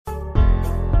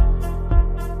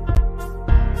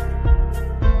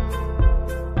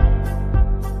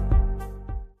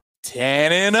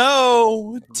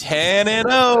10-0.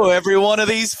 10-0. Every one of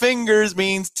these fingers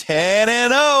means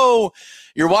 10-0.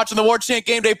 You're watching the Warchant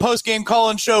Gameday postgame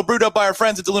call-in show brewed up by our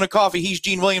friends at DeLuna Coffee. He's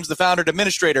Gene Williams, the founder and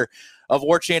administrator of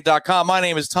Warchant.com. My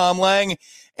name is Tom Lang,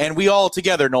 and we all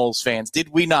together, Knowles fans, did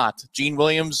we not? Gene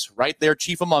Williams, right there,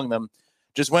 chief among them,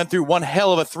 just went through one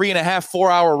hell of a 3.5,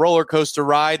 4-hour roller coaster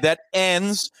ride that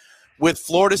ends with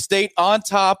Florida State on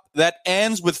top. That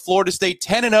ends with Florida State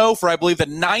 10-0 for, I believe, the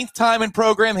 9th time in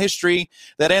program history.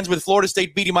 That ends with Florida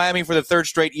State beating Miami for the 3rd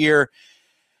straight year.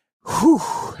 Whew,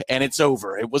 and it's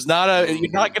over. It was not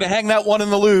you're not going to hang that one in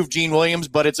the Louvre, Gene Williams,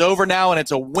 but it's over now, and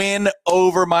it's a win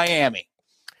over Miami.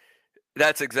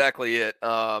 That's exactly it.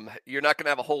 You're not going to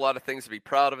have a whole lot of things to be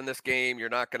proud of in this game. We're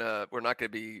not going to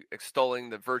be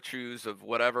extolling the virtues of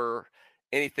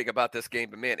anything about this game.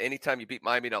 But man, anytime you beat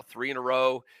Miami now 3 in a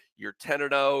row, you're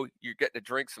 10-0. You're getting to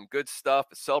drink some good stuff,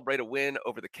 celebrate a win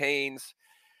over the Canes.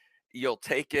 You'll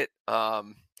take it.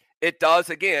 It does.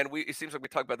 Again, it seems like we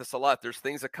talk about this a lot. There's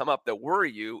things that come up that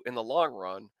worry you in the long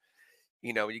run.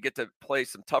 You know, you get to play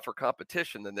some tougher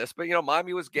competition than this. But,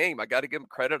 Miami was game. I got to give them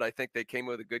credit. I think they came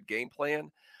with a good game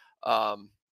plan.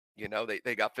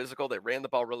 They got physical. They ran the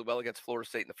ball really well against Florida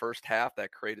State in the first half.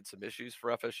 That created some issues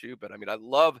for FSU. But, I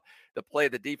love the play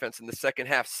of the defense in the second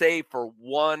half, save for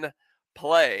one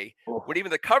play when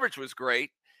even the coverage was great.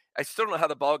 I still don't know how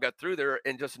the ball got through there,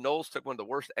 and just Knowles took one of the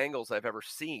worst angles I've ever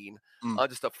seen on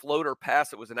just a floater pass.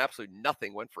 That was an absolute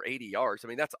nothing, went for 80 yards.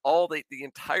 That's all the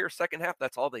entire second half,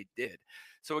 that's all they did.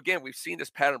 So again, we've seen this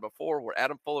pattern before where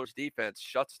Adam Fuller's defense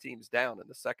shuts teams down in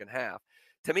the second half.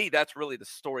 To me, that's really the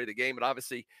story of the game. And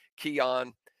obviously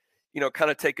Keon,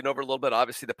 kind of taking over a little bit,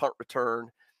 obviously the punt return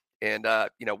and,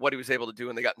 what he was able to do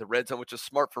when they got in the red zone, which is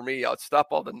smart for me. I'll stop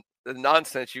all the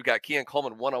nonsense. You got Keon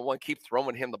Coleman one-on-one, keep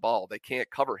throwing him the ball. They can't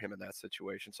cover him in that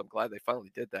situation. So I'm glad they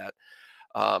finally did that.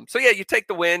 You take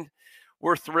the win.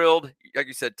 We're thrilled. Like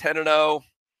you said, 10-0.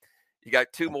 You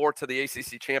got 2 more to the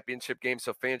ACC championship game,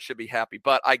 so fans should be happy.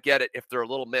 But I get it if they're a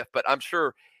little miffed. But I'm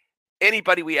sure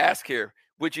anybody we ask here,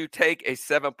 would you take a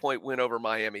 7-point win over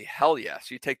Miami? Hell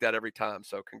yes. You take that every time.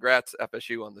 So congrats,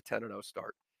 FSU, on the 10-0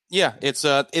 start. Yeah, it's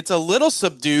a little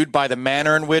subdued by the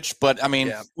manner in which, but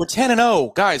we're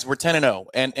 10-0, guys. We're 10-0,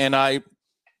 and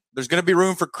there's going to be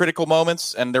room for critical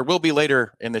moments, and there will be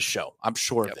later in this show. I'm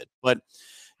sure of it. But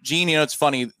Gene, it's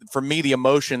funny for me. The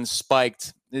emotions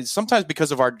spiked sometimes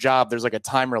because of our job. There's like a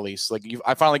time release.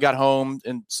 I finally got home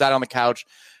and sat on the couch.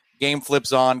 Game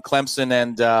flips on. Clemson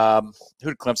and who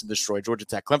did Clemson destroy? Georgia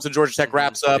Tech. Georgia Tech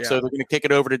wraps up, so they're going to kick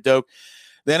it over to Doak.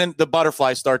 Then the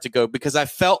butterflies start to go because I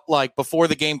felt like before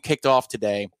the game kicked off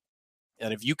today,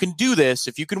 and if you can do this,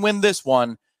 if you can win this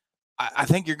one, I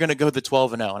think you're going to go the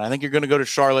 12-0, and I think you're going to go to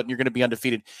Charlotte and you're going to be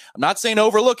undefeated. I'm not saying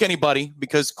overlook anybody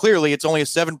because clearly it's only a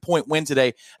 7-point win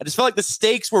today. I just felt like the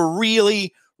stakes were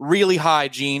really, really high,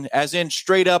 Gene, as in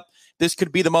straight up, this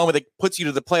could be the moment that puts you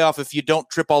to the playoff if you don't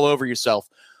trip all over yourself.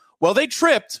 Well, they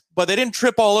tripped, but they didn't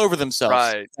trip all over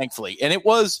themselves, thankfully. And it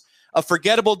was a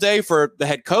forgettable day for the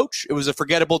head coach. It was a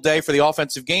forgettable day for the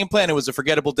offensive game plan. It was a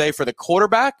forgettable day for the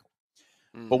quarterback.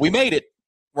 But we made it.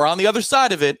 We're on the other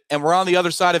side of it, and we're on the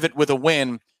other side of it with a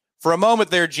win. For a moment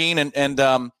there, Gene,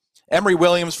 and Emory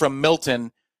Williams from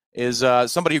Milton is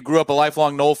somebody who grew up a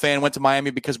lifelong Knoll fan, went to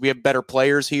Miami because we have better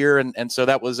players here, and so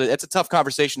it's a tough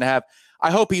conversation to have.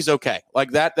 I hope he's okay.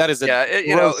 Like that is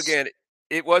again,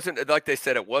 it wasn't, like they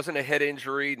said, it wasn't a head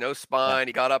injury, no spine. Yeah.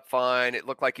 He got up fine. It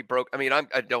looked like he broke.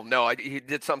 I don't know. He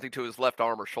did something to his left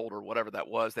arm or shoulder, whatever that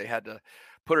was. They had to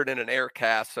put it in an air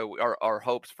cast. So our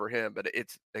hopes for him. But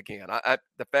it's, again,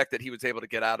 the fact that he was able to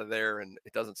get out of there and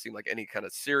it doesn't seem like any kind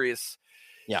of serious,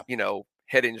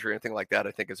 head injury or anything like that,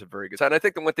 I think is a very good sign. And I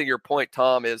think the one thing, your point,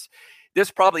 Tom, is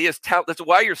this probably is talent. That's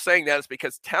why you're saying that, is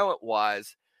because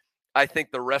talent-wise, I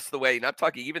think the rest of the way, and I'm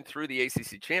talking even through the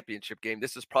ACC championship game,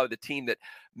 this is probably the team that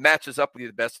matches up with you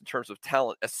the best in terms of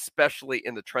talent, especially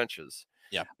in the trenches.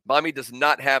 Yeah. Miami does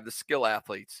not have the skill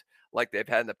athletes like they've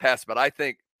had in the past, but I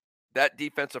think that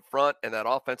defensive front and that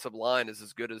offensive line is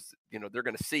as good as, they're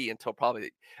going to see until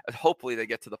hopefully they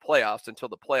get to the playoffs. Until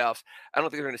the playoffs, I don't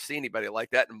think they're going to see anybody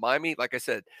like that. And Miami, like I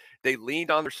said, they leaned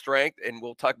on their strength, and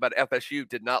we'll talk about FSU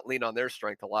did not lean on their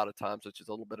strength a lot of times, which is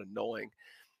a little bit annoying.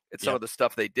 It's some of the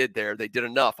stuff they did there. They did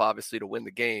enough, obviously, to win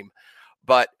the game.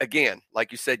 But again,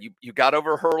 like you said, you got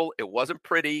over a hurdle. It wasn't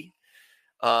pretty,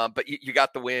 but you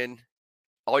got the win.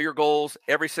 All your goals,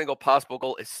 every single possible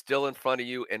goal is still in front of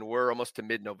you, and we're almost to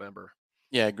mid-November.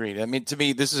 Yeah, agreed. To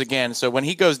me, this is, again, so when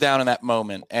he goes down in that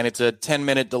moment, and it's a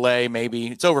 10-minute delay, maybe,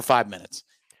 it's over 5 minutes.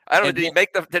 I don't know.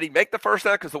 Did he make the first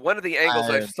down? Because one of the angles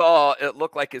I saw, it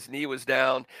looked like his knee was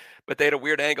down, but they had a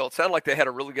weird angle. It sounded like they had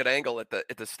a really good angle at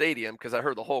the stadium because I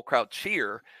heard the whole crowd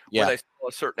cheer when they saw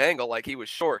a certain angle, like he was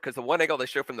short. Because the one angle they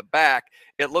showed from the back,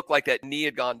 it looked like that knee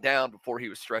had gone down before he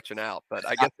was stretching out. But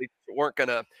I guess they weren't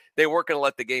gonna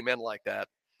let the game end like that.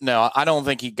 No, I don't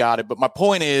think he got it. But my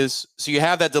point is, so you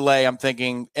have that delay. I'm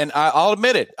thinking, and I'll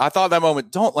admit it. I thought that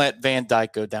moment, don't let Van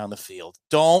Dyke go down the field.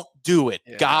 Don't do it.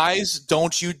 Yeah. Guys,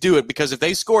 don't you do it. Because if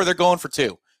they score, they're going for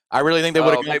 2. I really think they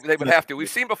would have. They would have to. We've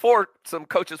seen before some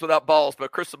coaches without balls,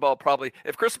 but Cristobal probably,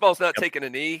 if Cristobal's not taking a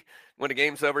knee when the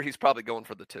game's over, he's probably going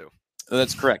for the 2.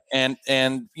 That's correct. And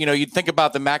you'd think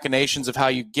about the machinations of how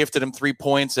you gifted him 3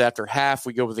 points after half.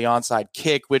 We go with the onside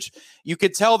kick, which you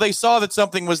could tell they saw that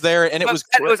something was there, and it was.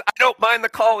 I don't mind the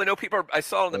call. I know people. I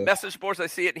saw it on the message boards. I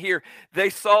see it in here. They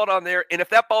saw it on there, and if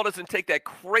that ball doesn't take that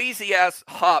crazy ass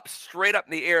hop straight up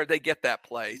in the air, they get that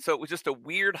play. So it was just a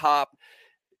weird hop.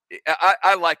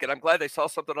 I like it. I'm glad they saw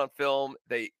something on film.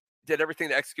 They did everything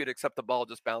to execute except the ball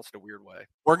just bounced a weird way.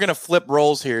 We're going to flip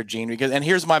roles here, Gene, and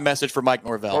here's my message for Mike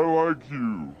Norvell. I like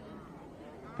you,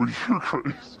 but you're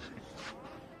crazy.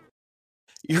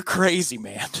 You're crazy,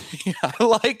 man. I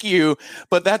like you,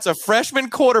 but that's a freshman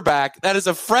quarterback. That is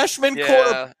a freshman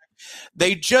quarterback.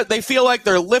 They feel like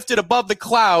they're lifted above the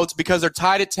clouds because they're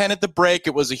tied at 10 at the break.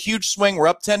 It was a huge swing. We're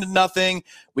up 10-0.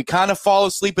 We kind of fall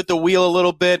asleep at the wheel a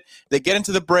little bit. They get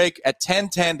into the break at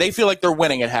 10-10. They feel like they're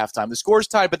winning at halftime. The score's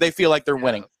tied, but they feel like they're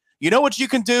winning. You know what you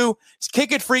can do? Is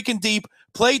kick it freaking deep,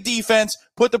 play defense,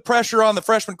 put the pressure on the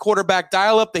freshman quarterback,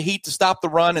 dial up the heat to stop the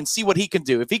run, and see what he can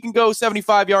do. If he can go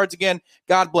 75 yards again,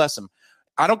 God bless him.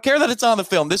 I don't care that it's on the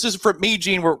film. This is for me,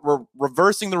 Gene. We're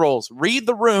reversing the roles. Read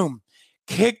the room.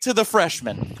 Kick to the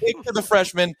freshman. Kick to the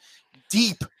freshman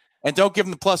deep. And don't give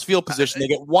them the plus field position. They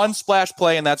get one splash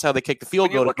play, and that's how they kick the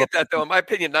field goal. Look at that, though. In my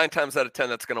opinion, 9 times out of 10,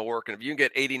 that's going to work. And if you can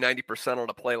get 80, 90% on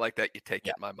a play like that, you take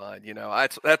it, in my mind.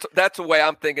 That's the way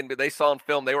I'm thinking. But they saw on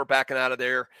film, they were backing out of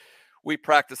there. We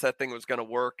practiced that thing was going to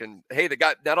work. And, hey, the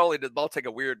guy, not only did the ball take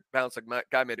a weird bounce, the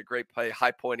guy made a great play,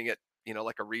 high-pointing it,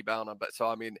 like a rebound. But so,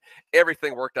 I mean,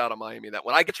 everything worked out on Miami that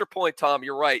one. I get your point, Tom.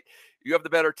 You're right. You have the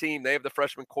better team. They have the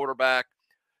freshman quarterback.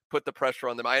 Put the pressure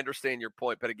on them. I understand your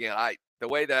point, but again, the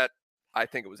way that I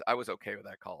think I was okay with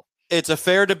that call. It's a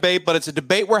fair debate, but it's a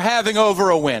debate we're having over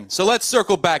a win. So let's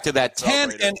circle back to that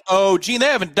 10-0. Gene, they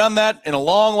haven't done that in a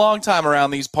long, long time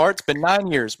around these parts. It's been 9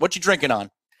 years. What you drinking on?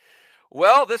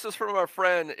 Well, this is from our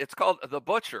friend. It's called The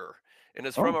Butcher, and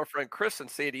it's from our friend Chris in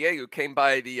San Diego, who came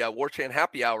by the Warchant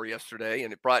happy hour yesterday,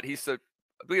 and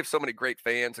we have so many great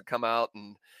fans that come out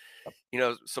and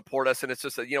support us. And it's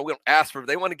just that, we don't ask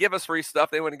they want to give us free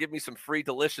stuff. They want to give me some free,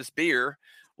 delicious beer.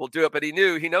 We'll do it. But he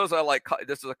knows I like,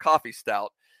 this is a coffee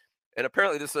stout. And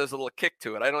apparently this has a little kick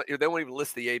to it. They won't even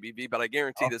list the ABV, but I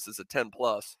guarantee this is a 10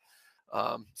 plus.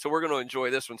 So we're going to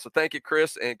enjoy this one. So thank you,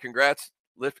 Chris, and congrats.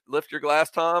 Lift your glass,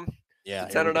 Tom. Yeah.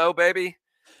 10-0, baby.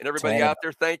 And everybody out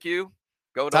there, thank you.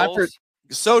 Go Time Knowles.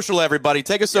 For social, everybody.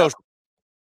 Take a social.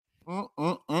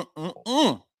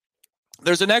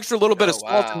 There's an extra little bit of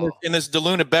salt in this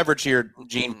diluted beverage here,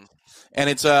 Gene, and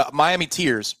it's Miami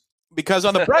Tears. Because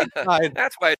on the bright side,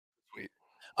 that's why it's sweet.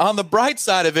 On the bright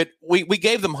side of it, we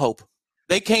gave them hope.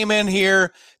 They came in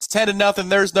here, it's 10-0.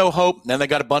 There's no hope. And then they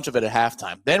got a bunch of it at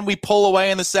halftime. Then we pull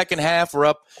away in the second half. We're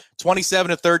up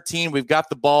 27-13. We've got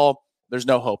the ball. There's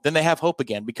no hope. Then they have hope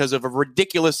again because of a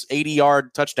ridiculous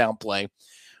 80-yard touchdown play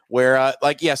where,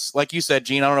 like you said,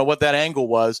 Gene, I don't know what that angle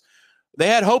was. They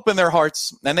had hope in their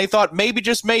hearts, and they thought maybe,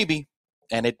 just maybe,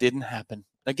 and it didn't happen.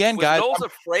 Again, was guys. Knowles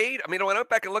afraid? I mean, when I went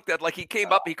back and looked at it, he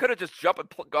came up, he could have just jumped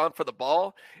and gone for the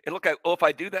ball and look at, if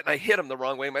I do that and I hit him the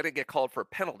wrong way, I might get called for a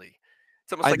penalty.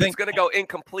 It's almost it's going to go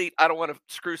incomplete. I don't want to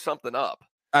screw something up.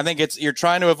 I think you're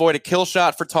trying to avoid a kill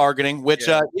shot for targeting, which,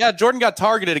 Jordan got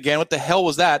targeted again. What the hell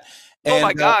was that? And, oh,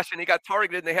 my gosh. And he got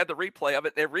targeted, and they had the replay of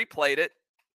it. They replayed it.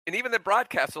 And even the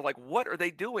broadcast was like, what are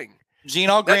they doing?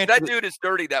 Gene, I'll grant that dude is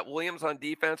dirty. That Williams on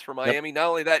defense for Miami. Yep. Not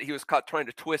only that, he was caught trying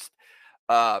to twist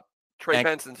Trey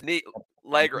Benson's knee,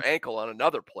 leg, or ankle on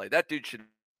another play. That dude should.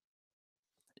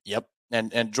 Yep.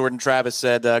 And Jordan Travis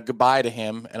said goodbye to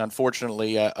him, and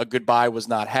unfortunately, a goodbye was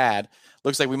not had.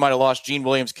 Looks like we might have lost Gene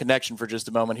Williams' connection for just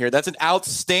a moment here. That's an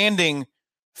outstanding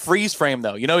freeze frame,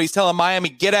 though. He's telling Miami,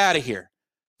 get out of here.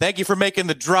 Thank you for making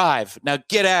the drive. Now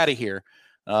get out of here.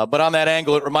 But on that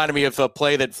angle, it reminded me of a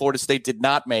play that Florida State did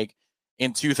not make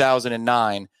in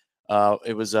 2009.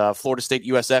 It was a Florida State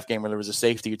USF game where there was a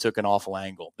safety who took an awful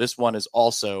angle. This one is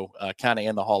also kind of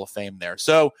in the Hall of Fame there.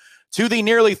 So to the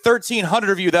nearly 1,300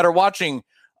 of you that are watching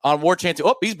on Warchant,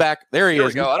 oh, he's back. There he is. There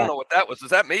we go. I don't know what that was. Is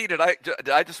that me? Did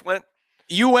I just went?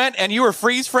 You went and you were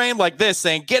freeze framed like this,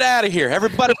 saying, "Get out of here,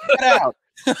 everybody, get out."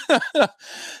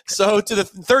 So to the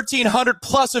 1,300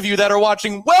 plus of you that are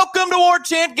watching, welcome to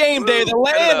Warchant Game Day, the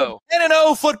land of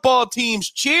 10-0 football teams.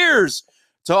 Cheers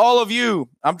to all of you.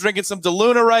 I'm drinking some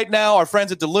DeLuna right now. Our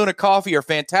friends at DeLuna Coffee are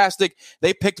fantastic.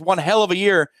 They picked one hell of a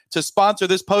year to sponsor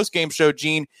this postgame show,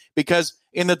 Gene, because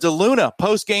in the DeLuna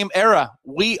postgame era,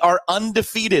 we are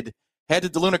undefeated. Head to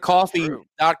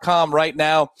DeLunaCoffee.com right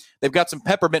now. They've got some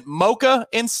peppermint mocha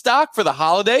in stock for the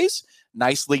holidays.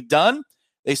 Nicely done.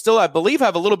 They still, I believe,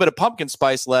 have a little bit of pumpkin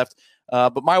spice left.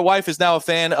 But my wife is now a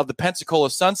fan of the Pensacola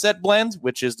Sunset blend,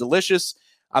 which is delicious.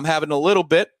 I'm having a little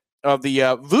bit of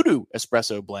the Voodoo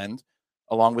Espresso blend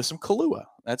along with some Kahlua.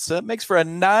 That's makes for a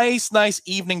nice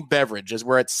evening beverage as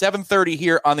we're at 7:30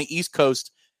 here on the East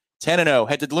Coast, 10-0.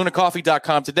 Head to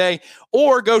DeLunaCoffee.com today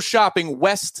or go shopping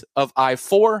west of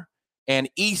I-4 and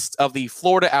east of the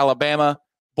Florida-Alabama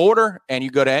border, and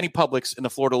you go to any Publix in the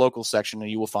Florida local section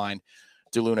and you will find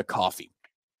DeLuna Coffee.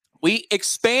 We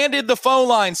expanded the phone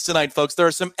lines tonight, folks. There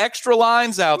are some extra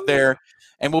lines out there,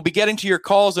 and we'll be getting to your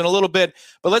calls in a little bit.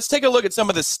 But let's take a look at some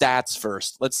of the stats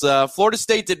first. Florida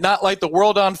State did not light the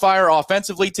world on fire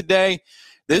offensively today.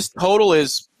 This total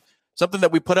is something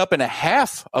that we put up in a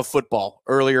half of football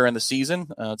earlier in the season.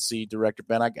 Let's see, Director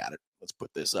Ben, I got it. Let's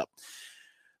put this up.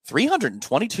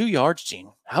 322 yards,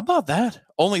 Gene. How about that?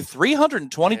 Only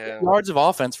 322 yards of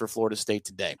offense for Florida State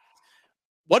today.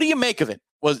 What do you make of it?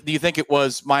 Do you think it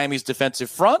was Miami's defensive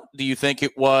front? Do you think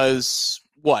it was,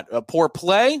 a poor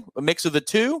play, a mix of the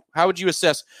two? How would you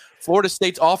assess Florida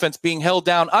State's offense being held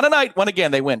down on a night when,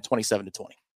 again, they win 27-20?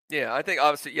 Yeah, I think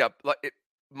obviously,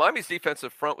 Miami's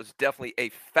defensive front was definitely a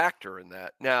factor in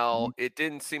that. Now, it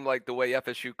didn't seem like the way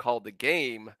FSU called the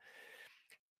game.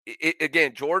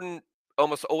 Again, Jordan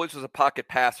almost always was a pocket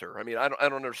passer. I mean, I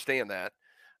don't understand that.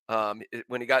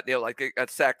 When he got he got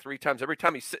sacked 3 times. Every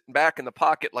time he's sitting back in the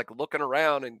pocket, like looking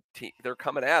around, and they're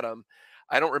coming at him.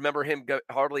 I don't remember him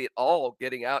hardly at all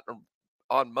getting out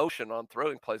on motion on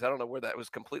throwing plays. I don't know where that was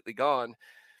completely gone.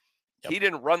 Yep. He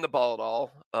didn't run the ball at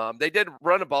all. They did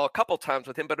run the ball a couple times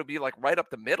with him, but it would be like right up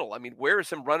the middle. I mean, where is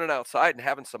him running outside and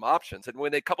having some options? And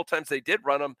when a couple times they did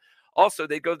run him, also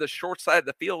they go to the short side of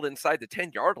the field inside the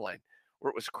 10-yard line where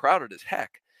it was crowded as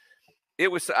heck.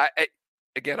 It was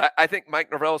I think Mike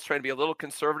Norvell is trying to be a little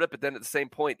conservative, but then at the same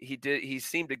point, he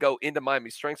seemed to go into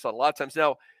Miami's strengths a lot of times.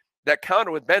 Now, that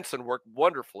counter with Benson worked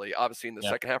wonderfully, obviously, in the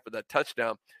second half of that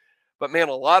touchdown. But, man,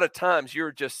 a lot of times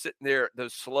you're just sitting there,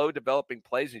 those slow developing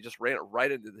plays, and you just ran it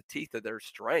right into the teeth of their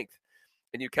strength.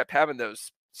 And you kept having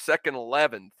those 2nd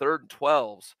 11, 3rd and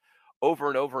 12s over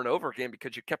and over and over again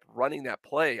because you kept running that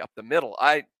play up the middle.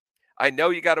 I know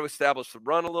you got to establish the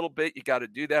run a little bit. You got to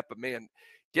do that. But, man,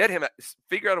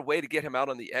 figure out a way to get him out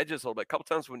on the edges a little bit. A couple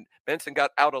times when Benson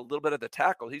got out a little bit of the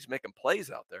tackle, he's making plays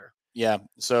out there. Yeah,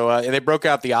 so they broke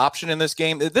out the option in this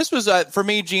game. This was, for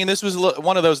me, Gene, this was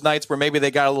one of those nights where maybe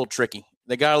they got a little tricky.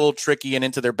 They got a little tricky and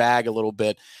into their bag a little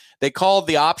bit. They called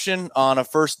the option on one of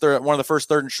the first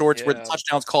 3rd and shorts where the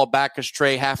touchdown's called back because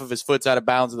Trey, half of his foot's out of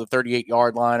bounds at the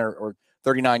 38-yard line or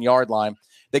 39-yard line.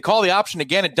 They call the option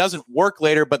again. It doesn't work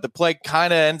later, but the play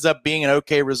kind of ends up being an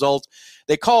okay result.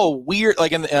 They call weird,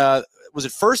 like was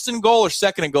it 1st and goal or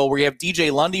 2nd and goal where you have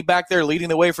DJ Lundy back there leading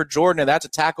the way for Jordan, and that's a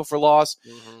tackle for loss.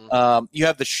 Mm-hmm. You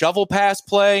have the shovel pass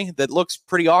play that looks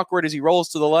pretty awkward as he rolls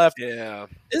to the left. Yeah.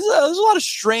 There's a lot of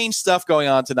strange stuff going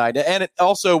on tonight. And it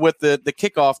also with the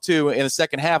kickoff, too, in the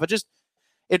second half,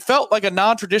 it felt like a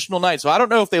non-traditional night. So I don't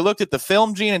know if they looked at the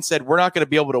film, Gene, and said, we're not going to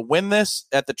be able to win this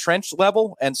at the trench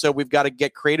level, and so we've got to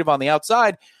get creative on the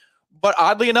outside. But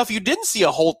oddly enough, you didn't see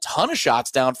a whole ton of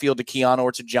shots downfield to Keon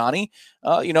or to Johnny.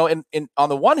 And on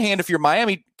the one hand, if you're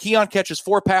Miami, Keon catches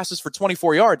 4 passes for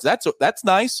 24 yards. That's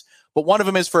nice, but one of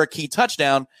them is for a key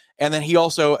touchdown, and then he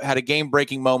also had a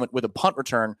game-breaking moment with a punt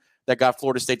return that got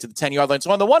Florida State to the 10-yard line.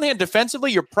 So on the one hand,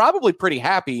 defensively, you're probably pretty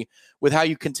happy with how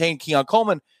you contain Keon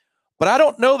Coleman. But I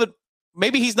don't know that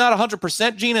maybe he's not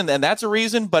 100%, Gene, and that's a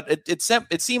reason. But it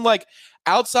seemed like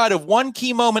outside of one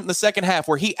key moment in the second half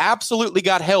where he absolutely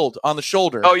got held on the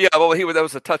shoulder. Oh, yeah, well, that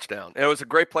was a touchdown. And it was a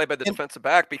great play by the defensive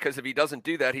back because if he doesn't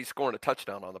do that, he's scoring a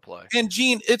touchdown on the play. And,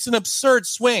 Gene, it's an absurd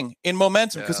swing in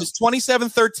momentum because it's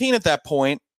 27-13 at that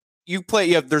point.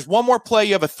 There's one more play.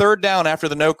 You have a 3rd down after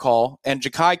the no call, and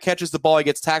Ja'Kai catches the ball. He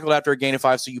gets tackled after a gain of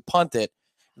 5, so you punt it.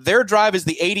 Their drive is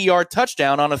the 80-yard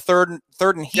touchdown on a third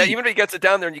and heat. Yeah, even if he gets it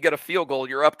down there and you get a field goal,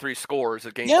 you're up 3 scores.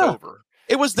 The game's over.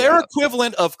 It was their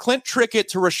equivalent of Clint Trickett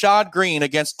to Rashad Green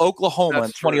against Oklahoma in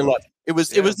 2011. It was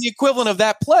the equivalent of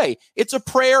that play. It's a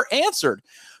prayer answered.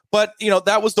 But,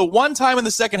 that was the one time in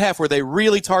the second half where they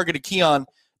really targeted Keon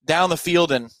down the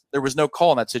field, and there was no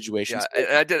call in that situation.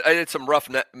 Yeah, I did some rough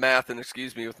math, and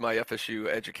excuse me, with my FSU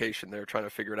education there, trying to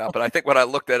figure it out. But I think when I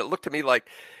looked at it, it looked to me like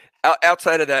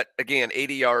outside of that, again,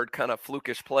 80-yard kind of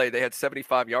flukish play, they had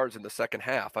 75 yards in the second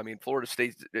half. I mean, Florida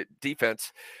State's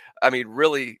defense, I mean,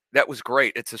 really, that was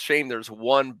great. It's a shame there's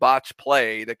one botch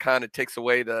play that kind of takes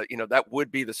away that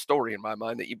would be the story in my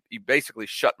mind, that you basically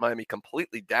shut Miami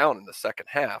completely down in the second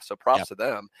half. So props to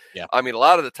them. Yeah. I mean, a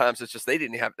lot of the times it's just they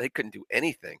couldn't do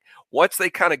anything. Once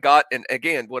they kind of got, and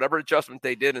again, whatever adjustment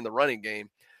they did in the running game,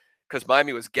 because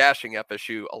Miami was gashing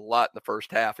FSU a lot in the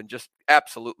first half and just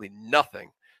absolutely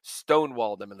nothing.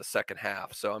 Stonewalled them in the second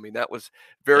half. So, I mean, that was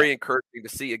very encouraging to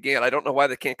see. Again, I don't know why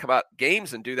they can't come out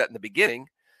games and do that in the beginning,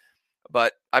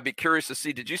 but I'd be curious to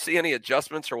see, did you see any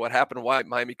adjustments or what happened, why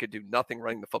Miami could do nothing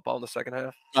running the football in the second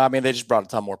half? I mean, they just brought a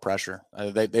ton more pressure.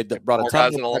 They brought a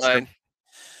ton more pressure. Line.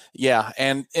 Yeah,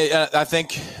 and I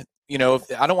think,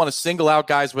 I don't want to single out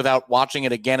guys without watching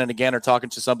it again and again or talking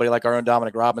to somebody like our own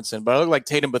Dominic Robinson, but it looked like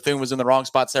Tatum Bethune was in the wrong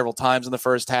spot several times in the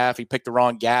first half. He picked the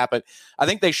wrong gap. But I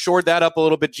think they shored that up a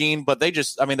little bit, Gene, but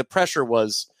the pressure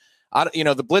was –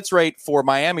 the blitz rate for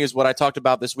Miami is what I talked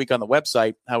about this week on the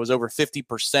website. I was over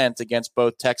 50% against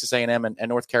both Texas A&M and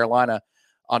North Carolina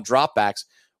on dropbacks.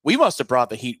 We must have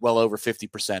brought the heat well over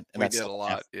 50%. We did a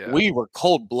lot, yeah. We were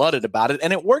cold-blooded about it,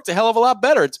 and it worked a hell of a lot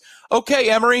better. It's,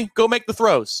 okay, Emory, go make the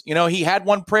throws. He had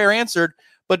one prayer answered,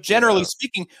 but generally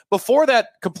speaking, before that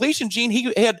completion, Gene,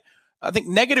 he had, I think,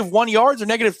 -1 yards or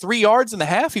 -3 yards in the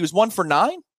half. He was 1 for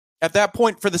 9 at that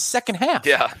point for the second half.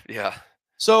 Yeah.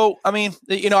 So, I mean,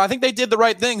 I think they did the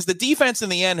right things. The defense in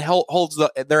the end holds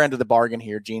their end of the bargain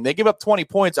here, Gene. They give up 20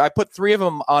 points. I put 3 of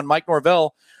them on Mike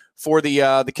Norvell for the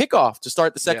kickoff to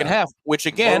start the second half, which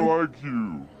again, I like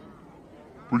you,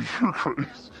 but you're crazy.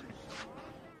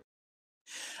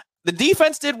 The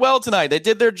defense did well tonight. They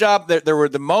did their job. There were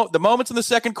the moments in the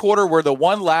second quarter where the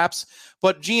one lapse,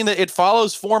 but Gene, it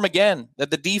follows form again,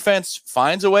 that the defense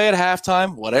finds a way at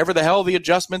halftime, whatever the hell the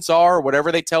adjustments are,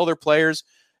 whatever they tell their players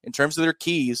in terms of their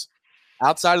keys,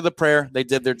 outside of the prayer, they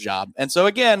did their job. And so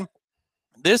again,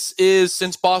 this is,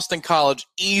 since Boston College,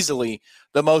 easily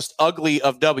the most ugly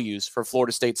of W's for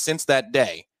Florida State since that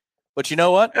day. But you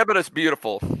know what? Yeah, but it's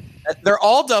beautiful. They're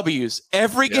all W's.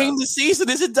 Every game this season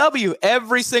is a W.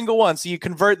 Every single one. So you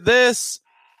convert this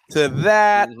to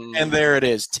that, and there it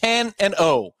is.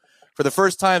 10-0 for the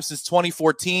first time since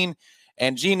 2014.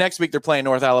 And, Gene, next week they're playing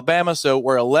North Alabama. So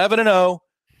we're 11-0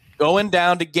 going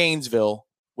down to Gainesville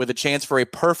with a chance for a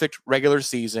perfect regular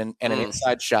season and an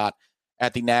inside shot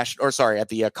at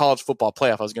the college football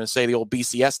playoff. I was going to say the old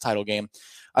BCS title game.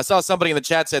 I saw somebody in the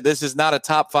chat said this is not a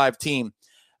top 5 team.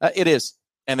 It is,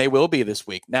 and they will be this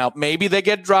week. Now, maybe they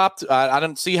get dropped. I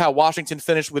don't see how Washington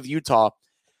finished with Utah.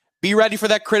 Be ready for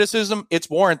that criticism. It's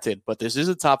warranted, but this is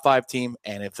a top 5 team,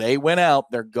 and if they win out,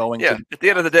 they're going to. Yeah, at the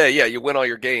end of the day, you win all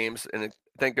your games, and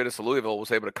thank goodness Louisville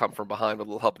was able to come from behind with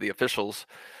a little help of the officials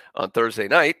on Thursday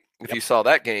night, if you saw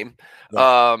that game.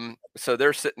 So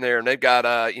they're sitting there, and they've got,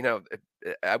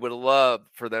 I would love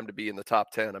for them to be in the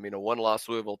top 10. I mean, a one-loss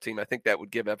Louisville team, I think that would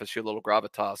give FSU a little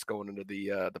gravitas going into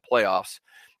the playoffs,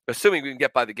 assuming we can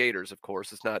get by the Gators, of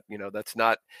course. It's not, that's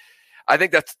not –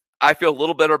 I feel a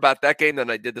little better about that game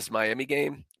than I did this Miami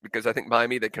game, because I think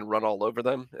Miami, they can run all over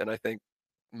them, and I think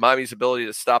Miami's ability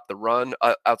to stop the run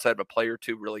outside of a play or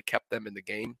two really kept them in the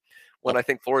game. When I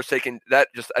think Florida State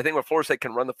when Florida State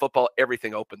can run the football,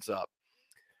 everything opens up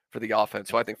for the offense.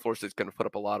 So I think Florida State's going to put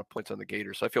up a lot of points on the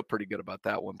Gators. So I feel pretty good about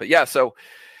that one. But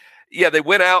they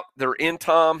went out. They're in,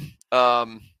 Tom.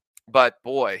 But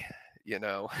boy,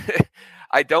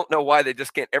 I don't know why they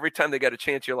just can't. Every time they got a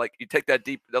chance, you take that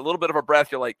deep, a little bit of a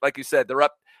breath. You're like you said, they're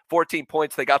up 14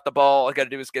 points. They got the ball. All I got to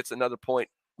do is get another point.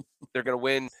 They're going to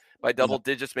win by double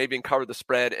digits, maybe and cover the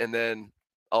spread, and then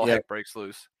all heck breaks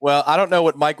loose. Well, I don't know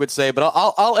what Mike would say, but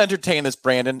I'll entertain this,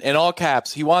 Brandon, in all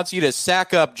caps. He wants you to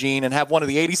sack up, Gene, and have one of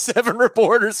the 87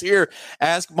 reporters here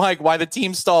ask Mike why the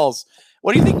team stalls.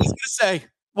 What do you think he's going to say?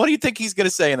 What do you think he's going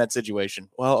to say in that situation?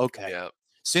 Well, okay. Yeah.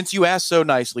 Since you asked so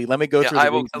nicely, let me go through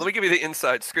let me give you the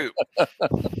inside scoop.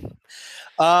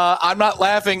 I'm not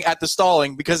laughing at the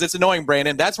stalling because it's annoying,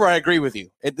 Brandon. That's where I agree with you.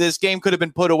 This game could have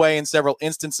been put away in several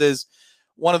instances.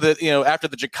 One of the, after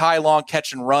the Ja'Kai long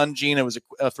catch and run, Gene, it was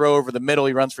a throw over the middle.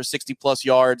 He runs for 60-plus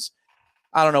yards.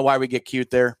 I don't know why we get cute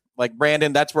there. Like,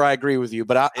 Brandon, that's where I agree with you.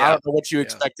 But I don't know what you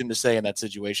expect him to say in that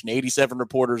situation. 87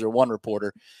 reporters or one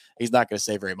reporter, he's not going to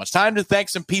say very much. Time to thank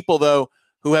some people, though,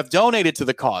 who have donated to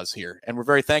the cause here. And we're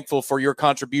very thankful for your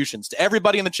contributions. To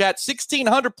everybody in the chat,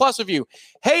 1,600-plus of you.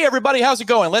 Hey, everybody, how's it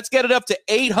going? Let's get it up to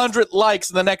 800 likes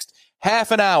in the next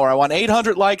half an hour. I want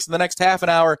 800 likes in the next half an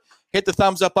hour. Hit the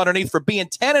thumbs up underneath for being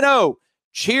 10-0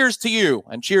 Cheers to you,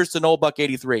 and cheers to Noel Buck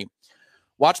 83.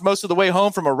 Watched most of the way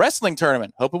home from a wrestling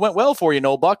tournament. Hope it went well for you,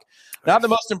 Noel Buck. Not the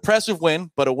most impressive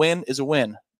win, but a win is a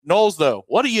win. Knowles, though,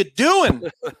 what are you doing?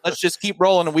 Let's just keep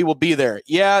rolling, and we will be there.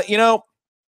 Yeah,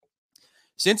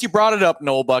 since you brought it up,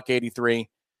 Noel Buck 83,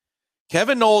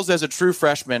 Kevin Knowles as a true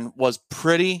freshman was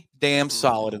pretty damn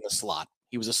solid in the slot.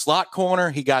 He was a slot corner.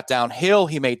 He got downhill.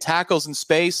 He made tackles in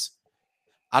space.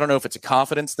 I don't know if it's a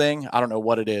confidence thing. I don't know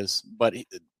what it is, but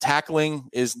tackling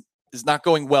is not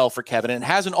going well for Kevin. And it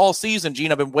hasn't all season,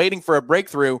 Gene. I've been waiting for a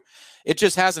breakthrough. It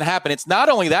just hasn't happened. It's not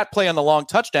only that play on the long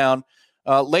touchdown.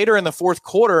 Later in the fourth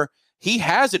quarter, he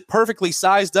has it perfectly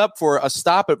sized up for a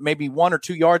stop at maybe 1 or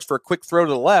 2 yards for a quick throw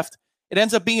to the left. It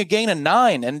ends up being a gain of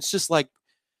 9. And it's just like,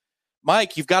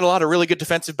 Mike, you've got a lot of really good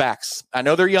defensive backs. I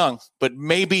know they're young, but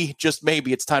maybe, just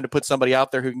maybe, it's time to put somebody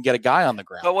out there who can get a guy on the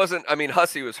ground.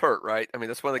 Hussey was hurt, right? I mean,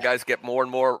 that's one of the guys get more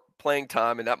and more playing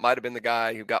time, and that might have been the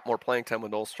guy who got more playing time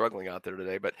when Noel's struggling out there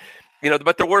today. But,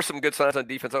 but there were some good signs on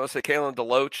defense. I want to say Kalen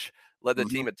DeLoach led the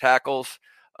team in tackles,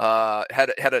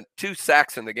 had 2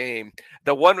 sacks in the game.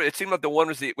 The one, it seemed like the one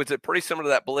was it pretty similar to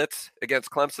that blitz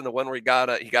against Clemson, the one where he got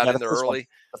in there early?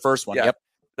 The first one, yeah. Yep.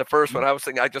 The first one,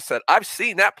 I just said, I've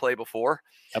seen that play before.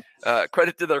 Yep.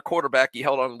 Credit to their quarterback. He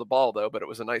held on to the ball, though, but it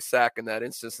was a nice sack in that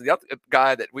instance. The other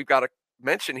guy that we've got to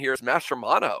mention here is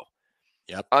Mastromano.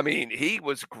 Yep. I mean, he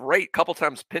was great. A couple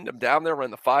times pinned him down there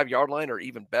around the 5-yard line or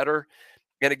even better.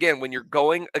 And again, when you're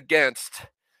going against,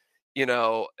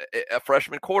 a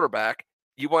freshman quarterback,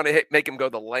 you want to make him go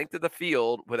the length of the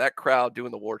field with that crowd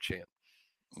doing the war chant.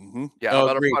 Mm-hmm.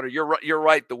 Yeah, you're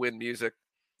right. The wind music.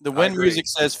 The win music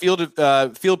says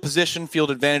field position,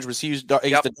 field advantage was used.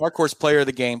 He's the dark horse player of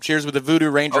the game. Cheers with the Voodoo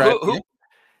Raindrop.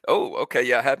 Oh, okay.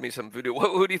 Yeah, had me some Voodoo.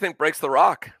 Who do you think breaks the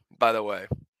rock, by the way?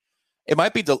 It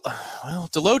might be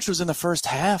DeLoach was in the first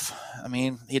half. I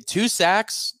mean, he had 2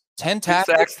 sacks, 10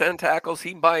 tackles. 2 sacks, 10 tackles.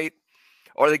 He might.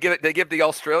 Or they give the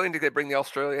Australian. Did they bring the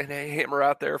Australian hammer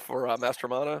out there for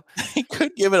Mastromano? He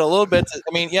could give it a little bit.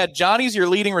 Johnny's your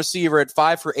leading receiver at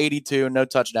 5 for 82, no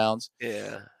touchdowns.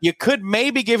 Yeah. You could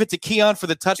maybe give it to Keon for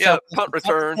the touchdown. Yeah, punt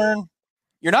return.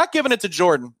 You're not giving it to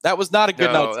Jordan. That was not a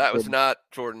good night. No, that was not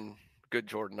Jordan. Good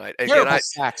Jordan night. Terrible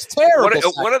sacks. Terrible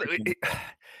sacks.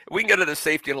 We can get to the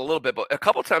safety in a little bit, but a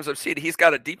couple times I've seen he's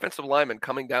got a defensive lineman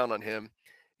coming down on him,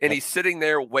 and he's sitting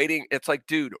there waiting. It's like,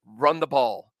 dude, run the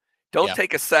ball. Don't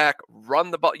take a sack,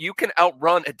 run the ball. You can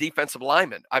outrun a defensive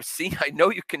lineman. I know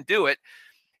you can do it.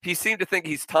 He seemed to think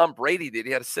he's Tom Brady, that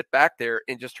he had to sit back there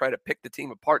and just try to pick the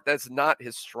team apart. That's not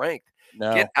his strength.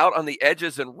 No. Get out on the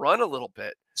edges and run a little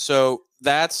bit. So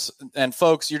and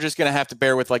folks, you're just going to have to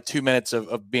bear with like 2 minutes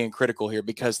of being critical here,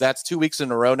 because that's 2 weeks in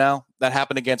a row now. That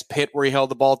happened against Pitt where he held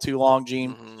the ball too long,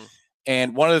 Gene. Mm-hmm.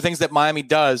 And one of the things that Miami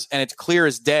does, and it's clear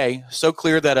as day, so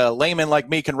clear that a layman like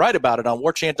me can write about it on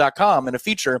warchant.com in a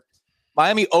feature,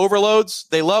 Miami overloads.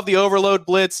 They love the overload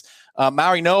blitz.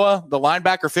 Mauri Noah, the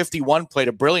linebacker 51, played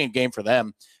a brilliant game for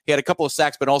them. He had a couple of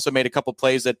sacks, but also made a couple of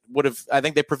plays that would have, I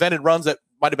think they prevented runs that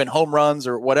might have been home runs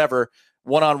or whatever.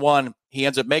 One-on-one, he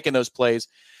ends up making those plays.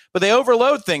 But they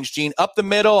overload things, Gene, up the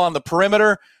middle, on the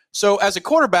perimeter. So as a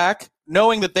quarterback,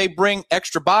 knowing that they bring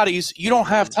extra bodies, you don't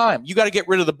have time. You got to get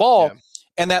rid of the ball. Yeah.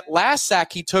 And that last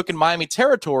sack he took in Miami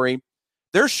territory,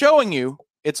 they're showing you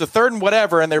it's a 3rd and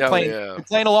whatever, and they're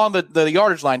playing along the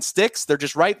yardage line. Sticks, they're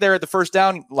just right there at the first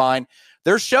down line.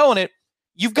 They're showing it.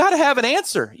 You've got to have an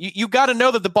answer. You got to know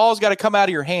that the ball's got to come out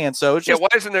of your hand. So it's just, why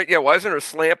isn't there a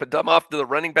slant, a dump off to the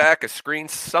running back, a screen,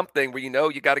 something where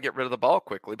you got to get rid of the ball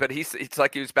quickly? But it's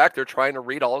like he was back there trying to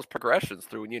read all his progressions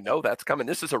through, and that's coming.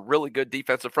 This is a really good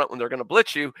defensive front. When they're going to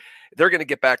blitz you, they're going to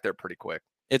get back there pretty quick.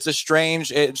 It's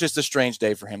just a strange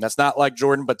day for him. That's not like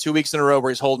Jordan, but 2 weeks in a row where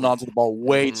he's holding on to the ball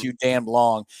way too damn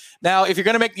long. Now, if you're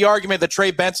going to make the argument that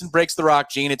Trey Benson breaks the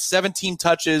rock, Gene, it's 17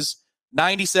 touches,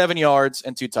 97 yards,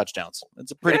 and 2 touchdowns.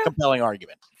 That's a pretty compelling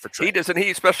argument for Trey. He does, and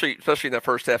he especially in that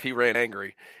first half, he ran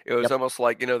angry. It was almost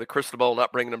like, the Cristobal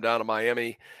not bringing him down to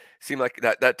Miami. Seemed like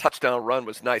that touchdown run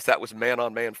was nice. That was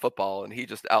man-on-man football, and he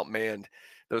just outmanned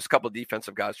those couple of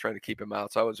defensive guys trying to keep him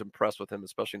out. So I was impressed with him,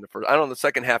 especially in the first. I don't know, in the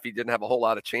second half, he didn't have a whole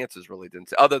lot of chances, really,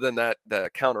 other than the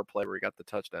counter play where he got the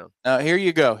touchdown. Here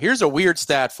you go. Here's a weird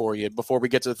stat for you before we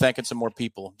get to thanking some more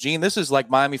people. Gene, this is like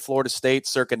Miami, Florida State,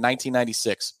 circa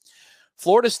 1996.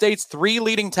 Florida State's 3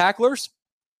 leading tacklers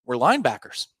were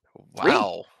linebackers.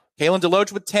 Wow. 3. Kalen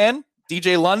DeLoach with 10.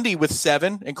 DJ Lundy with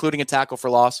 7, including a tackle for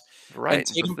loss. Right.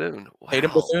 And Bethune. Wow.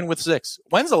 Tatum Bethune with 6.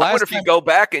 When's the last time? If you go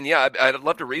back and I'd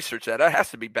love to research that. That has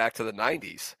to be back to the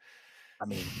 90s. I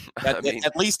mean,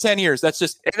 at least 10 years. That's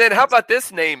just. And then how about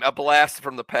this name, a blast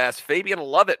from the past? Fabian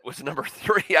Lovett was number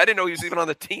 3. I didn't know he was even on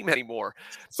the team anymore.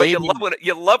 But you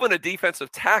love when a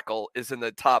defensive tackle is in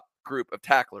the top group of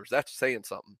tacklers. That's saying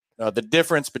something. The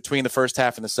difference between the first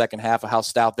half and the second half of how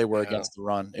stout they were against the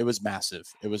run. It was massive.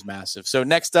 So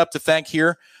next up to thank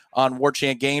here on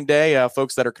Warchant Game Day,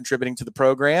 folks that are contributing to the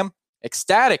program.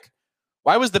 Ecstatic.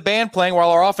 Why was the band playing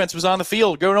while our offense was on the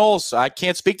field? Go Noles. I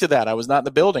can't speak to that. I was not in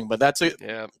the building, but that's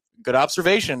a good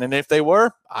observation. And if they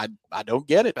were, I don't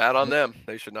get it. Bad on them.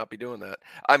 They should not be doing that.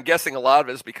 I'm guessing a lot of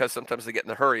it is because sometimes they get in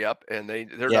the hurry up and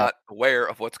they're not aware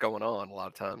of what's going on a lot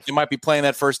of times. You might be playing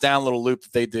that first down little loop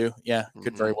that they do. Yeah,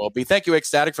 could very well be. Thank you,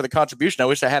 Ecstatic, for the contribution. I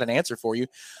wish I had an answer for you.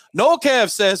 Noel Kev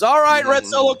says, all right, Red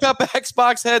Solo Cup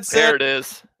Xbox headset. There it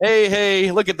is.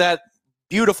 Hey, look at that.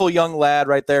 Beautiful young lad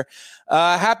right there.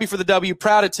 Happy for the W.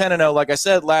 Proud of 10-0. Like I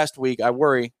said last week, I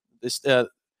worry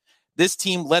this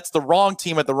team lets the wrong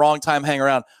team at the wrong time hang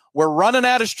around. We're running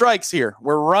out of strikes here.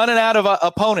 We're running out of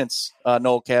opponents,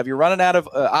 Noel Kev. You're running out of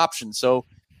options. So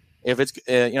if it's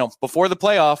before the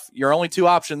playoff, your only 2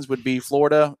 options would be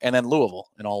Florida and then Louisville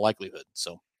in all likelihood.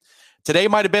 So today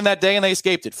might have been that day and they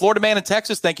escaped it. Florida man in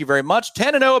Texas, thank you very much.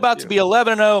 10-0, about to be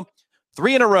 11-0,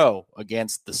 3 in a row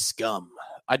against the scum.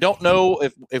 I don't know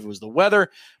if it was the weather,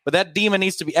 but that demon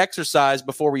needs to be exorcised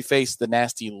before we face the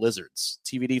nasty lizards.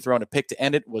 TVD throwing a pick to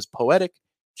end it was poetic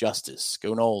justice.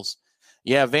 Go Noles.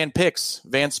 Yeah, Van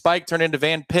Spike turned into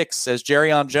Van Picks, says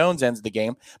Jerryon Jones ends the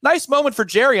game. Nice moment for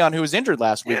Jerryon, who was injured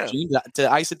last week, Gene,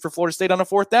 to ice it for Florida State on a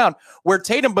 4th down, where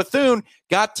Tatum Bethune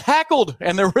got tackled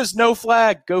and there was no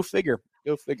flag. Go figure.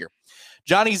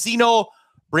 Johnny Zeno,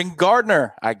 bring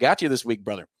Gardner. I got you this week,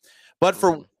 brother. But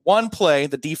for one play,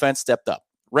 the defense stepped up.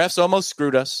 Refs almost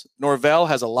screwed us. Norvell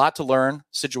has a lot to learn,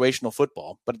 situational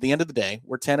football. But at the end of the day,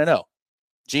 we're 10-0.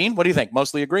 Gene, what do you think?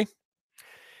 Mostly agree?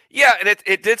 Yeah, and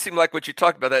it did seem like what you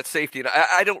talked about, that safety. And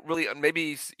I don't really –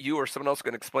 maybe you or someone else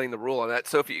can explain the rule on that.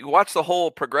 So if you watch the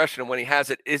whole progression when he has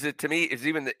it, to me, is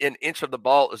even an inch of the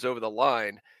ball is over the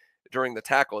line during the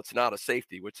tackle, it's not a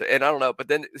safety. And I don't know. But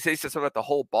then he says something about the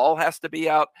whole ball has to be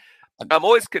out. I'm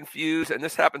always confused, and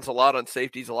this happens a lot on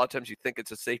safeties. A lot of times you think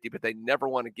it's a safety, but they never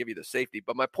want to give you the safety.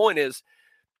 But my point is,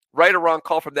 right or wrong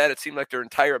call from that, it seemed like their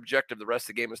entire objective the rest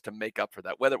of the game was to make up for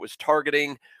that, whether it was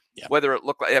targeting, whether it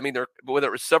looked like, whether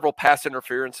it was several pass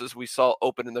interferences we saw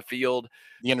open in the field.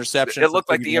 The interception. It looked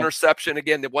like the interception.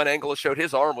 Again, the one angle showed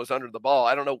his arm was under the ball.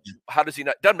 I don't know. How does he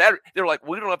not? Doesn't matter. They're like,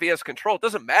 we don't know if he has control. It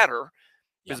doesn't matter.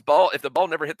 His ball, if the ball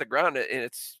never hit the ground and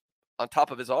it's on top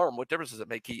of his arm, what difference does it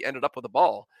make? He ended up with the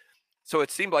ball. So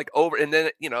it seemed like over, and then,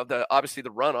 obviously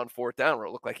the run on 4th down where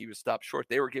it looked like he was stopped short.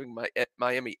 They were giving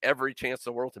Miami every chance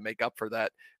in the world to make up for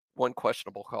that one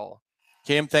questionable call.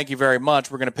 Kim, thank you very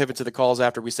much. We're going to pivot to the calls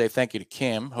after we say thank you to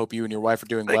Kim. Hope you and your wife are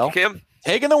doing well. Thank you, Kim.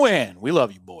 Taking the win. We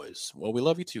love you, boys. Well, we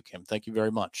love you too, Kim. Thank you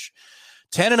very much.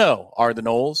 10-0 are the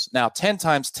Noles. Now, 10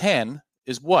 times 10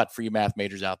 is what for you math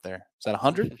majors out there? Is that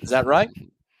 100? Is that right?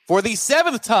 For the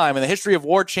 7th time in the history of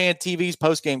Warchant TV's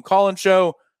postgame call-in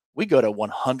show, we go to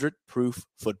 100 proof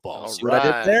football. See what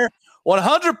I did there?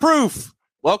 100 proof.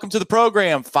 Welcome to the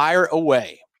program. Fire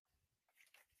away.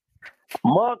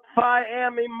 Muck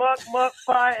Miami,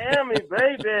 Miami,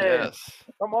 baby. Yes.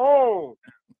 Come on.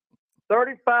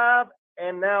 35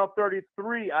 and now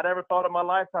 33. I never thought in my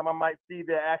lifetime I might see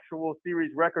the actual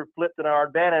series record flipped in our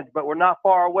advantage, but we're not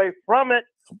far away from it.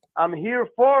 I'm here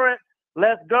for it.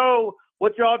 Let's go.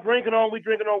 What y'all drinking on? We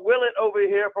drinking on Willet over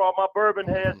here for all my bourbon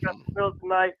heads. Got the pills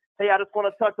tonight. Hey, I just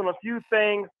want to touch on a few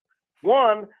things.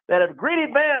 One, that if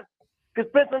Greedy Vance could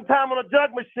spend some time on a jug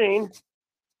machine,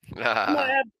 he might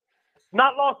have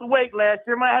not lost the weight last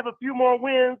year, might have a few more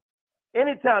wins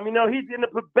anytime. He's in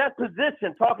the best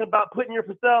position, talking about putting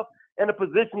yourself in a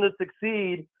position to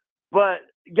succeed. But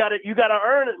you got to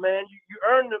earn it, man. You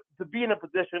earn to be in a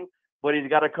position, but he's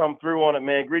got to come through on it,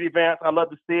 man. Greedy Vance, I love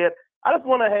to see it. I just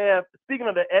want to have, speaking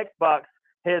of the Xbox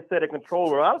headset and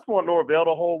controller, I just want Norvell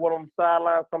to hold one on the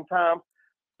sideline sometimes.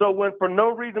 So when for no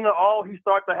reason at all he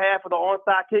starts a half with an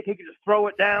onside kick, he can just throw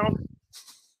it down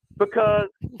because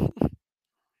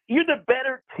you're the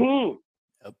better team.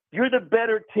 You're the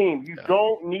better team. You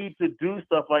don't need to do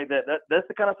stuff like that. That's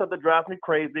the kind of stuff that drives me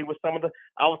crazy with some of the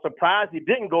 – I was surprised he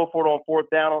didn't go for it on 4th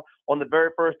down on the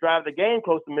very first drive of the game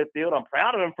close to midfield. I'm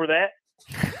proud of him for that.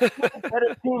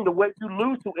 Better team, the way you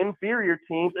lose to inferior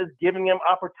teams is giving them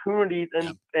opportunities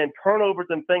and turnovers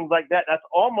and things like that.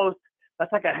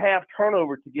 That's like a half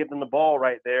turnover to give them the ball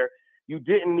right there. You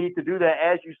didn't need to do that.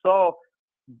 As you saw,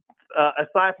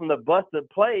 aside from the busted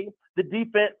play, the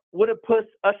defense would have pushed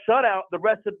a shutout the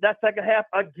rest of that second half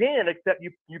again, except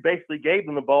you basically gave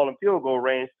them the ball in field goal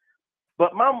range.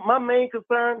 But my main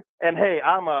concern, and hey,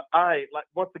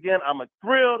 once again, I'm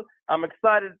thrilled. I'm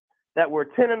excited that we're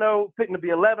 10-0, picking to be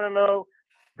 11-0.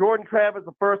 Jordan Travis,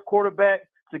 the first quarterback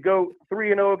to go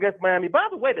 3-0 against Miami. By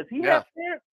the way, does he have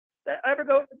parents that ever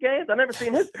go to the games? I've never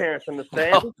seen his parents in the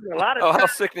stands. A lot of how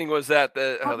sickening was that?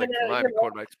 Miami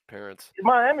quarterback's parents.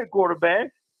 Miami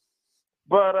quarterback.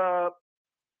 But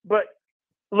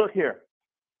look here.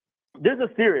 This is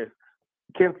serious.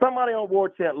 Can somebody on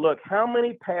Warchant look how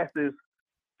many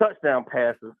touchdown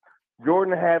passes,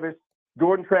 Jordan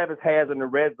Travis has in the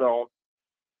red zone,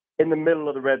 in the middle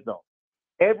of the red zone?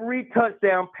 Every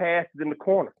touchdown pass is in the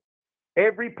corner.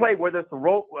 Every play, whether it's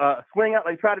a swing out,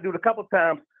 they tried to do it a couple of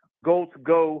times,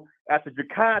 go after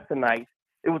Ja'Kai tonight.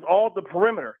 It was all the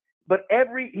perimeter. But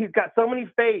he's got so many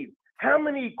fades. How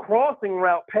many crossing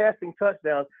route passing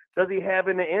touchdowns does he have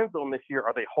in the end zone this year?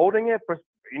 Are they holding it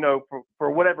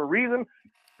for whatever reason?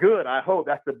 Good. I hope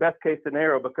that's the best case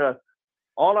scenario, because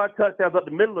all our touchdowns up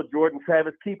the middle of Jordan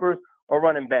Travis keepers or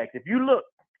running backs. If you look,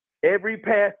 every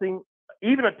passing,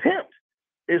 even attempt,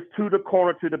 is to the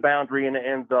corner, to the boundary in the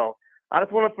end zone. I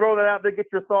just want to throw that out there, get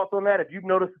your thoughts on that. If you've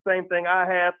noticed the same thing I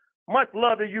have, much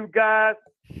love to you guys.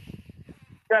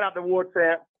 Shout out to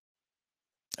Warchant.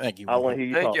 Thank you. I want to hear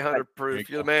you Thank talk. you, 100 Proof.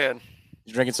 You're the man.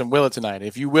 You're drinking some Willet tonight.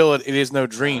 If you will it is no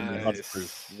dream. Nice. 100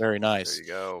 Proof. Very nice. There you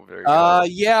go. Very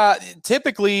good. Yeah,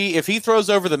 typically if he throws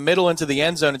over the middle into the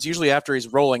end zone, it's usually after he's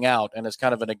rolling out, and it's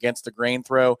kind of an against the grain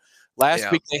throw.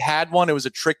 Last week they had one. It was a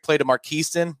trick play to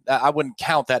Marquiston. I wouldn't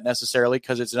count that necessarily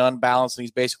because it's an unbalanced, and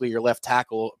he's basically your left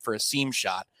tackle for a seam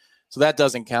shot. So that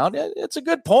doesn't count. It's a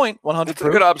good point. 100. It's a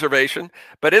good observation,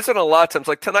 but isn't a lot of times,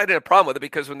 like tonight, I had a problem with it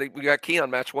because when we got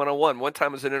Keon match 1-on-1, one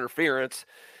time was an interference,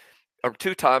 or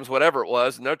two times, whatever it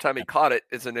was. Another time he caught it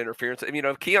is an interference. I mean,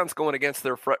 if Keon's going against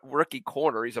their rookie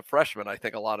corner, he's a freshman, I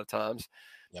think, a lot of times.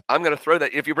 Yep. I'm going to throw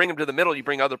that. If you bring him to the middle, you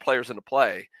bring other players into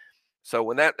play.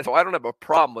 So I don't have a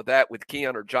problem with that with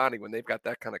Keon or Johnny when they've got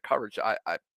that kind of coverage.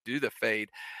 I do the fade.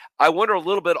 I wonder a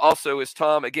little bit also is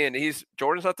Tom, again,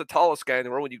 Jordan's not the tallest guy in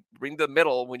the world. When you bring the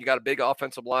middle, when you got a big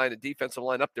offensive line and defensive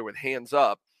line up there with hands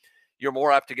up, you're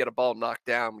more apt to get a ball knocked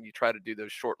down when you try to do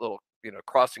those short little,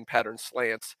 crossing pattern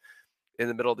slants in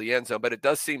the middle of the end zone. But it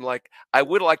does seem like I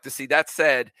would like to see that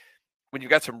said, when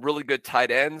you've got some really good tight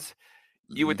ends,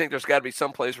 you would think there's got to be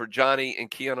some plays where Johnny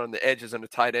and Keon on the edges and the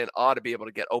tight end ought to be able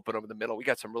to get open over the middle. We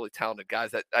got some really talented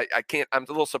guys that I'm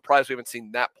a little surprised we haven't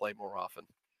seen that play more often.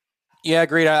 Yeah,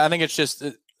 agreed. I think it's just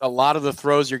a lot of the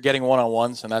throws you're getting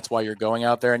one-on-ones, and that's why you're going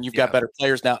out there, and you've got better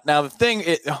players now. Now, the thing,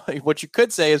 what you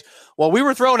could say is, well, we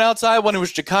were throwing outside when it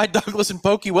was Ja'Kai Douglas and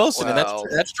Pokey Wilson, and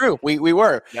that's true. We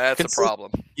were. That's a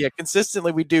problem. Yeah,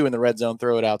 consistently we do in the red zone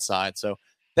throw it outside. So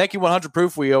thank you, 100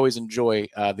 Proof. We always enjoy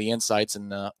the insights,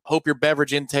 and hope your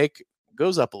beverage intake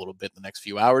goes up a little bit in the next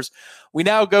few hours. We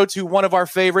now go to one of our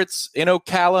favorites in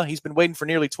Ocala. He's been waiting for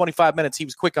nearly 25 minutes. He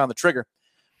was quick on the trigger.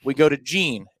 We go to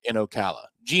Gene in Ocala.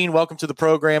 Gene, welcome to the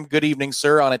program. Good evening,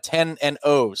 sir, on a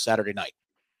 10-0 Saturday night.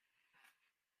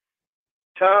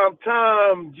 Tom,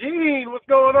 Gene, what's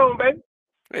going on, baby?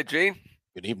 Hey, Gene.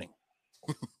 Good evening.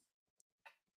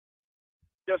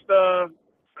 Just,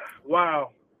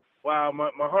 wow.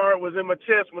 My heart was in my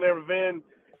chest whenever Van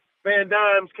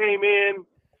Dimes came in,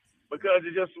 because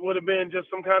it just would have been just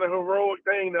some kind of heroic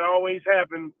thing that always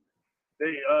happened.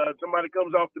 Somebody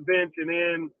comes off the bench and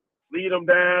then lead them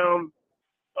down.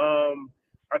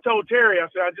 I told Terry, I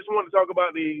said, I just want to talk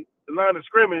about the line of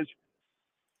scrimmage,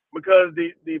 because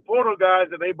the portal guys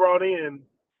that they brought in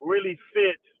really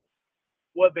fit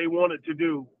what they wanted to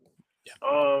do.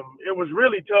 Yeah. It was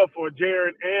really tough for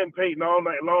Jared and Peyton all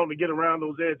night long to get around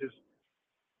those edges.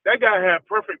 That guy had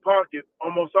perfect pocket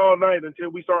almost all night until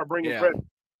we started bringing pressure.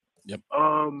 Yep.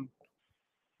 And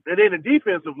then the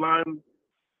defensive line,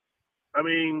 I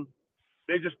mean,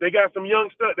 they got some young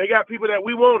stuff. They got people that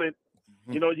we wanted.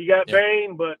 Mm-hmm. You got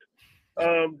Bain, but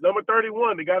number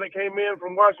 31, the guy that came in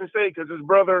from Washington State, because his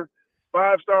brother,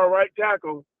 5-star right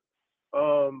tackle,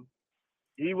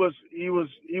 he was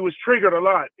triggered a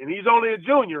lot, and he's only a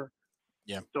junior.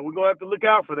 Yeah. So we're gonna have to look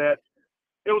out for that.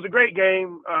 It was a great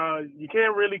game. You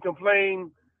can't really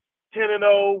complain.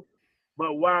 10-0,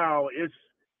 but wow,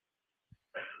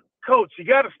 Coach, you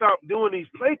got to stop doing these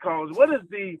play calls. What is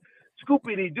the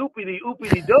scoopity doopity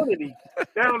oopity donity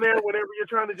down there whenever you're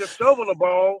trying to just shovel the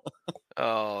ball?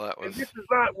 Oh, that was. And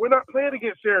we're not playing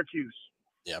against Syracuse.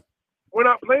 Yeah. We're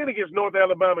not playing against North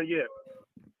Alabama yet.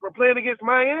 We're playing against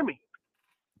Miami.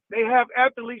 They have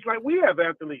athletes like we have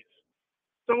athletes.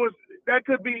 So that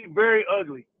could be very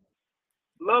ugly.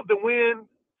 Love the win.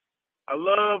 I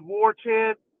love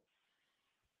Warchant.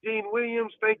 Gene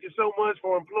Williams, thank you so much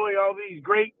for employing all these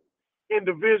great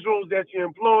individuals that you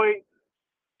employ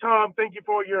Tom, thank you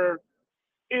for your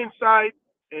insight.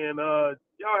 And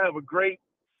y'all have a great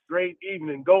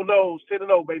evening. Go Noles,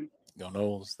 10-0, baby. Go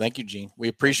Noles. Thank you, Gene. We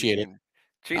appreciate it.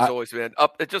 Gene's always been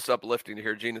up. It's just uplifting to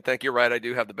hear, Gene. And thank you. Right, I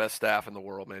do have the best staff in the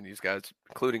world, man. These guys,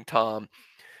 including Tom,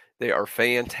 they are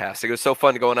fantastic. It was so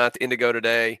fun going out to Indigo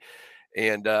today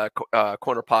and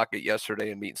Corner Pocket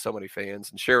yesterday and meeting so many fans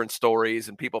and sharing stories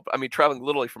and people. I mean, traveling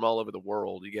literally from all over the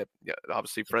world. You get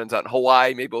obviously friends out in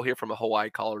Hawaii. Maybe we'll hear from a Hawaii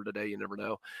caller today. You never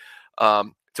know.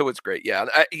 So it's great. Yeah.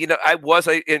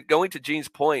 And going to Gene's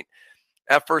point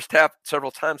at first half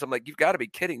several times, I'm like, you've got to be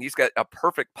kidding. He's got a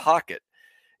perfect pocket.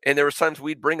 And there were times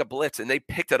we'd bring a blitz and they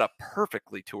picked it up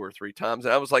perfectly 2 or 3 times.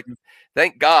 And I was like,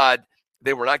 thank God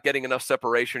they were not getting enough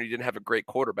separation. You didn't have a great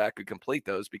quarterback who complete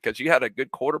those, because you had a good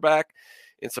quarterback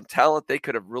and some talent. They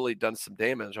could have really done some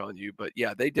damage on you. But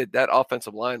yeah, they did. That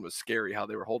offensive line was scary, how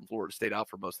they were holding Florida State out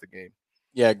for most of the game.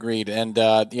 Yeah, agreed. And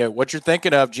what you're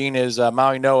thinking of, Gene, is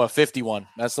Maui Noah, 51.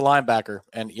 That's the linebacker.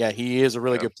 And yeah, he is a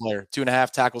really good player.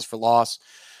 2.5 tackles for loss,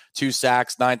 2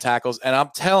 sacks, 9 tackles. And I'm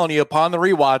telling you, upon the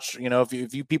rewatch,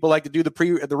 if you people like to do the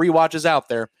rewatches out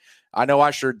there, I know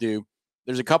I sure do.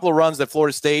 There's a couple of runs that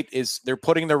Florida State they're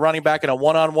putting their running back in a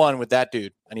one-on-one with that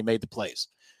dude, and he made the plays.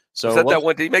 So was that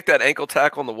one? Did he make that ankle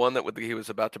tackle on the one that he was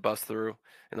about to bust through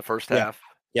in the first half?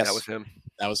 Yes, that was him.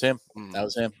 That was him. That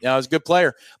was him. Yeah, he was a good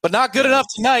player, but not good enough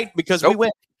tonight, because we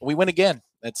win. We win again.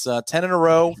 That's 10 in a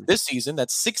row this season.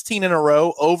 That's 16 in a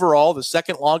row overall, the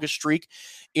second longest streak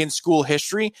in school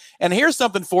history. And here's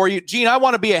something for you, Gene. I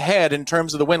want to be ahead in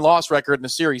terms of the win-loss record in the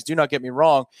series. Do not get me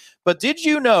wrong. But did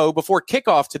you know before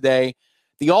kickoff today,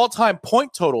 the all-time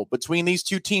point total between these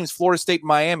two teams, Florida State and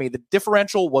Miami, the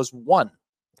differential was 1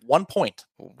 point.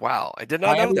 Wow. I did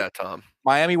not know that, Tom.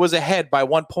 Miami was ahead by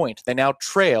 1 point. They now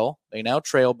trail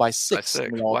by 6.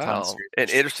 In the all-time series. An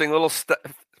interesting little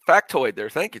factoid there.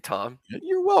 Thank you, Tom.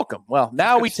 You're welcome. Well,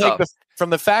 now we take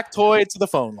from the factoid to the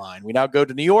phone line. We now go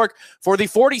to New York for the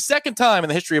 42nd time in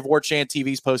the history of Warchant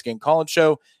TV's postgame call-in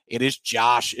show. It is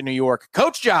Josh in New York.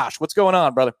 Coach Josh, what's going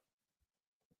on, brother?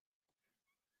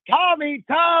 Tommy,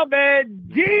 Tom,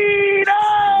 and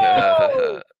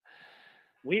Gino!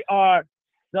 We are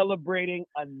celebrating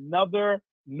another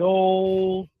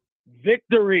Noles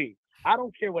victory. I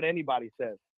don't care what anybody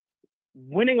says.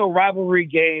 Winning a rivalry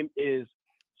game is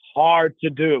hard to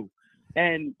do.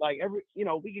 And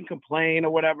we can complain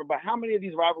or whatever, but how many of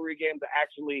these rivalry games are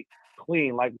actually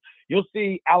clean? Like, you'll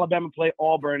see Alabama play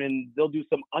Auburn and they'll do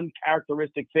some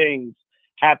uncharacteristic things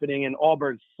happening and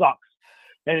Auburn sucks.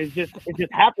 And it just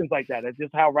happens like that. It's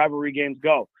just how rivalry games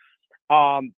go.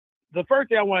 The first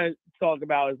thing I want to talk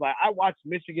about is, I watched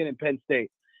Michigan and Penn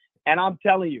State, and I'm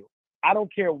telling you, I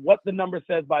don't care what the number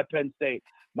says by Penn State.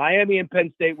 Miami and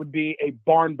Penn State would be a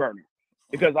barn burner,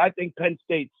 because I think Penn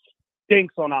State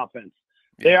stinks on offense.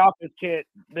 Their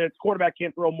quarterback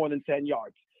can't throw more than 10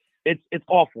 yards. It's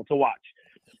awful to watch.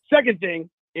 Second thing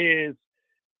is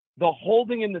the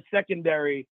holding in the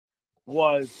secondary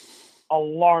was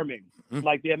alarming.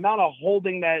 Like, the amount of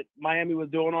holding that Miami was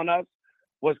doing on us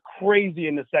was crazy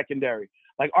in the secondary.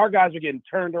 Like, our guys were getting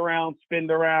turned around,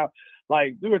 spinned around.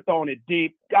 Like, we were throwing it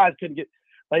deep. Guys couldn't get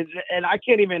and I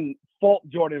can't even fault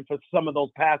Jordan for some of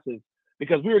those passes,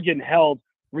 because we were getting held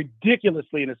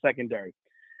ridiculously in the secondary.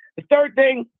 The third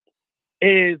thing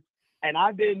is, and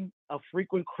I've been a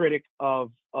frequent critic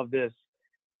of this,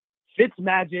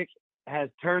 Fitzmagic has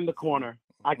turned the corner.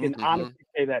 I can honestly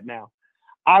say that now.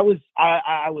 I was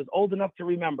old enough to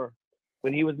remember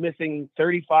when he was missing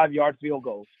 35-yard field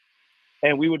goals,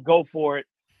 and we would go for it,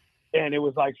 and it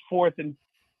was like 4th and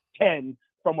 10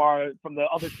 from the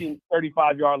other team's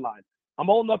 35-yard line. I'm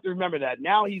old enough to remember that.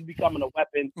 Now he's becoming a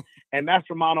weapon, and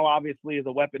Mastromano obviously is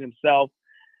a weapon himself.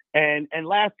 And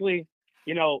lastly,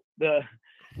 one of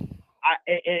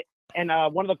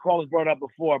the callers brought it up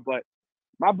before, but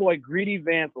my boy Greedy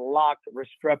Vance locked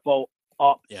Restrepo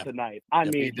up tonight. I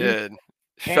mean, he did.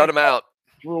 Shut him out.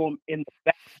 Threw him in the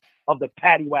back of the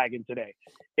paddy wagon today.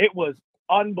 It was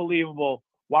unbelievable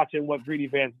watching what Greedy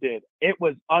Vance did. It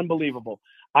was unbelievable.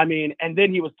 I mean, and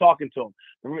then he was talking to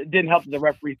him. It didn't help that the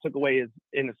referee took away his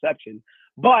interception.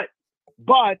 But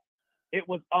it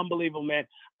was unbelievable, man.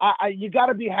 You got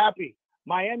to be happy.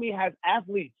 Miami has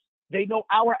athletes. They know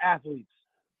our athletes.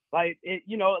 Like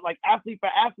athlete for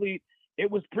athlete, it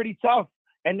was pretty tough.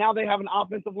 And now they have an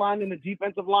offensive line and a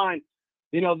defensive line.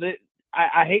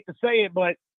 I hate to say it,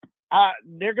 but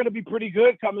they're going to be pretty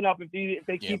good coming up if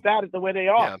they keep at it the way they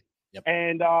are. Yep.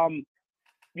 And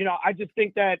I just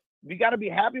think that we got to be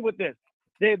happy with this.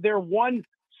 They're one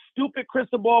stupid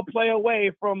crystal ball play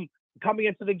away from coming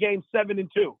into the game 7-2.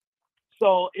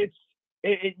 So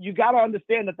you got to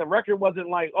understand that the record wasn't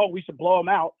like, oh, we should blow them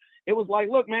out. it was like,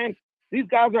 look, man, these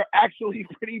guys are actually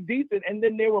pretty decent, and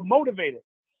then they were motivated.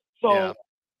 So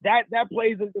that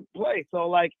plays into play. So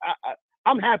like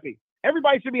I'm happy.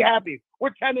 Everybody should be happy. We're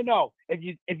 10-0.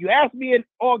 If you ask me in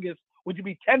August, would you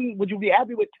be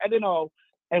happy with 10-0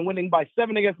 and winning by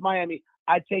 7 against Miami?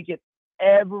 I take it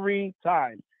every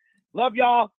time. Love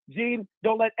y'all. Gene,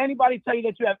 don't let anybody tell you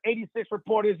that you have 86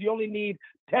 reporters. You only need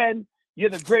 10.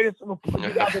 You're the greatest reporter.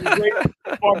 You guys are the greatest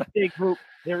Farm State group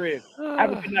there is.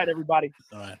 Have a good night, everybody.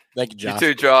 All right. Thank you, Josh. You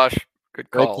too, Josh. Good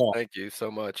Great call. Thank you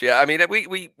so much. Yeah, I mean,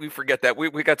 we forget that.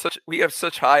 We have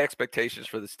such high expectations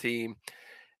for this team.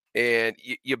 And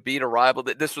you beat a rival.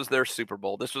 This was their Super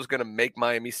Bowl. This was going to make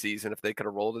Miami season if they could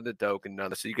have rolled into Doak and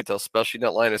done it. So you could tell, especially in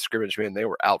that line of scrimmage, man, they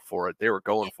were out for it. They were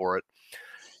going for it.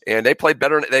 And they played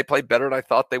better. They played better than I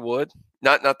thought they would.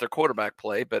 Not their quarterback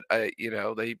play, but they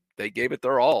gave it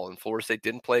their all. And Florida State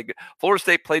didn't play good. Florida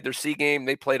State played their C game.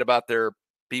 They played about their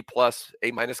B+,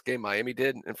 A- game. Miami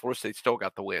did, and Florida State still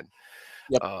got the win.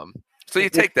 Yep. So you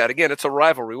take that. Again, it's a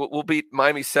rivalry. We'll beat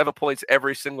Miami 7 points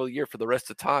every single year for the rest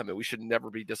of the time, and we should never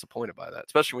be disappointed by that,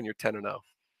 especially when you're 10-0.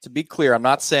 To be clear, I'm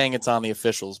not saying it's on the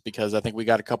officials because I think we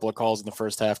got a couple of calls in the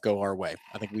first half go our way.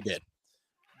 I think we did.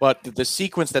 But the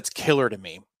sequence that's killer to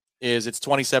me is it's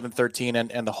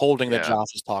 27-13 and the holding that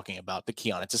Josh is talking about, the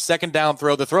Keon. It's a second down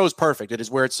throw. The throw is perfect. It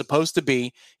is where it's supposed to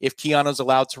be if Keon is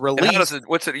allowed to release.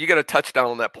 You got a touchdown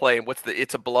on that play, and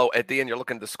it's a blow. At the end, you're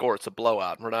looking to score. It's a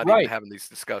blowout. We're not even having these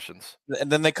discussions.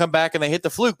 And then they come back and they hit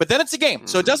the fluke. But then it's a game.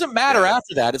 So it doesn't matter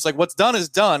after that. It's like what's done is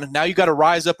done. Now you got to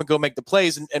rise up and go make the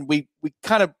plays. And we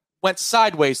kind of went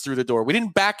sideways through the door. We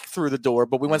didn't back through the door,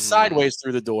 but we went sideways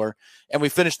through the door and we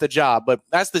finished the job. But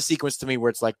that's the sequence to me where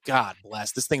it's like, God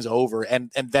bless, this thing's over and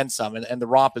then some, and the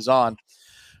romp is on.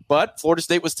 But Florida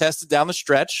State was tested down the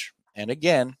stretch. And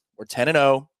again, we're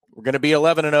 10-0. We're going to be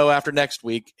 11-0 after next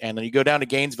week. And then you go down to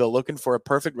Gainesville looking for a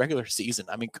perfect regular season.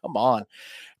 I mean, come on.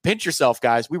 Pinch yourself,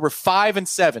 guys. We were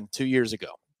 5-7 2 years ago.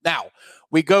 Now,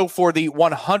 we go for the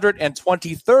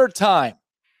 123rd time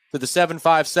to the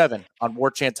 757 on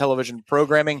Warchant television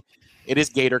programming. It is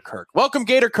Gator Kirk. Welcome,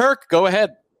 Gator Kirk. Go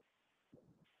ahead.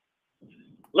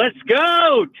 Let's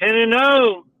go.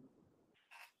 10-0.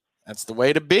 That's the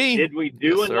way to be. Did we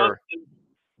do enough?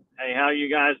 Hey, how you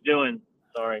guys doing?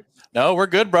 Sorry. No, we're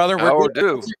good, brother. We're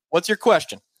good. What's your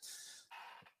question?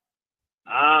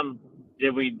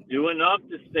 Did we do enough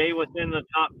to stay within the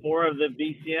top 4 of the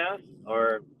BCS?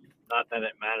 Or not that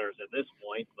it matters at this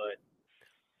point, but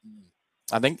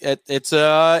I think it's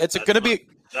going to be.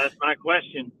 That's my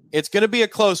question. It's going to be a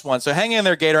close one. So hang in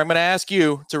there, Gator. I'm going to ask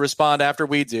you to respond after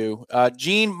we do.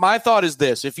 Gene, my thought is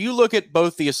this. If you look at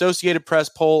both the Associated Press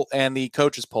poll and the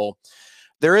coaches poll,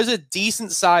 there is a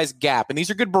decent sized gap. And these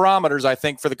are good barometers, I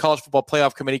think, for the College Football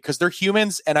Playoff Committee because they're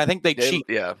humans and I think they cheat.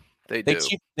 Yeah, they do.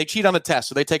 They cheat on the test.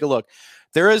 So they take a look.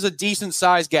 There is a decent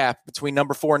sized gap between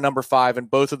number 4 and number 5 in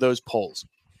both of those polls.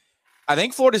 I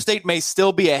think Florida State may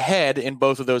still be ahead in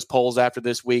both of those polls after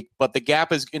this week, but the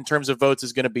gap is in terms of votes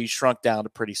is going to be shrunk down to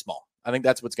pretty small. I think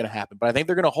that's what's going to happen. But I think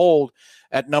they're going to hold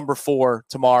at number 4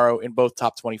 tomorrow in both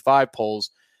top 25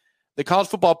 polls. The college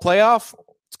football playoff,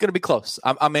 it's going to be close.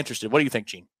 I'm interested. What do you think,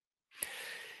 Gene?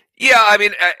 Yeah, I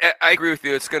mean, I agree with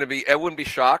you. It's going to be. I wouldn't be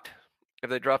shocked if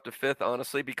they dropped to 5th,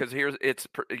 honestly, because you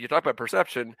talk about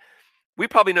perception. We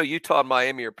probably know Utah and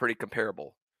Miami are pretty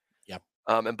comparable.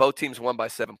 And both teams won by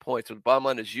 7 points. So the bottom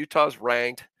line is Utah's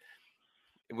ranked.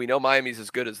 And we know Miami's as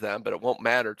good as them, but it won't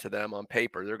matter to them on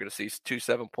paper. They're going to see 2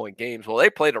 7-point games. Well, they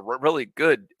played a really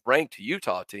good ranked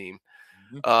Utah team.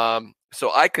 Mm-hmm.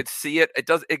 So I could see it. It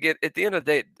does. Again, at the end of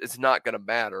the day, it's not going to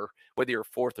matter whether you're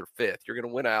 4th or 5th. You're going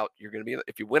to win out. You're going to be.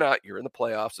 If you win out, you're in the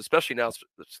playoffs. Especially now,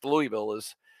 Louisville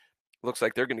looks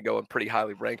like they're going to go in pretty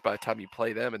highly ranked by the time you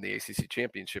play them in the ACC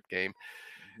championship game.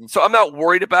 So I'm not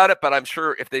worried about it, but I'm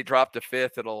sure if they drop to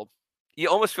 5th, you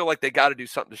almost feel like they got to do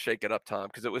something to shake it up, Tom,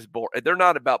 because it was boring. They're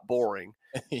not about boring.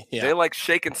 They like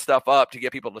shaking stuff up to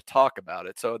get people to talk about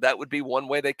it. So that would be one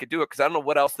way they could do it, because I don't know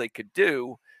what else they could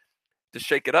do to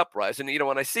shake it up, Rise. And,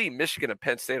 when I see Michigan and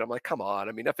Penn State, I'm like, come on.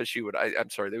 I mean, FSU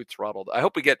they would throttle. I'd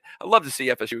love to see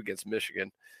FSU against Michigan.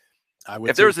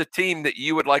 If there's a team that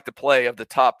you would like to play of the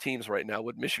top teams right now,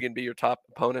 would Michigan be your top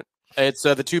opponent? It's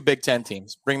the 2 Big Ten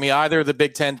teams. Bring me either of the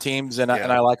Big Ten teams, and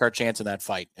I like our chance in that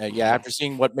fight. After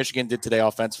seeing what Michigan did today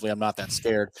offensively, I'm not that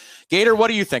scared. Gator, what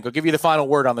do you think? I'll give you the final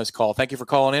word on this call. Thank you for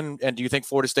calling in. And do you think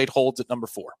Florida State holds at number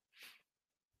 4?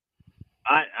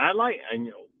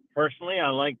 Personally, I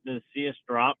like to see us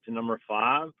drop to number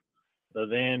 5. So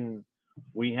then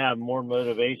we have more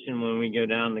motivation when we go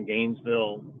down to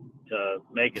Gainesville to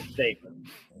make a statement.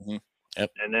 Mm-hmm.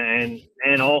 Yep.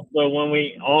 And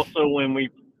also when we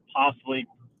possibly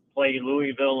play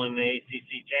Louisville in the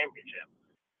ACC championship.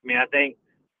 I mean, I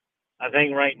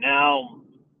think right now,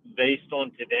 based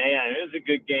on today, it was a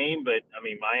good game, but I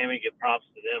mean, Miami get props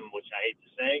to them, which I hate to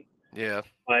say. Yeah.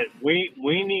 But we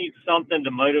need something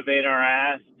to motivate our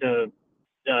ass to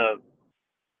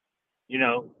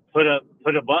put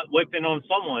a butt whipping on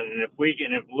someone. And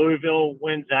if Louisville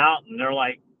wins out and they're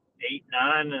like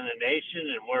 8-9 in the nation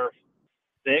and we're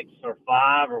 6 or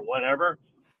 5 or whatever,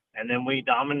 and then we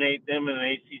dominate them in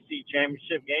the ACC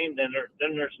championship game, then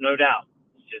there's no doubt.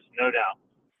 It's just no doubt.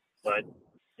 But,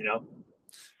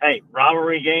 hey,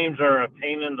 rivalry games are a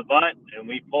pain in the butt, and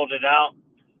we pulled it out.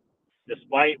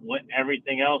 Despite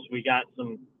everything else, we got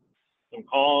some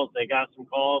calls. They got some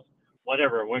calls.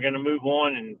 Whatever. We're going to move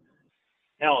on, and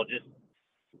hell,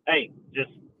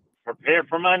 just prepare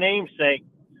for my namesake,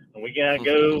 and we got to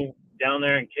go down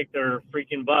there and kick their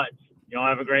freaking butts. Y'all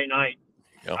have a great night.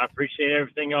 Yep. I appreciate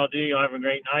everything y'all do. Y'all have a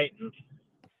great night, and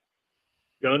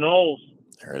go Noles.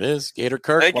 There it is, Gator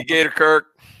Kirk. Thank you, Gator Kirk.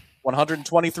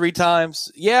 123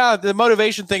 times. Yeah, the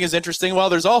motivation thing is interesting. Well,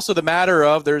 there's also the matter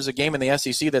of there's a game in the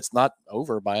SEC that's not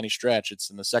over by any stretch.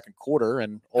 It's in the second quarter,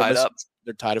 and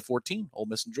they're tied at 14, Ole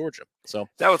Miss and Georgia. So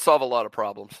that would solve a lot of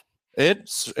problems. It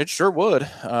sure would.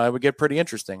 It would get pretty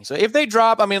interesting. So if they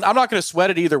drop, I mean, I'm not going to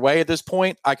sweat it either way at this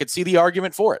point. I could see the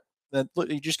argument for it.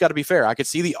 You just got to be fair. I could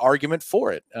see the argument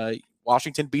for it.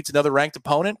 Washington beats another ranked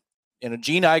opponent. And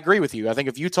Gene, I agree with you. I think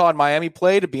if Utah and Miami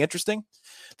play, it'd be interesting.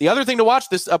 The other thing to watch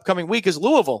this upcoming week is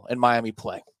Louisville and Miami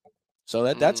play.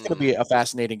 So that's going to be a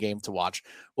fascinating game to watch.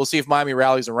 We'll see if Miami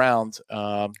rallies around.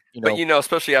 But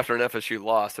especially after an FSU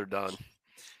loss, they're done.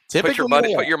 Typically,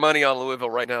 put your money on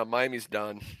Louisville right now. Miami's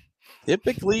done.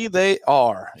 Typically, they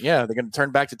are. Yeah, they're going to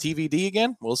turn back to TVD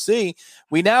again. We'll see.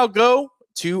 We now go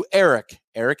to Eric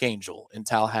Angel in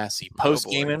Tallahassee.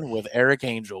 Post-gaming with Eric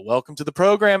Angel. Welcome to the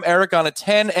program, Eric, on a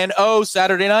 10-0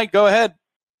 Saturday night. Go ahead.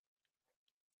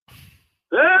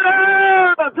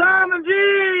 Yeah, Tom and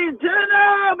Gene,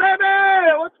 10-0, baby.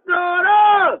 What's going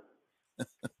on?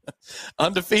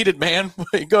 Undefeated, man.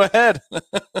 Go ahead.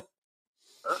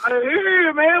 I hear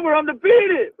you, man. We're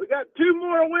undefeated. We got 2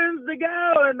 more wins to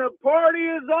go, and the party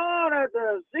is on at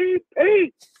the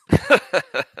CP.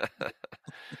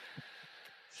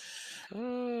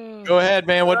 Go ahead,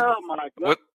 man.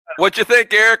 What'd you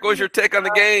think, Eric? What was your take on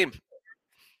the game?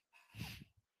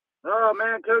 Oh,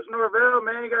 man, Coach Norvell,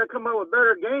 man, you got to come up with a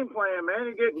better game plan, man.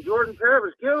 You're getting Jordan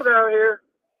Travis killed out here.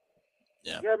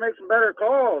 Yeah. You got to make some better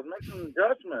calls, make some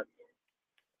adjustments.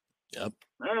 Yep.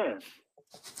 Man.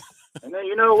 And then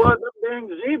you know what? Them dang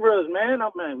Zebras, man. I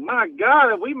mean, my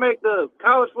God, if we make the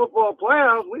college football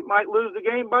playoffs, we might lose the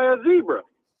game by a zebra.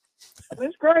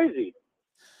 It's crazy.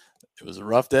 It was a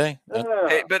rough day.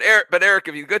 Hey, but Eric,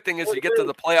 the good thing is you get to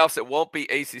the playoffs, it won't be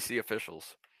ACC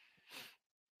officials.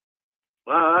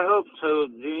 Well, I hope so,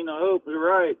 Gene. I hope you're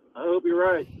right.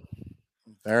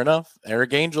 Fair enough.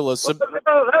 Eric Angel is... baby.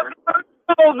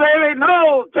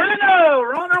 No, 10-0.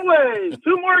 We're on our way.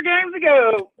 2 more games to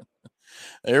go.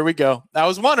 There we go. I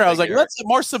was wondering. I was like, let's a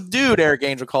more subdued Eric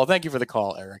Angel call. Thank you for the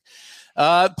call, Eric.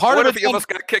 What if he almost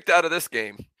got kicked out of this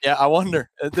game? Yeah, I wonder.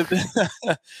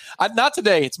 Not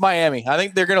today. It's Miami. I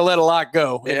think they're going to let a lot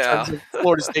go in terms of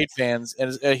Florida State fans.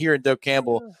 And here in Doak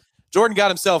Campbell, Jordan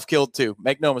got himself killed too.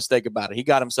 Make no mistake about it. He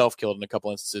got himself killed in a couple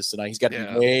instances tonight. He's got to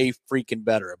be way freaking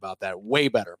better about that. Way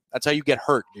better. That's how you get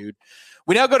hurt, dude.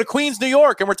 We now go to Queens, New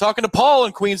York, and we're talking to Paul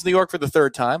in Queens, New York for the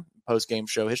 3rd time. Post-game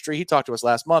show history. He talked to us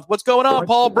last month. What's going on,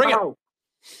 Paul? Bring it.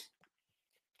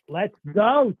 Let's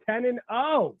go.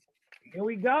 10-0. Here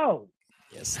we go.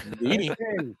 Yes, indeed.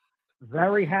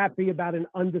 Very happy about an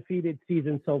undefeated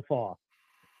season so far.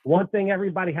 One thing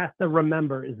everybody has to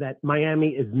remember is that Miami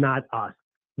is not us.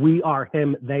 We are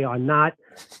him. They are not.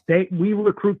 We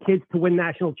recruit kids to win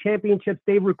national championships.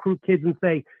 They recruit kids and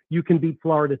say, you can beat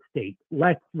Florida State.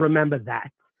 Let's remember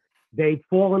that. They've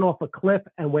fallen off a cliff,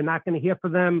 and we're not going to hear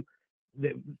from them.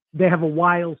 They have a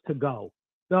while to go.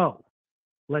 So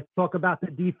let's talk about the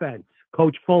defense.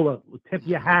 Coach Fuller, tip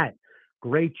your hat.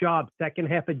 Great job. Second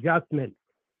half adjustment.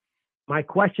 My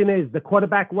question is, the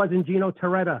quarterback wasn't Gino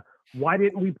Torretta. Why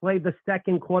didn't we play the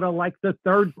second quarter like the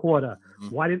third quarter?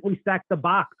 Why didn't we stack the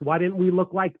box? Why didn't we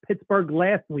look like Pittsburgh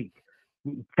last week?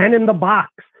 10 in the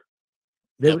box.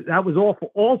 That was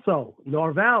awful. Also,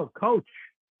 Norvell, coach,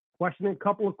 questioning a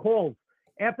couple of calls.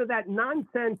 After that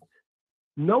nonsense,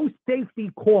 no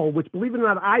safety call, which, believe it or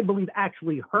not, I believe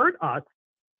actually hurt us.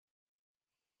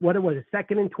 What it was, a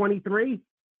 2nd and 23?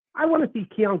 I want to see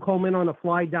Keon Coleman on a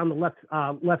fly down the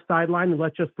left sideline and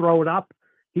let's just throw it up.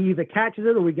 He either catches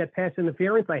it or we get pass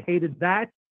interference. I hated that.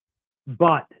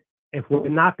 But if we're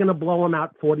not going to blow them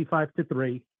out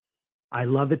 45-3, I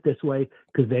love it this way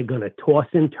because they're going to toss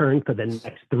and turn for the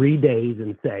next 3 days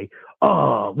and say,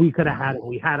 oh, we could have had it.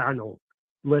 We had our no.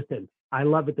 Listen, I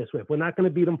love it this way. If we're not going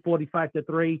to beat them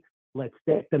 45-3, let's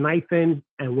stick the knife in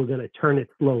and we're going to turn it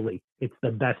slowly. It's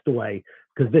the best way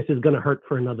because this is going to hurt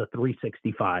for another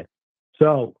 365.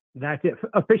 So that's it.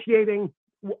 Officiating,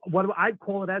 what I'd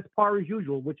call it as par as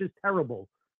usual, which is terrible.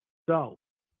 So,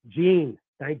 Gene,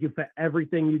 thank you for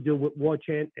everything you do with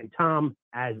Warchant. And Tom,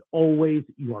 as always,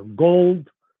 you are gold.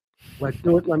 Let's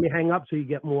do it. Let me hang up so you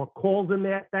get more calls in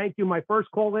there. Thank you. My first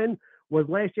call in was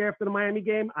last year after the Miami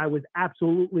game. I was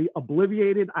absolutely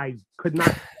obliviated. I could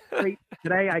not sleep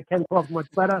today. I can talk much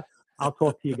better. I'll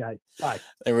talk to you guys. Bye.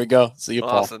 There we go. See you,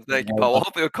 Paul. Awesome. Thank you, Paul. Well,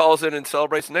 hopefully it calls in and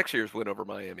celebrates next year's win over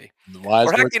Miami.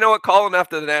 Or heck, you know what? Call him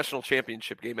after the national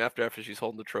championship game, after she's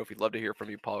holding the trophy. Love to hear from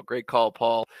you, Paul. Great call,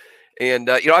 Paul. And,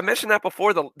 I mentioned that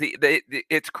before.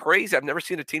 It's crazy. I've never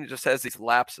seen a team that just has these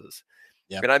lapses.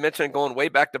 Yep. And I mentioned going way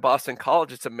back to Boston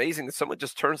College. It's amazing that someone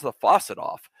just turns the faucet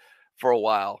off for a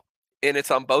while. And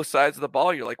it's on both sides of the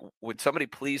ball. You're like, would somebody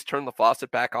please turn the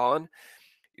faucet back on?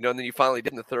 And then you finally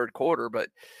did in the third quarter. But,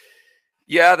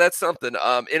 yeah, that's something.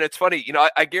 And it's funny.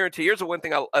 I guarantee here's the one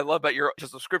thing I love about your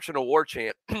subscription to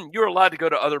Warchant. You're allowed to go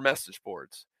to other message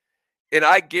boards. And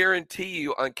I guarantee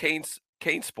you on Kane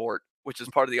Sport, which is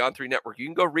part of the On3 network, you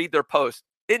can go read their posts.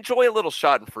 Enjoy a little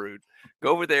Schadenfreude.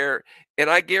 Go over there, and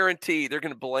I guarantee they're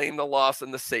going to blame the loss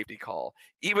in the safety call,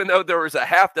 even though there was a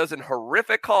half dozen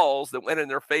horrific calls that went in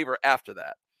their favor after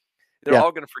that. They're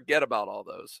all going to forget about all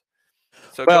those.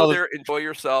 So go there, enjoy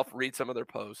yourself, read some of their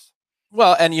posts.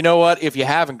 Well, and you know what? If you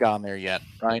haven't gone there yet,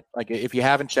 right? Like if you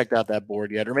haven't checked out that board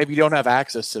yet, or maybe you don't have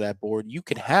access to that board, you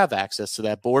can have access to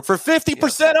that board for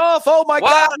 50% off. Oh my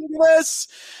God, look at this.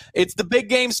 It's the big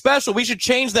game special. We should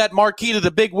change that marquee to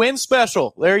the big win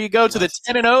special. There you go, to the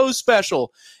 10-0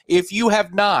 special. If you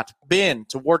have not been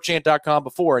to warchant.com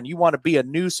before and you want to be a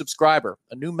new subscriber,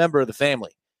 a new member of the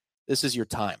family, this is your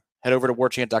time. Head over to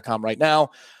warchant.com right now.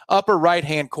 Upper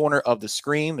right-hand corner of the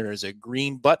screen, there is a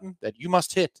green button that you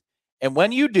must hit. And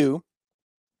when you do,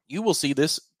 you will see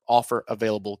this offer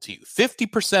available to you.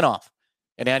 50% off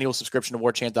an annual subscription to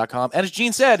warchant.com. And as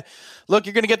Gene said, look,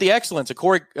 you're going to get the excellence. A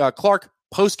Corey Clark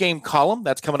postgame column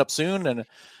that's coming up soon. And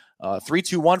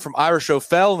 321 from Irish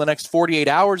O'Fell in the next 48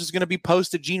 hours is going to be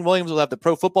posted. Gene Williams will have the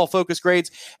Pro Football Focus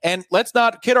grades. And let's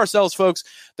not kid ourselves, folks.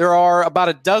 There are about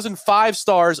a dozen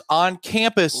 5-stars on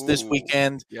campus this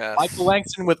weekend. Yes. Michael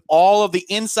Langston with all of the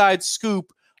inside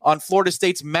scoop on Florida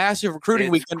State's massive recruiting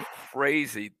weekend.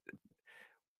 Crazy.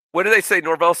 What did they say?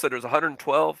 Norvell said there's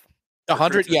 112?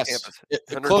 100, yes.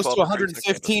 Close to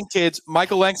 115 kids.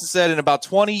 Michael Langston said in about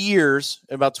 20 years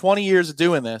of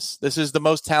doing this is the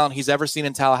most talent he's ever seen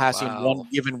in Tallahassee in one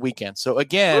given weekend. So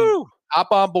again,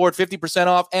 hop on board, 50%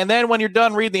 off. And then when you're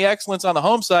done reading the excellence on the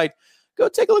home site, go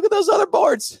take a look at those other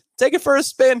boards. Take it for a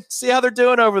spin. See how they're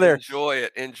doing over there. Enjoy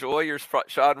it. Enjoy your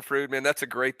Schadenfreude, man. That's a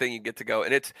great thing you get to go.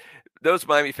 And those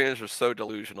Miami fans are so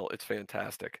delusional. It's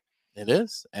fantastic. It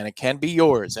is, and it can be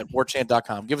yours at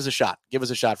warchant.com. Give us a shot. Give us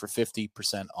a shot for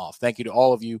 50% off. Thank you to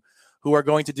all of you who are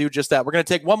going to do just that. We're going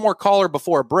to take one more caller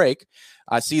before a break.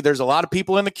 I see there's a lot of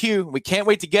people in the queue. We can't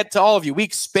wait to get to all of you. We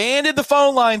expanded the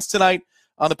phone lines tonight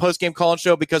on the postgame call-in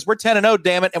show because we're 10-0,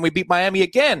 damn it, and we beat Miami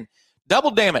again.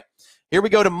 Double damn it. Here we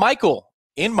go to Michael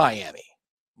in Miami.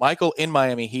 Michael in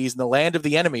Miami. He's in the land of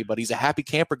the enemy, but he's a happy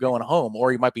camper going home,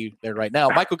 or he might be there right now.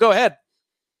 Michael, go ahead.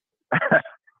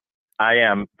 I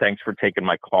am. Thanks for taking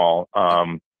my call.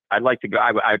 I'd like to go.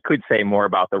 I could say more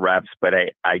about the refs, but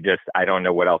I don't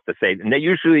know what else to say. And they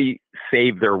usually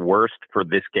save their worst for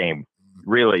this game,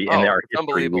 really. And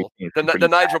unbelievable. The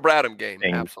Nigel Bradham game,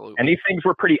 absolutely. And these things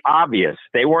were pretty obvious.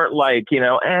 They weren't like,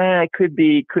 could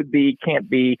be, can't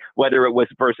be. Whether it was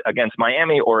against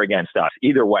Miami or against us,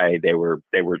 either way, they were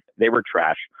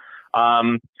trash.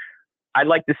 I'd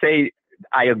like to say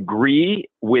I agree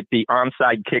with the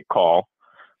onside kick call.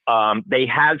 They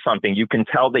had something. You can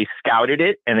tell they scouted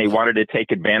it and they wanted to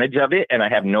take advantage of it, and I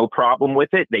have no problem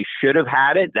with it. They should have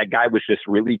had it. That guy was just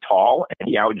really tall and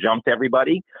he out-jumped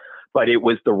everybody, but it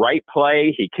was the right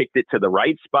play. He kicked it to the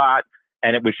right spot,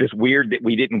 and it was just weird that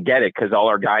we didn't get it because all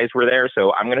our guys were there.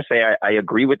 So I'm going to say I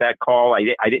agree with that call.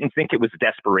 I didn't think it was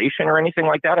desperation or anything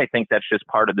like that. I think that's just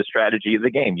part of the strategy of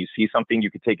the game. You see something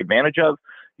you could take advantage of,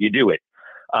 you do it.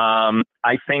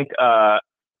 I think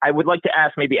I would like to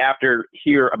ask maybe after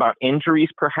here about injuries,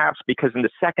 perhaps, because in the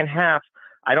second half,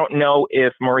 I don't know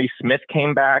if Maurice Smith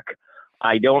came back.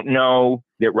 I don't know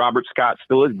that Robert Scott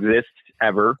still exists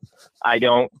ever. I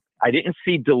didn't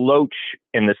see Deloach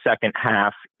in the second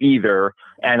half either.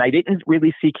 And I didn't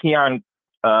really see Jaheim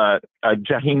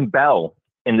Bell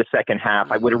in the second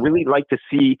half. I would have really liked to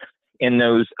see in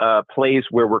those plays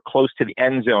where we're close to the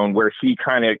end zone, where he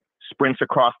kind of sprints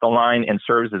across the line and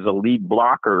serves as a lead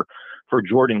blocker for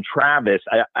Jordan Travis.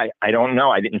 I don't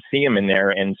know. I didn't see him in there,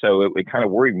 and so it kind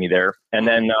of worried me there. And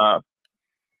then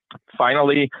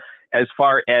finally, as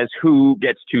far as who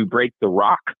gets to break the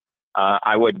rock,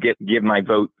 I would give my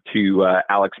vote to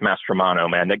Alex Mastromano,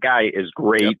 man. The guy is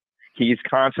great. Yep. He's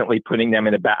constantly putting them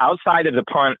in outside of the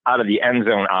punt out of the end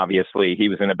zone. Obviously, he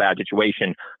was in a bad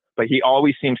situation, but he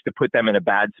always seems to put them in a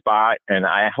bad spot. And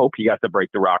I hope he got to break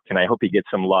the rock tonight. I hope he gets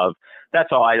some love. That's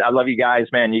all. I love you guys,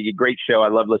 man. You great show. I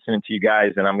love listening to you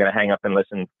guys, and I'm going to hang up and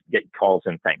listen, get calls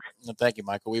in. Thanks. Well, thank you,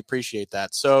 Michael. We appreciate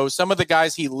that. So some of the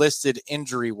guys he listed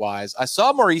injury-wise, I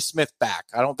saw Maurice Smith back.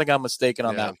 I don't think I'm mistaken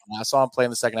on that one. I saw him play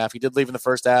in the second half. He did leave in the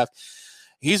first half.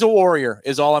 He's a warrior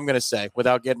is all I'm going to say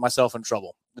without getting myself in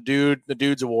trouble. The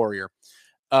dude's a warrior.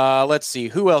 Let's see.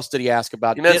 Who else did he ask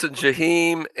about? You mentioned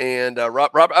Jaheim and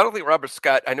Rob. I don't think Robert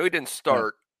Scott. I know he didn't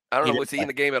start. No, I don't know. Was he in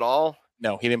the game at all?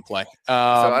 No, he didn't play.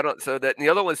 So that and the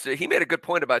other ones, he made a good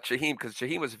point about Jaheim because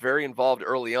Jaheim was very involved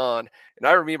early on, and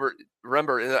I remember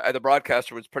the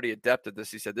broadcaster was pretty adept at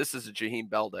this. He said, "This is a Jaheim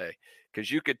Bell day,"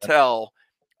 because you could tell,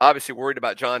 obviously worried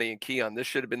about Johnny and Keon. This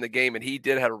should have been the game, and he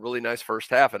did have a really nice first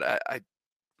half. And I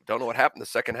don't know what happened the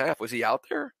second half. Was he out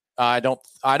there? I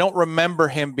don't remember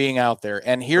him being out there.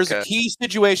 And here's a key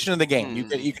situation in the game.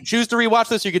 You can choose to rewatch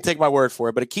this, or you can take my word for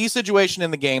it. But a key situation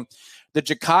in the game, the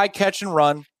Ja'Kai catch and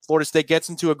run. Florida State gets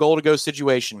into a goal-to-go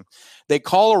situation. They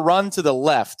call a run to the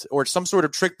left or some sort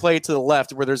of trick play to the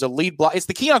left where there's a lead block. It's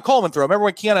the Keon Coleman throw. Remember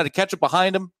when Keon had to catch it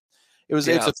behind him? It's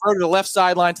a throw to the left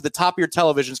sideline to the top of your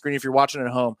television screen if you're watching at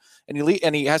home. And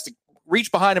he has to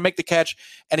reach behind and make the catch,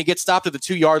 and he gets stopped at the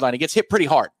 2-yard line. He gets hit pretty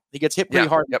hard. In the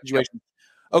situation.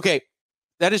 Okay,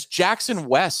 that is Jackson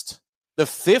West, the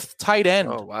 5th tight end.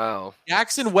 Oh, wow.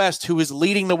 Jackson West, who is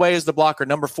leading the way as the blocker,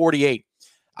 number 48.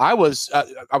 I was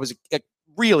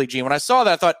really, Gene, when I saw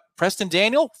that, I thought, Preston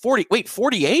Daniel,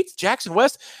 48? Jackson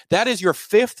West? That is your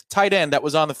 5th tight end that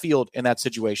was on the field in that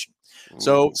situation.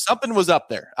 So something was up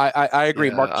there. I agree.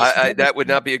 Yeah, Mark, that would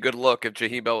not be a good look if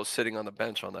Jaheim Bell was sitting on the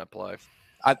bench on that play.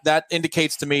 That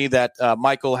indicates to me that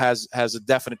Michael has a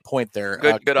definite point there.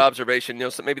 Good observation.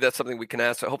 So maybe that's something we can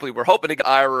ask. Hopefully, we're hoping to get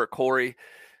Ira or Corey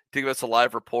to give us a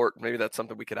live report. Maybe that's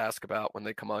something we could ask about when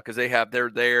they come on, because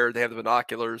they're there. They have the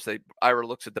binoculars. Ira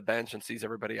looks at the bench and sees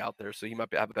everybody out there, so he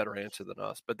might have a better answer than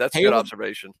us. But that's a good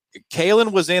observation.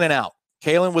 Kalen was in and out.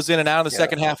 Kalen was in and out in the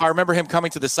second half. I remember him coming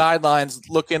to the sidelines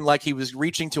looking like he was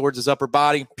reaching towards his upper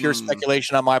body. Pure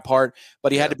speculation on my part,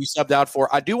 but he had to be subbed out for.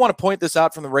 I do want to point this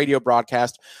out from the radio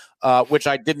broadcast, which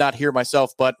I did not hear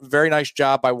myself, but very nice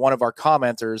job by one of our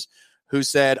commenters who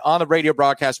said on the radio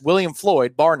broadcast, William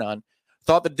Floyd, bar none,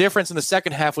 thought the difference in the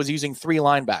second half was using 3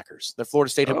 linebackers. The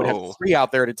Florida State would have 3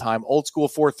 out there at a time, old school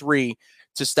 4-3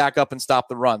 to stack up and stop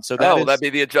the run. So that'd be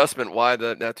the adjustment. Why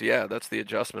that's the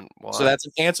adjustment. Why. So that's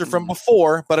an answer from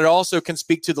before, but it also can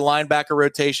speak to the linebacker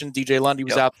rotation. DJ Lundy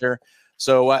was out there.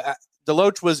 So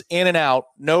Deloach was in and out.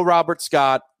 No Robert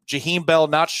Scott. Jaheim Bell,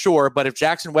 not sure, but if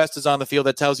Jackson West is on the field,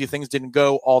 that tells you things didn't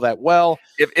go all that well.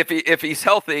 If he's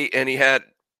healthy and he had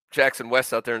Jackson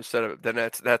West out there instead of, then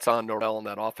that's on Norvell and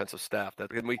that offensive staff.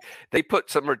 They put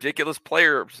some ridiculous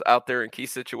players out there in key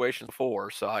situations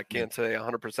before, so I can't say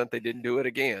 100% they didn't do it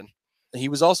again. He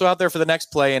was also out there for the next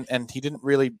play, and he didn't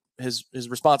really his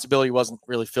responsibility wasn't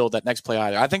really filled that next play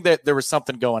either. I think that there was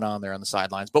something going on there on the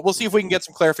sidelines, but we'll see if we can get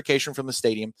some clarification from the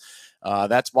stadium.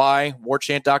 That's why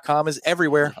warchant.com is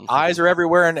everywhere. Eyes are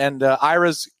everywhere, and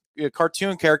Ira's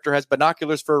cartoon character has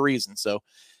binoculars for a reason, so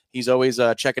he's always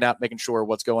checking out, making sure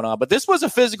what's going on. But this was a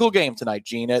physical game tonight,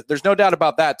 Gene. There's no doubt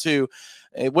about that, too.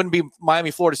 It wouldn't be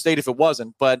Miami, Florida State if it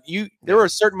wasn't. But there were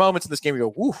certain moments in this game where you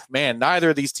go, woof, man,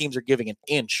 neither of these teams are giving an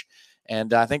inch.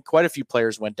 And I think quite a few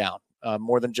players went down,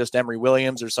 more than just Emory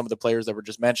Williams or some of the players that were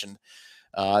just mentioned.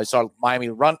 I saw Miami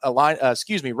running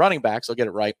backs, I'll get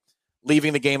it right,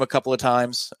 leaving the game a couple of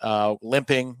times,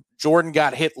 limping. Jordan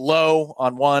got hit low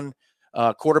on one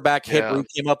quarterback hit where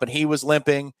he came up and he was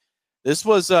limping. This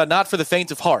was not for the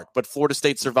faint of heart, but Florida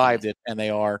State survived it, and they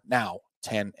are now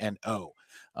 10-0.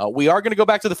 We are going to go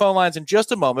back to the phone lines in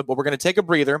just a moment, but we're going to take a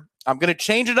breather. I'm going to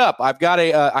change it up. I've got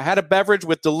I had a beverage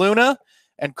with DeLuna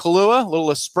and Kahlua, a little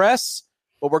espresso,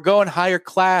 but we're going higher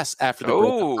class after the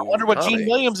break. I wonder what Gene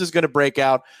Williams is going to break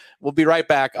out. We'll be right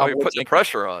back. You're putting the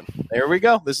pressure on. There we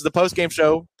go. This is the postgame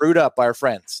show brewed up by our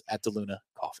friends at DeLuna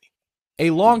Coffee. A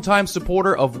longtime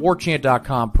supporter of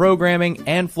Warchant.com programming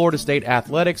and Florida State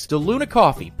athletics, DeLuna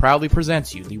Coffee proudly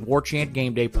presents you the Warchant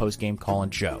Gameday postgame call-in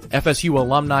show. FSU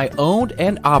alumni owned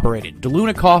and operated.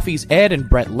 DeLuna Coffee's Ed and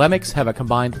Brett Lemmix have a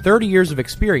combined 30 years of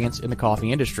experience in the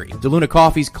coffee industry. DeLuna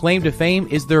Coffee's claim to fame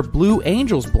is their Blue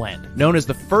Angels blend, known as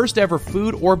the first ever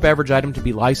food or beverage item to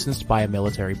be licensed by a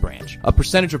military branch. A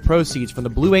percentage of proceeds from the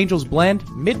Blue Angels blend,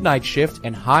 Midnight Shift,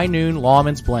 and High Noon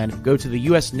Lawman's blend go to the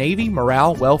U.S. Navy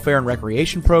Morale, Welfare, and Recreation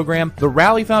Program, the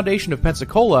Raleigh Foundation of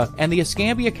Pensacola, and the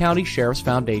Escambia County Sheriff's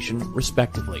Foundation,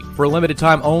 respectively. For a limited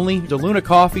time only, DeLuna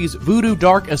Coffee's Voodoo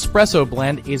Dark Espresso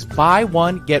Blend is buy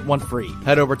one, get one free.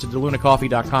 Head over to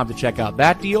DeLunaCoffee.com to check out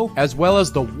that deal, as well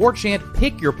as the Warchant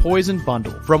Pick Your Poison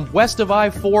Bundle. From west of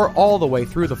I-4 all the way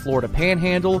through the Florida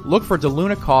Panhandle, look for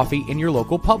DeLuna Coffee in your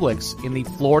local Publix in the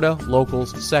Florida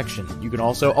Locals section. You can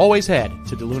also always head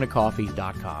to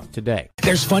DeLunaCoffee.com today.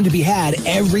 There's fun to be had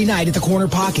every night at the Corner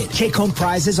Pocket. Take home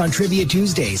prizes on Trivia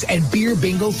Tuesdays and Beer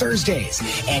Bingo Thursdays.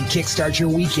 And kickstart your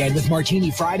weekend with Martini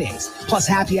Fridays. Plus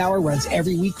happy hour runs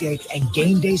every weekday and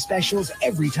game day specials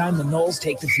every time the Noles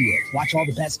take the field. Watch all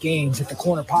the best games at the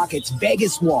Corner Pocket's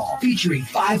Vegas Wall, featuring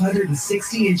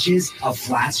 560 inches of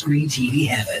flat screen TV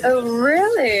heaven. Oh,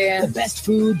 really? The best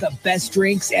food, the best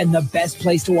drinks, and the best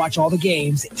place to watch all the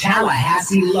games.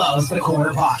 Tallahassee loves the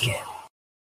Corner Pocket.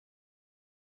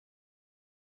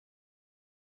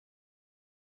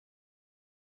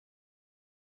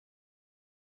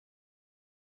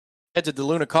 Head to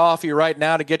DeLuna Coffee right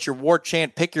now to get your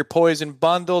Warchant Pick Your Poison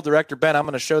bundle. Director Ben, I'm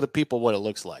going to show the people what it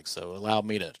looks like. So allow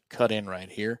me to cut in right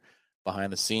here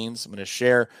behind the scenes. I'm going to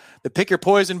share the Pick Your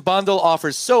Poison bundle.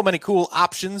 Offers so many cool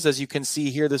options. As you can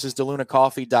see here, this is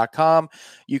DeLunaCoffee.com.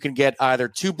 You can get either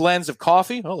 2 blends of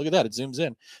coffee. Oh, look at that. It zooms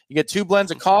in. You get 2 blends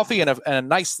of coffee and a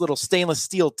nice little stainless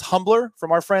steel tumbler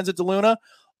from our friends at DeLuna.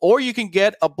 Or you can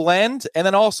get a blend and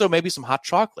then also maybe some hot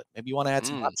chocolate. Maybe you want to add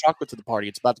some hot chocolate to the party.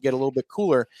 It's about to get a little bit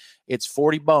cooler. It's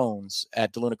 40 bones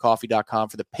at DeLunaCoffee.com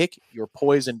for the Pick Your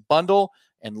Poison bundle.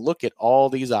 And look at all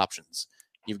these options.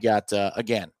 You've got,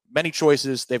 again, many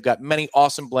choices. They've got many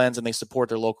awesome blends, and they support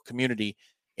their local community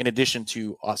in addition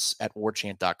to us at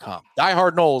Warchant.com.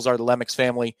 Diehard Noles are the Lemmix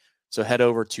family, so head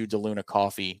over to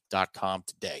DeLunaCoffee.com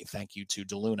today. Thank you to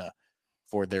DeLuna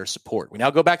for their support. We now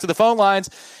go back to the phone lines.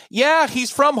 Yeah, he's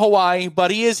from Hawaii,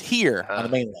 but he is here on the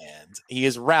mainland. He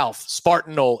is Ralph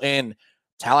Spartan Knoll in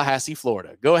Tallahassee,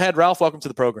 Florida. Go ahead, Ralph. Welcome to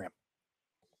the program.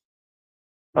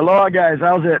 Aloha, guys.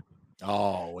 How's it?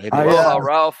 Oh, aloha,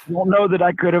 Ralph. I don't know that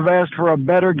I could have asked for a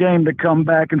better game to come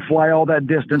back and fly all that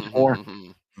distance for.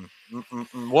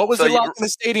 What was it like in the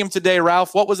stadium today,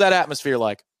 Ralph? What was that atmosphere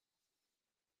like?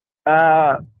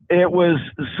 It was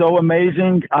so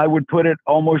amazing. I would put it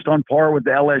almost on par with the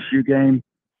LSU game.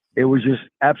 It was just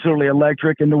absolutely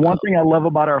electric. And the one thing I love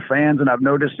about our fans, and I've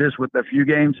noticed this with a few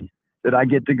games that I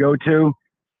get to go to,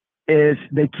 is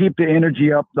they keep the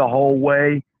energy up the whole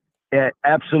way. It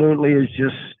absolutely is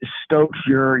just stokes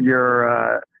your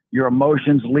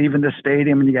emotions leaving the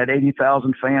stadium, and you got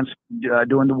 80,000 fans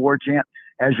doing the war chant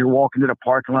as you're walking to the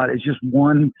parking lot. It's just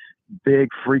one big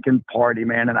freaking party,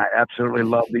 man. And I absolutely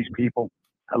love these people.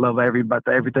 I love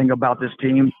everything about this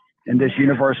team and this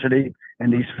university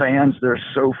and these fans. They're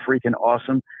so freaking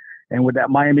awesome. And with that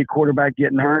Miami quarterback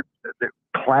getting hurt, the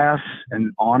class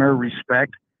and honor,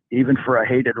 respect, even for a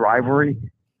hated rivalry,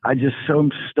 I just so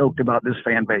stoked about this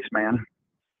fan base, man.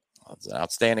 That's an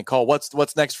outstanding call.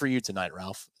 What's next for you tonight,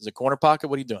 Ralph? Is it Corner Pocket?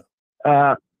 What are you doing?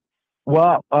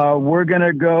 We're going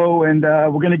to go and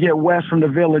we're going to get Wes from the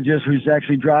Villages, who's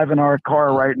actually driving our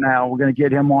car right now. We're going to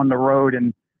get him on the road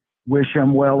and wish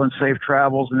him well and safe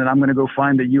travels. And then I'm going to go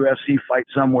find a UFC fight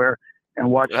somewhere and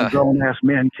watch some grown-ass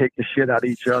men kick the shit out of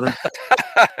each other.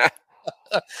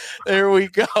 There we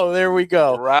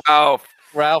go.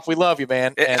 Ralph, we love you,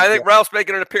 man. I think Ralph's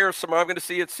making an appearance tomorrow. I'm going to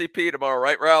see you at CP tomorrow,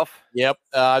 right, Ralph? Yep.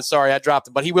 Sorry, I dropped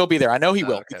him, but he will be there. I know he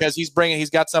will because he's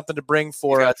got something to bring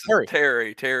for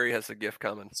Terry. Terry has a gift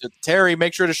coming. So Terry,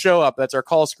 make sure to show up. That's our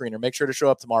call screener. Make sure to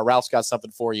show up tomorrow. Ralph's got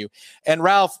something for you. And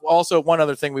Ralph, also one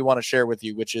other thing we want to share with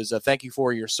you, which is thank you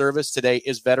for your service. Today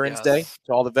is Veterans Day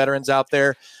to all the veterans out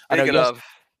there.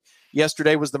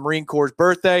 Yesterday was the Marine Corps'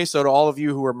 birthday, so to all of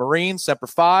you who are Marines, Semper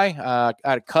Fi. I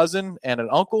had a cousin and an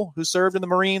uncle who served in the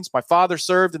Marines. My father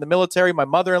served in the military. My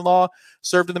mother-in-law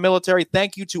served in the military.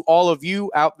 Thank you to all of you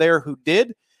out there who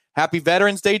did. Happy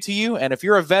Veterans Day to you. And if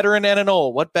you're a veteran and an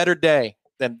old, what better day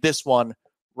than this one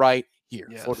right here?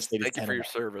 Yes. Florida State. Thank you for your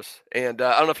service. And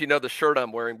I don't know if you know the shirt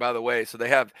I'm wearing, by the way. So they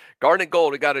have Garnet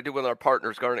Gold. We got to do with our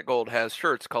partners. Garnet Gold has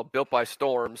shirts called Built by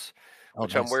Storms,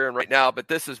 which I'm wearing right now. But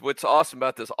this is what's awesome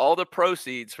about this. All the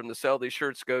proceeds from the sale of these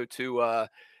shirts go to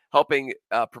helping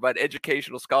provide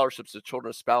educational scholarships to children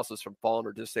of spouses from fallen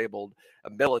or disabled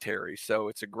military. So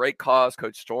it's a great cause.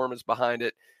 Coach Storm is behind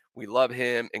it. We love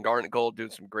him, and Garnet Gold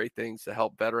doing some great things to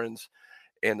help veterans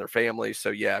and their families. So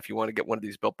yeah, if you want to get one of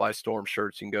these Built by Storm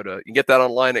shirts, you can get that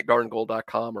online at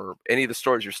gardengold.com or any of the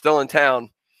stores. You're still in town.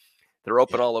 They're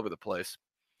open all over the place.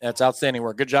 That's outstanding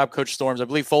work. Good job, Coach Storms. I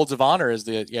believe Folds of Honor is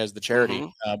the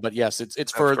charity. But yes,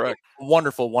 it's for a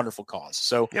wonderful, wonderful cause.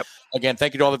 So again,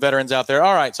 thank you to all the veterans out there.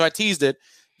 All right. So I teased it.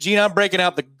 Gene, I'm breaking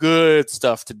out the good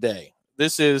stuff today.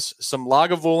 This is some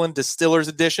Lagavulin Distillers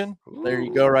Edition. Ooh. There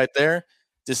you go right there.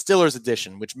 Distillers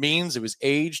Edition, which means it was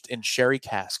aged in sherry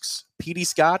casks. Peaty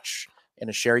Scotch in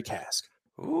a sherry cask.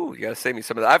 Ooh, you gotta save me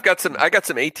some of that. I got some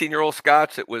 18-year-old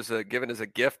Scotch that was given as a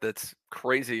gift. That's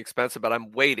crazy expensive, but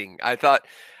I'm waiting. I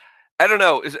don't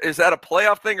know. Is that a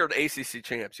playoff thing or an ACC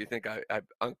champs? You think I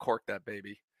uncorked that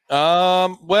baby?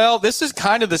 Well, this is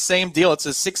kind of the same deal. It's a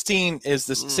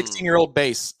 16-year-old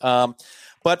base.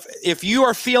 But if you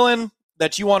are feeling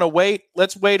that you want to wait,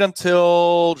 let's wait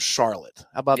until Charlotte.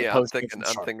 How about the post? I'm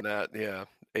thinking that. Yeah,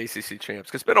 ACC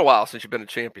champs. 'Cause it's been a while since you've been a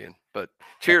champion. But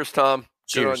cheers, Tom.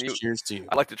 Cheers. Cheers to you.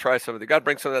 I'd like to try some of the. Got to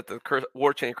bring some of that to the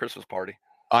Warchant Christmas party.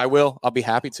 I will. I'll be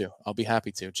happy to.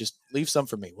 Just leave some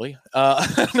for me, will you?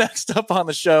 Next up on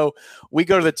the show, we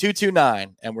go to the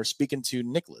 229, and we're speaking to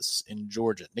Nicholas in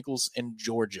Georgia.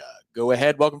 Go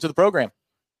ahead. Welcome to the program.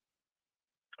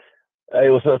 Hey,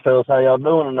 what's up, fellas? How y'all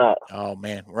doing tonight? Oh,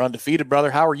 man. We're undefeated,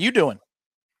 brother. How are you doing?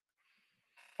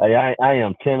 Hey, I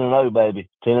am 10-0, baby.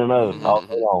 10-0 all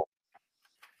day long.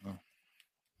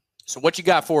 So what you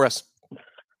got for us?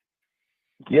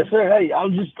 Yes, sir. Hey, I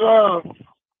was just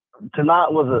tonight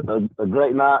was a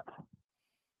great night.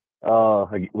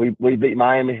 We beat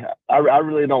Miami. I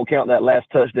really don't count that last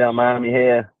touchdown Miami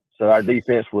had. So our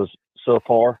defense was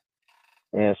subpar,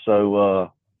 and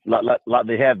so like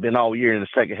they have been all year in the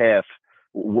second half.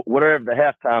 Whatever the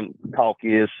halftime talk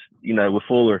is, with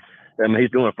Fuller, I mean, he's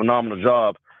doing a phenomenal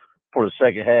job for the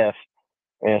second half.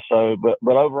 And so,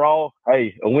 but overall,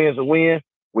 hey, a win's a win.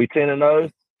 We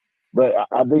 10-0. But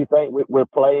I do think we're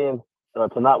playing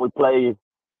tonight. We play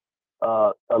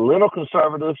a little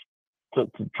conservative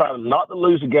to try not to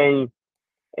lose a game.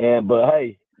 But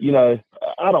hey,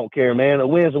 I don't care, man. A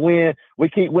win's a win. We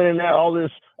keep winning that. All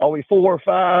this, are we 4 or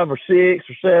 5 or 6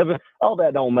 or 7? All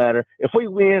that don't matter. If we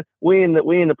win, we in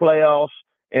the playoffs,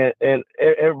 and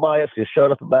everybody else can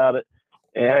shut up about it.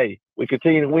 And hey, we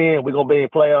continue to win. We're gonna be in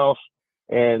playoffs,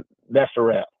 and that's the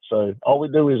wrap. So all we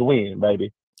do is win,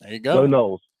 baby. There you go. Go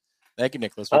Noles. Thank you,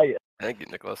 Nicholas. Thank you,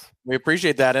 Nicholas. We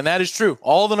appreciate that, and that is true.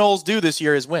 All the Noles do this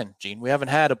year is win. Gene, we haven't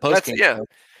had a postgame. Yeah,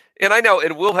 and I know,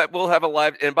 and we'll have a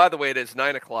live. And by the way, it is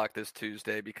 9:00 this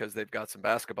Tuesday because they've got some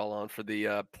basketball on for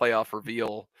the playoff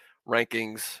reveal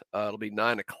rankings. It'll be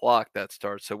 9:00 that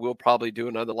starts, so we'll probably do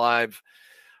another live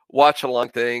watch along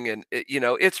thing. And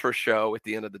it's for show at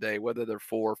the end of the day, whether they're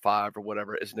 4 or 5 or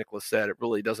whatever. As Nicholas said, it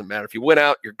really doesn't matter. If you win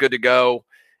out, you're good to go.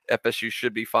 FSU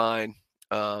should be fine.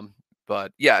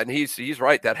 But yeah, and he's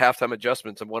right. That halftime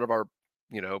adjustments, and one of our,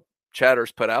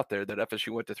 chatters put out there that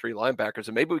FSU went to 3 linebackers,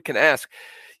 and maybe we can ask,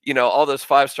 all those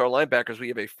 5-star linebackers. We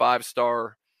have a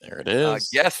 5-star there it is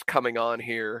guest coming on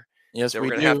here. Yes, that we're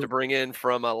going to have to bring in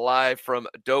from live from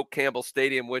Doak Campbell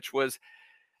Stadium, which was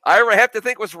I have to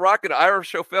think was rocking. Ira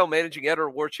Schofel, managing editor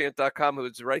of Warchant.com, who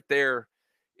was right there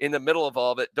in the middle of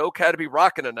all of it. Doak had to be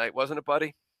rocking tonight, wasn't it,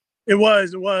 buddy? It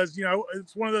was.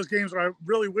 It's one of those games where I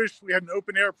really wish we had an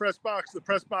open air press box. The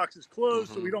press box is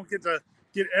closed, so we don't get to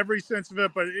get every sense of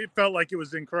it, but it felt like it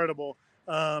was incredible.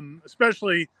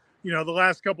 Especially, the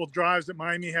last couple of drives that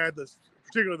Miami had,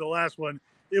 particularly the last one,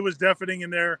 it was deafening in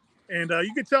there. And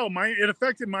you could tell it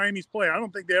affected Miami's play. I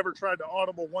don't think they ever tried to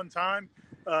audible one time.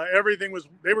 Everything was,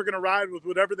 they were going to ride with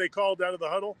whatever they called out of the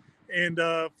huddle. And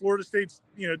Florida State's,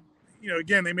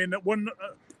 again, they made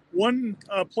one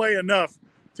play enough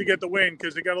to get the win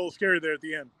because it got a little scary there at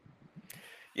the end.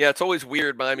 Yeah, it's always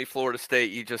weird, Miami, Florida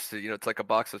State. You just, it's like a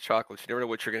box of chocolates. You never know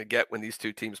what you're going to get when these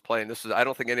two teams play. And I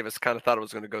don't think any of us kind of thought it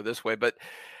was going to go this way. But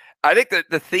I think that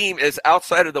the theme is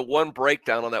outside of the one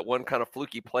breakdown on that one kind of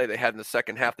fluky play they had in the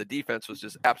second half, the defense was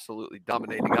just absolutely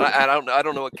dominating. And I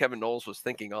don't know what Kevin Knowles was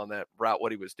thinking on that route,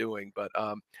 what he was doing. But,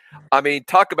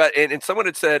 talk about – and someone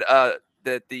had said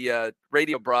that the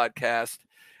radio broadcast –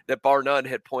 that bar none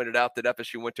had pointed out that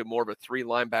FSU went to more of a 3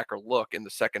 linebacker look in the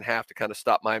second half to kind of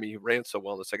stop Miami, who ran so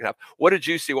well in the second half. What did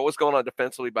you see? What was going on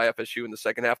defensively by FSU in the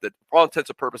second half that, for all intents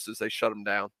and purposes, they shut them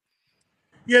down?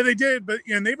 Yeah, they did,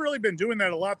 and they've really been doing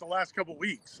that a lot the last couple of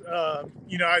weeks.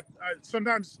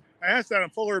 Sometimes I asked Adam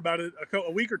Fuller about it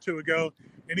a week or two ago,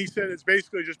 and he said it's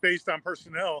basically just based on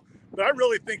personnel. But I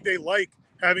really think they like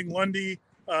having Lundy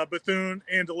Bethune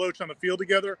and Deloach on the field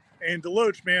together. And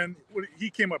Deloach, man, he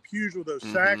came up huge with those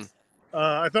sacks.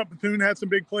 I thought Bethune had some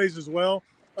big plays as well.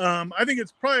 I think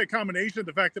it's probably a combination of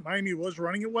the fact that Miami was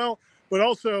running it well, but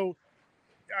also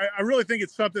I really think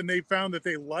it's something they found that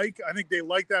they like. I think they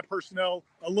like that personnel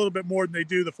a little bit more than they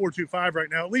do the 4-2-5 right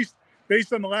now, at least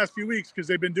based on the last few weeks, because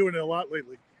they've been doing it a lot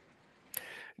lately.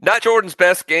 Not Jordan's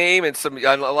best game, and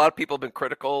a lot of people have been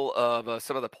critical of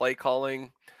some of the play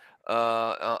calling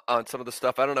on some of the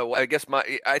stuff. I don't know. I guess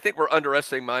I think we're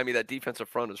underestimating Miami. That defensive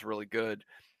front is really good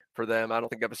for them. I don't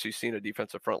think FSU's seen a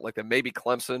defensive front like that. Maybe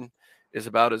Clemson is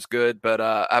about as good, but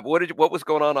what was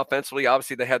going on offensively?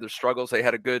 Obviously, they had their struggles. They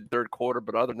had a good third quarter,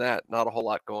 but other than that, not a whole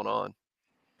lot going on.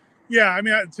 Yeah, I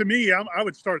mean, to me, I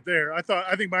would start there. I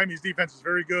think Miami's defense is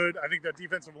very good. I think that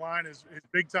defensive line is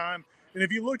big time. And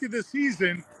if you look at this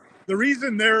season, the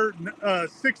reason they're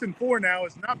 6-4 now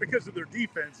is not because of their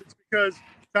defense. It's because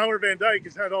Tyler Van Dyke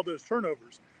has had all those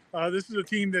turnovers. This is a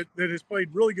team that has played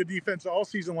really good defense all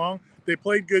season long. They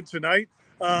played good tonight.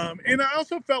 And I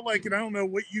also felt like, and I don't know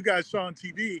what you guys saw on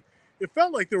TV, it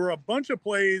felt like there were a bunch of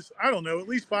plays, I don't know, at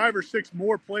least 5 or 6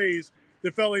 more plays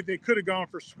that felt like they could have gone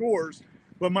for scores,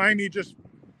 but Miami just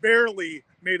barely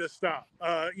made a stop.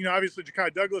 Obviously,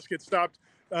 Ja'Kai Douglas gets stopped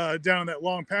down that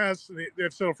long pass. They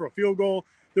have settled for a field goal.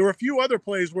 There were a few other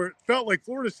plays where it felt like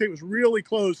Florida State was really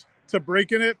close to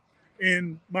breaking it,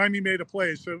 and Miami made a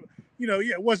play. So,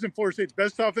 it wasn't Florida State's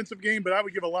best offensive game, but I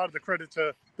would give a lot of the credit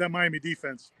to that Miami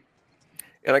defense.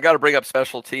 And I got to bring up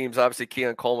special teams. Obviously,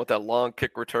 Keon Coleman with that long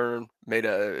kick return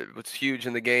was huge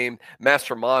in the game.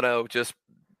 Mastromano just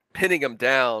pinning him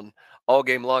down all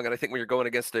game long. And I think when you're going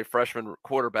against a freshman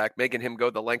quarterback, making him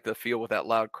go the length of the field with that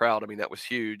loud crowd, I mean, that was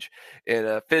huge.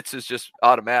 And Fitz is just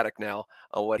automatic now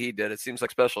on what he did. It seems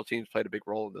like special teams played a big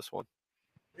role in this one.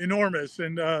 Enormous.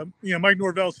 And, Mike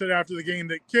Norvell said after the game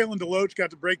that Kalen DeLoach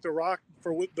got to break the rock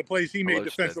for the plays he made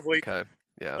defensively. Okay.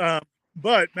 Yeah.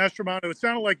 But Mastromano, it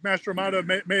sounded like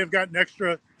Mastromano may have gotten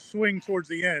extra swing towards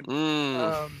the end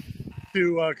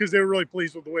because they were really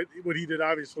pleased with what he did,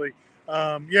 obviously.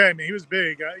 He was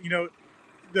big.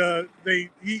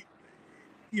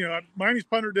 Miami's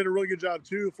punter did a really good job,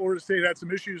 too. Florida State had some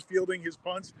issues fielding his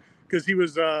punts because he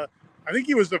was, I think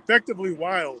he was effectively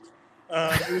wild.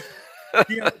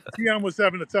 Keon was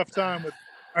having a tough time with.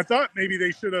 I thought maybe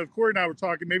they should have. Corey and I were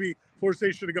talking. Maybe Florida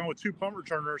State should have gone with 2 punt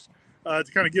returners to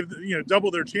kind of give double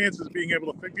their chances of being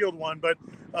able to field one. But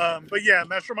yeah,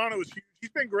 Mastromano was huge. He's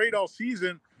been great all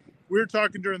season. We were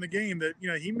talking during the game that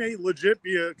he may legit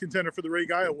be a contender for the Ray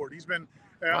Guy Award. He's been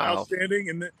outstanding.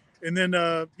 And then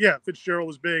Fitzgerald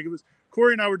was big. It was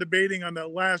Corey and I were debating on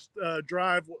that last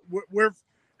drive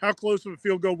how close of a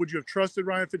field goal would you have trusted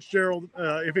Ryan Fitzgerald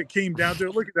if it came down to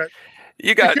it? Look at that.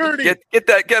 You got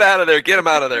get out of there. Get him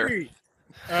out of there.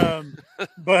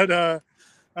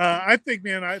 I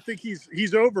think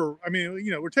he's over. I mean,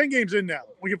 we're 10 games in now.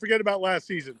 We can forget about last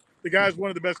season. The guy's one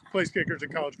of the best place kickers in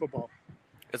college football.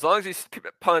 As long as he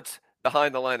punts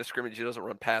behind the line of scrimmage, he doesn't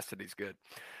run past it, he's good.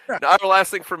 Now, the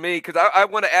last thing for me, because I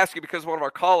want to ask you, because one of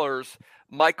our callers,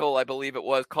 Michael, I believe it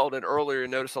was, called in earlier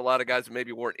and noticed a lot of guys who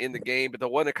maybe weren't in the game, but the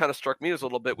one that kind of struck me as a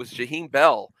little bit was Jaheim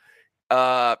Bell,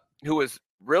 who was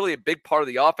really a big part of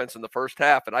the offense in the first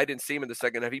half, and I didn't see him in the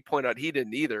second half. He pointed out he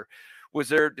didn't either.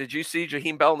 Did you see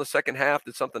Jaheim Bell in the second half?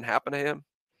 Did something happen to him?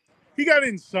 He got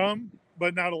in some,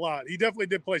 but not a lot. He definitely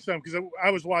did play some because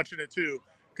I was watching it too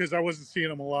because I wasn't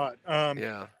seeing him a lot. I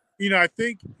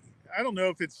think I don't know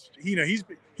if it's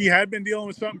he had been dealing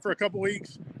with something for a couple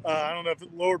weeks. I don't know if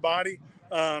it's lower body,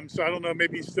 so I don't know.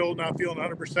 Maybe he's still not feeling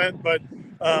 100%, but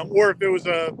or if it was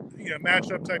a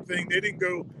matchup type thing. They didn't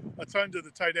go a ton to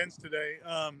the tight ends today.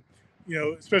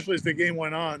 Especially as the game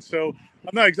went on. So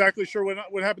I'm not exactly sure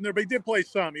what happened there, but he did play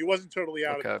some. He wasn't totally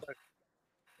out of it.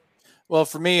 Well,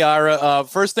 for me, Ira,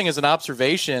 first thing is an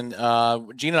observation.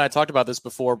 Gene and I talked about this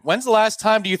before. When's the last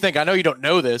time do you think, I know you don't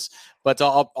know this, but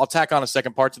I'll tack on a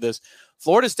second part to this.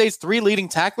 Florida State's 3 leading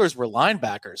tacklers were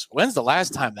linebackers. When's the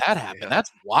last time that happened? Yeah.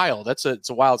 That's wild. It's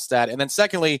a wild stat. And then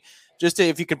secondly,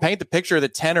 if you can paint the picture of the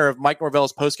tenor of Mike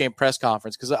Norvell's postgame press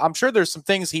conference, because I'm sure there's some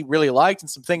things he really liked and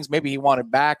some things maybe he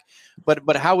wanted back,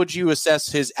 but how would you assess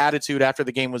his attitude after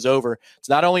the game was over? It's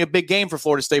not only a big game for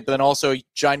Florida State, but then also a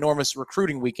ginormous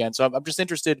recruiting weekend. So I'm just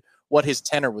interested what his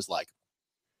tenor was like.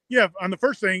 Yeah, on the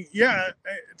first thing,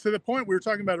 to the point we were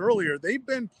talking about earlier, they've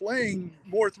been playing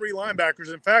more 3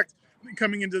 linebackers. In fact,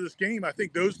 coming into this game, I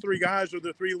think those 3 guys are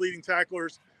the 3 leading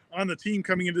tacklers on the team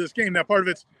coming into this game. Now, part of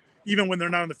it's even when they're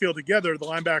not on the field together, the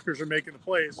linebackers are making the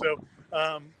plays. So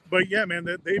But yeah, man,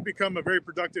 they've become a very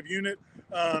productive unit.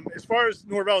 As far as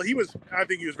Norvell, I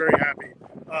think he was very happy.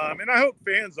 And I hope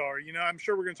fans are. I'm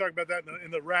sure we're going to talk about that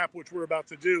in the wrap, which we're about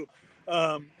to do.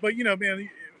 But, man,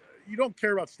 you don't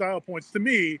care about style points. To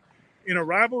me, in a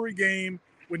rivalry game,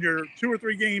 when you're 2 or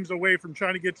 3 games away from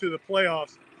trying to get to the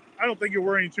playoffs, I don't think you're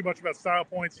worrying too much about style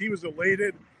points. He was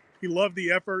elated. He loved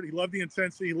the effort. He loved the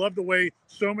intensity. He loved the way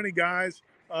so many guys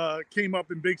came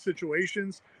up in big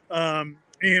situations. And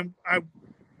I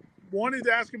wanted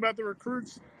to ask him about the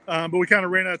recruits, but we kind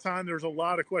of ran out of time. There was a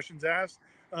lot of questions asked.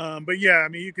 But yeah, I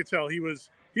mean, you could tell if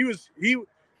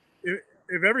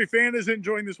every fan is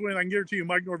enjoying this win, I can guarantee you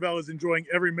Mike Norvell is enjoying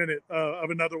every minute of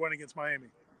another win against Miami.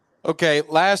 Okay,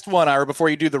 last one, Ira, before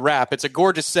you do the wrap. It's a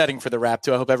gorgeous setting for the wrap,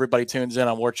 too. I hope everybody tunes in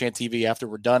on Warchant TV after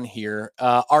we're done here.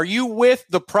 Are you with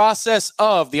the process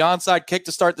of the onside kick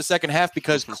to start the second half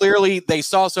because clearly they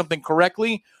saw something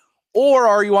correctly, or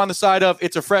are you on the side of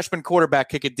it's a freshman quarterback,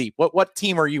 kick it deep? What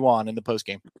team are you on in the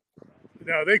postgame?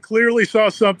 No, they clearly saw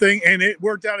something, and it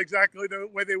worked out exactly the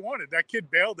way they wanted. That kid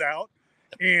bailed out,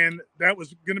 and that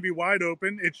was going to be wide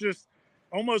open. It's just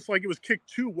almost like it was kicked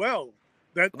too well.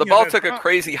 The ball took a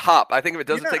crazy hop. I think if it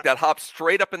doesn't take that hop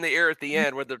straight up in the air at the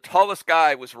end where the tallest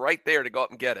guy was right there to go up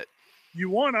and get it. You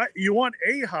want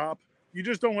a hop. You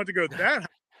just don't want to go that high.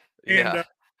 And,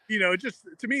 just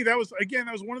to me, that was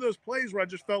one of those plays where I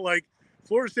just felt like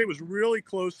Florida State was really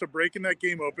close to breaking that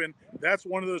game open. That's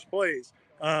one of those plays.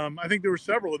 I think there were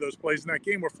several of those plays in that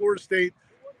game where Florida State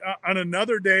on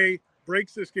another day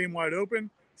breaks this game wide open.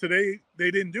 Today,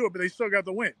 they didn't do it, but they still got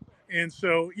the win. And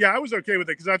so, yeah, I was okay with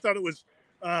it because I thought it was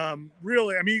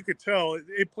really, I mean, you could tell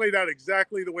it played out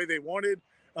exactly the way they wanted.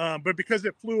 But because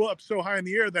it flew up so high in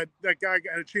the air, that guy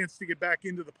got a chance to get back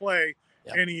into the play,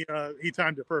 and he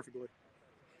timed it perfectly.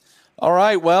 All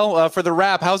right. Well, for the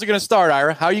wrap, how's it going to start,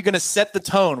 Ira? How are you going to set the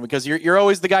tone? Because you're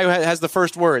always the guy who has the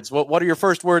first words. What are your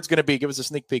first words going to be? Give us a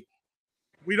sneak peek.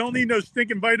 We don't need no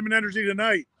stinking vitamin energy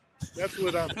tonight. That's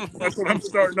what I'm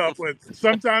starting off with.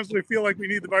 Sometimes we feel like we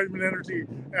need the vitamin energy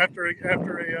after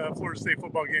a Florida State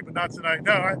football game, but not tonight.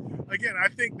 No, I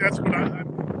think that's what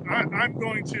I'm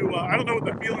going to. I don't know what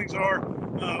the feelings are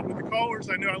with the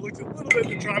callers. I know I looked a little bit at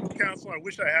the tribal council. I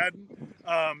wish I hadn't.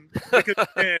 Because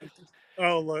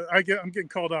I'm getting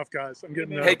called off, guys. I'm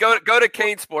getting. Hey, go to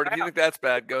Kane Sport if you think that's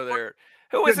bad. Go there.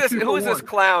 Who is this? Who is this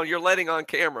clown you're letting on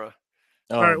camera?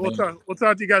 All right, we'll talk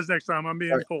to you guys next time. I'm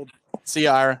being cold. See you,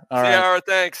 Ira. See you, Ira.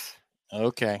 Thanks.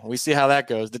 Okay, we see how that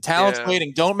goes. The talent's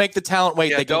waiting. Don't make the talent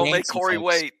wait. Yeah, don't make Corey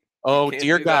wait. Oh,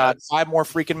 dear God. 5 more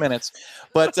freaking minutes.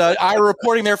 But Ira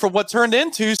reporting there from what turned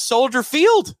into Soldier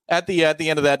Field at the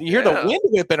end of that. You hear the wind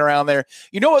whipping around there.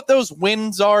 You know what those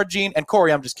winds are, Gene? And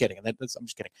Corey, I'm just kidding. I'm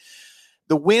just kidding.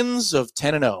 The winds of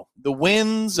 10-0, the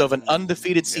winds of an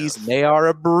undefeated season, they are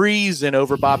a breezing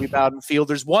over Bobby Bowden Field.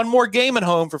 There's one more game at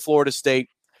home for Florida State.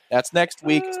 That's next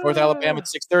week. It's North Alabama at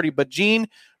 6:30. But, Gene,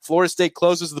 Florida State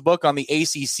closes the book on the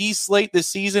ACC slate this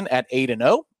season at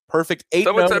 8-0. Perfect 8-0.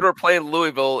 Someone said we're playing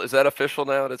Louisville. Is that official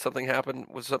now? Did something happen?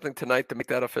 Was something tonight to make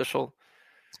that official?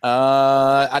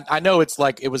 I know it's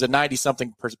like it was a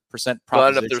 90-something percent proposition. Well, I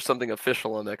don't know if there's something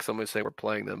official on that because somebody say we're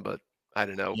playing them, but I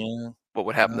don't know what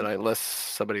would happen tonight unless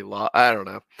somebody lost. I don't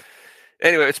know.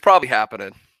 Anyway, it's probably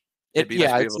happening.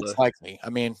 It's likely. I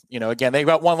mean, again, they've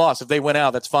got one loss. If they win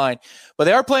out, that's fine. But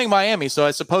they are playing Miami, so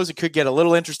I suppose it could get a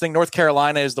little interesting. North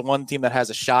Carolina is the one team that has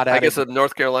a shot at it. I guess if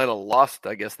North Carolina lost,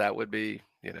 I guess that would be,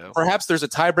 Perhaps there's a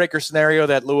tiebreaker scenario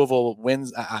that Louisville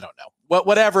wins. I don't know.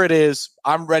 Whatever it is,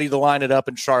 I'm ready to line it up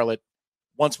in Charlotte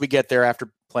once we get there after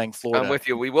playing Florida. I'm with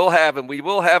you. We will have an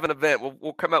event.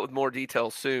 We'll come out with more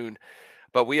details soon.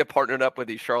 But we have partnered up with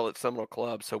the Charlotte Seminole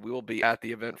Club, so we will be at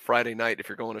the event Friday night if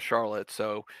you're going to Charlotte.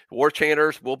 So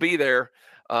Warchanters will be there.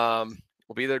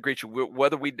 We'll be there to greet you.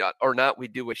 Whether we or not we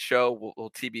do a show,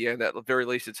 we'll TBN that. At the very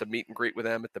least, it's a meet and greet with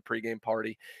them at the pregame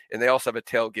party. And they also have a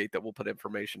tailgate that we'll put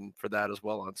information for that as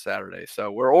well on Saturday.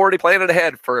 So we're already planning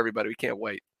ahead for everybody. We can't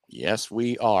wait. Yes,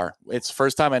 we are. It's the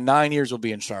first time in 9 years we'll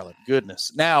be in Charlotte.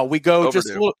 Goodness. Now we go just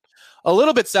a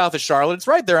little bit south of Charlotte. It's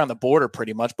right there on the border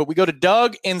pretty much, but we go to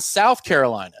Doug in South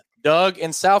Carolina.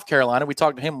 We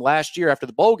talked to him last year after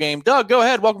the bowl game. Doug, go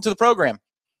ahead. Welcome to the program.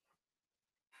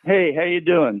 Hey, how you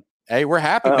doing? Hey, we're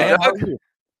happy, man. How are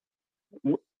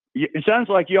you? It sounds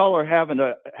like y'all are having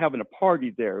a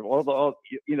party there.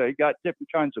 You got different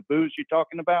kinds of booze you're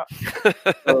talking about.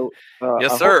 So,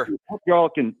 yes, sir. I hope y'all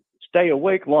can stay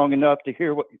awake long enough to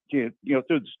hear what through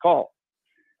this call.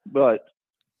 But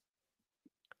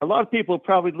a lot of people are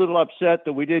probably a little upset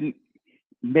that we didn't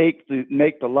make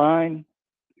the line.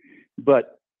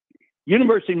 But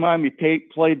University of Miami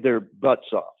played their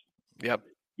butts off. Yep.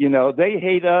 They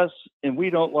hate us and we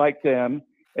don't like them.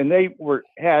 And they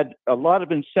had a lot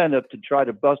of incentive to try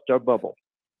to bust our bubble.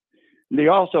 And they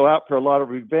also out for a lot of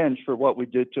revenge for what we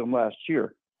did to them last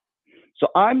year. So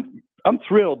I'm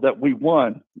thrilled that we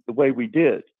won the way we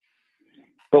did.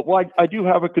 But I do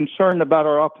have a concern about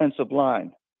our offensive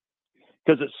line,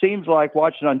 because it seems like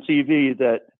watching on TV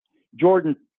that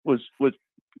Jordan was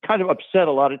kind of upset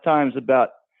a lot of times about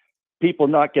people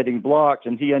not getting blocked,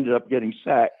 and he ended up getting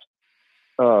sacked,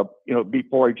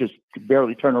 before he just could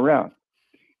barely turn around.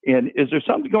 And is there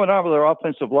something going on with our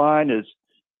offensive line?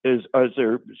 Is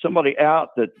there somebody out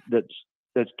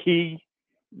that's key,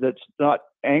 that's not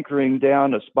anchoring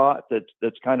down a spot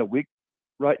that's kind of weak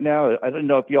right now? I don't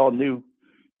know if y'all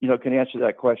can answer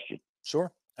that question.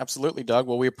 Sure. Absolutely, Doug.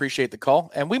 Well, we appreciate the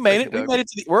call, and we made it. We made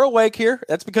it we're awake here.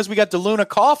 That's because we got DeLuna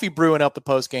coffee brewing up the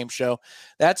post-game show.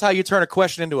 That's how you turn a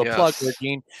question into a plug,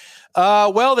 Gene.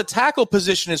 Well, the tackle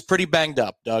position is pretty banged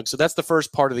up, Doug. So that's the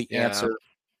first part of the answer.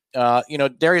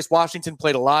 Darius Washington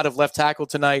played a lot of left tackle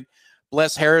tonight.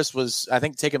 Bless Harris was, I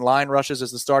think, taking line rushes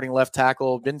as the starting left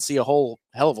tackle. Didn't see a whole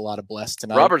hell of a lot of Bless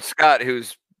tonight. Robert Scott,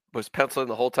 was penciling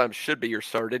the whole time, should be your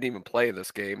starter, didn't even play in this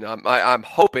game. Now, I'm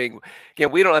hoping, again,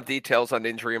 we don't have details on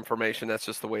injury information. That's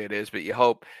just the way it is. But you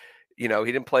hope, he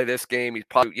didn't play this game. He's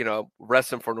probably,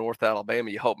 resting for North Alabama.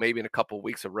 You hope maybe in a couple of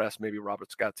weeks of rest, maybe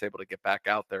Robert Scott's able to get back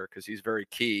out there, because he's very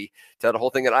key to that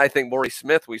whole thing. And I think Maury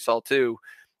Smith, we saw too,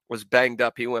 was banged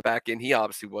up. He went back in. He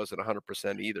obviously wasn't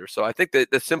 100% either. So I think that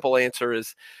the simple answer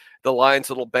is the line's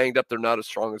a little banged up. They're not as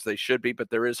strong as they should be, but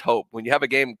there is hope. When you have a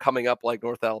game coming up like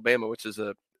North Alabama, which is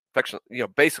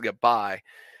basically a bye,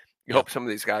 you hope some of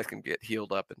these guys can get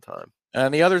healed up in time.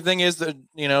 And the other thing is that,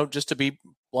 just to be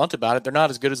blunt about it, they're not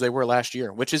as good as they were last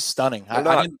year, which is stunning.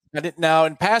 I didn't now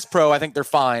in pass pro, I think they're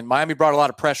fine. Miami brought a lot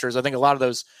of pressures. I think a lot of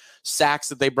those sacks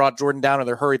that they brought Jordan down or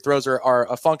their hurried throws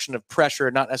are a function of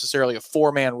pressure, not necessarily a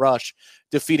 4-man rush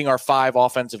defeating our 5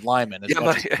 offensive linemen.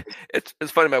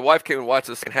 It's funny. My wife came and watched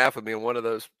the second half with me, and one of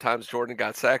those times Jordan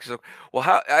got sacked. She's like,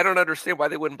 well, I don't understand why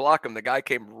they wouldn't block him. The guy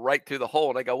came right through the hole.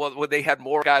 And I go, well, they had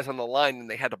more guys on the line than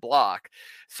they had to block.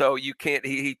 So you can't,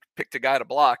 he picked a guy to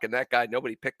block, and that guy,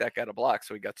 nobody picked that guy to block.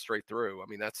 So he got straight through. I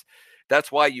mean,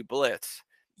 that's why you blitz.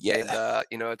 Yeah.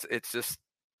 And, it's just,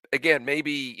 again,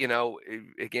 maybe,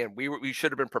 we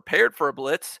should have been prepared for a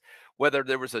blitz, whether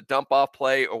there was a dump off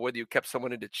play or whether you kept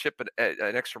someone in to chip an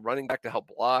extra running back to help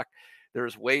block.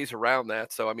 There's ways around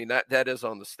that. So, I mean, that is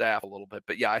on the staff a little bit.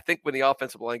 But, yeah, I think when the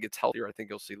offensive line gets healthier, I think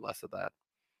you'll see less of that.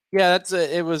 Yeah,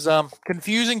 it was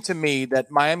confusing to me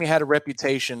that Miami had a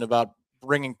reputation about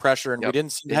bringing pressure, and we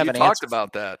didn't seem to have an answer. You talked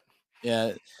about that.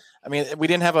 Yeah. I mean, we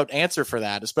didn't have an answer for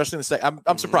that, especially in the second.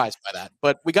 I'm surprised by that.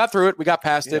 But we got through it. We got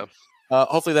past it.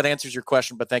 Hopefully that answers your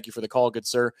question, but thank you for the call, good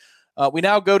sir. We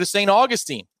now go to St.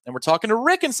 Augustine, and we're talking to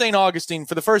Rick in St. Augustine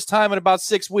for the first time in about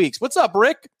 6 weeks. What's up,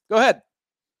 Rick? Go ahead.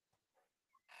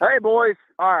 Hey, boys.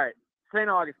 All right. St.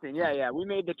 Augustine. Yeah. We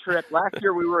made the trip. Last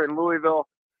year we were in Louisville.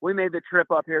 We made the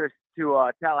trip up here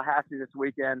to Tallahassee this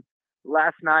weekend.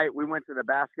 Last night we went to the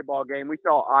basketball game. We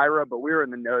saw Ira, but we were in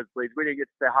the nosebleeds. We didn't get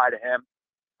to say hi to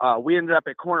him. We ended up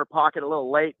at Corner Pocket a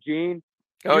little late. Gene,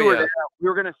 you were there. We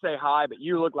were going to say hi, but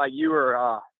you looked like you were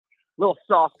a little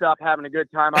sauced up, having a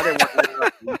good time. I didn't want to know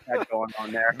what you had going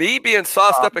on there. Me being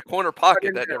sauced up at Corner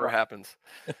Pocket, that never happens.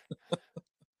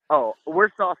 Oh, we're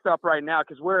sauced up right now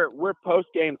because we're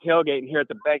post-game tailgating here at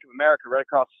the Bank of America right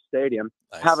across the stadium,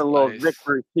 having a little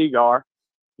victory cigar,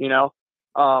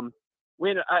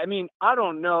 I mean, I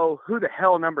don't know who the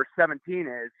hell number 17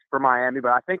 is for Miami,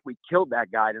 but I think we killed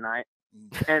that guy tonight.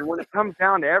 And when it comes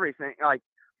down to everything, like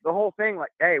the whole thing,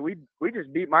 like, hey, we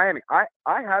just beat Miami. I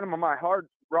had him on my Hard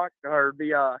Rock or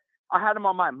I had him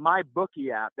on my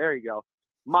bookie app. There you go.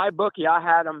 My bookie. I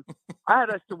had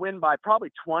us to win by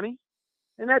probably 20.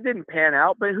 And that didn't pan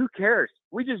out, but who cares?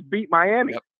 We just beat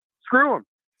Miami. Yep. Screw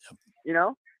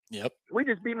them. Yep. We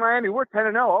just beat Miami. We're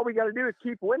 10-0. All we got to do is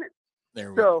keep winning.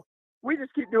 So we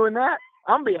just keep doing that.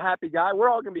 I'm going to be a happy guy. We're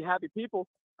all going to be happy people.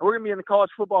 And we're going to be in the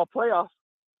college football playoffs.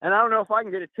 And I don't know if I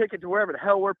can get a ticket to wherever the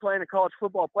hell we're playing a college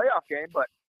football playoff game, but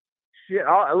shit,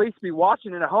 I'll at least be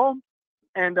watching it at home.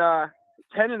 And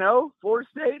 10-0, Florida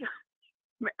State,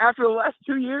 after the last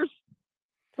 2 years,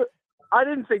 I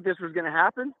didn't think this was going to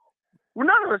happen. Well,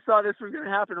 none of us thought this was going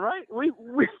to happen, right?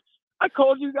 I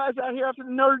called you guys out here after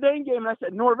the Notre Dame game, and I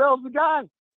said, Norvell's the guy.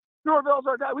 Norvell's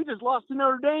our guy. We just lost to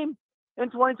Notre Dame in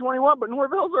 2021, but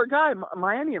Norvell's our guy.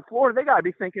 Miami and Florida, they got to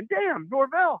be thinking, damn,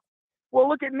 Norvell. Well,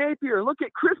 look at Napier. Look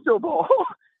at Cristobal.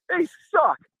 They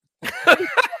suck. You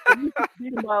can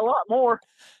beat them by a lot more,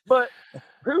 but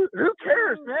who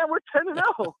cares, man? We're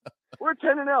 10-0. We're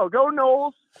 10-0. Go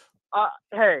Noles.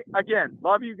 Hey, again,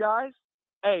 love you guys.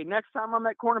 hey, next time I'm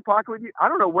at Corner Pocket with you, I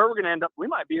don't know where we're going to end up. We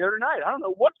might be there tonight. I don't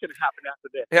know what's going to happen after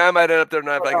this. Yeah, I might end up there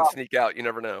tonight if I can sneak out. You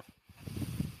never know.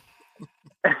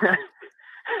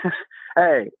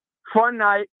 Hey, fun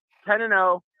night,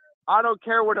 10-0. I don't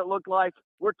care what it looked like.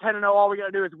 We're 10-0. All we got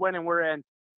to do is win, and we're in.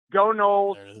 Go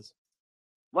Noles. There it is.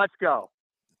 Let's go.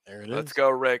 There it Let's is. go,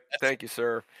 Rick. Thank you,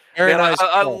 sir. Very Man, nice.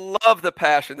 I love the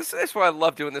passion. This is why I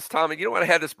love doing this, Tommy. You know what? I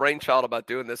had this brainchild about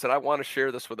doing this, and I want to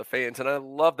share this with the fans, and I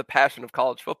love the passion of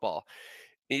college football.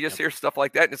 And you just hear stuff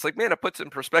like that, and it's like, man, it puts it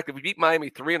in perspective. We beat Miami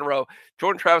 3 in a row.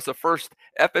 Jordan Travis, the first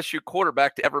FSU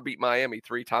quarterback to ever beat Miami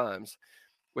 3 times,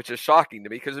 which is shocking to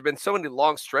me because there have been so many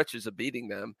long stretches of beating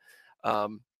them.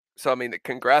 So, I mean,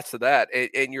 congrats to that.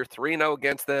 And you're 3-0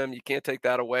 against them. You can't take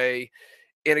that away.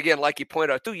 And again, like you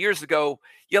pointed out, 2 years ago,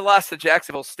 you lost to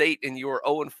Jacksonville State and you were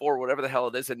 0-4, whatever the hell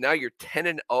it is. And now you're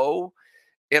 10-0.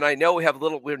 And I know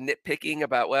we're nitpicking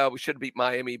about, well, we should have beat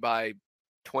Miami by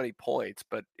 20 points,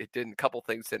 but it didn't. A couple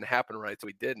things didn't happen right, so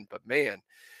we didn't. But man,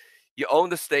 you own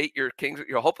the state. You're kings.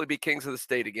 You'll hopefully be kings of the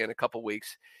state again in a couple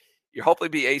weeks. You'll hopefully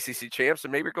be ACC champs,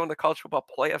 and maybe you're going to college football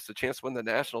playoffs, a chance to win the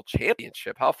national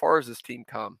championship. How far has this team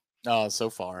come? Oh, so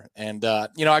far. And,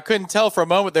 I couldn't tell for a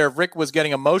moment there if Rick was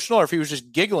getting emotional or if he was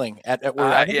just giggling at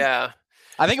yeah.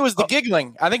 I think it was the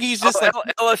giggling. I think he's just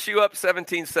LSU up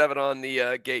 17-7 on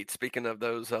the gate, speaking of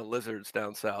those lizards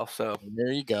down south. So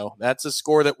there you go. That's a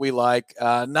score that we like.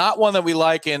 Not one that we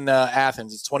like in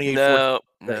Athens. It's 28-14.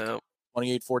 No.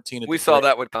 28-14. We saw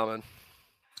that one coming.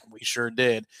 We sure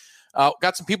did.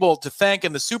 Got some people to thank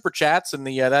in the super chats, and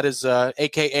that is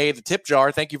AKA the tip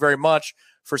jar. Thank you very much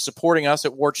for supporting us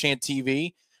at Warchant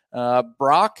TV.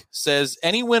 Brock says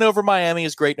any win over Miami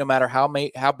is great, no matter how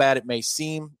bad it may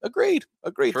seem. Agreed.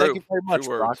 True. Thank you very much,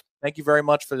 Brock. Thank you very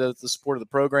much for the support of the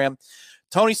program.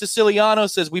 Tony Siciliano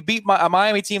says we beat a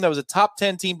Miami team that was a top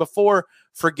 10 team before,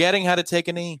 forgetting how to take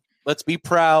a knee. Let's be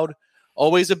proud.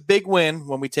 Always a big win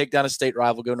when we take down a state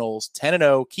rival. Go Noles.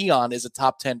 10-0. Keon is a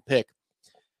top 10 pick.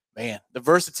 Man, the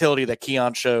versatility that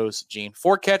Keon shows, Gene.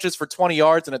 4 catches for 20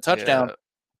 yards and a touchdown. Yeah.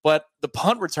 But the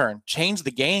punt return changed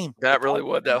the game. That really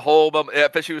would. That whole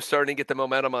FSU was starting to get the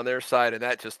momentum on their side, and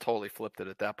that just totally flipped it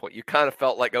at that point. You kind of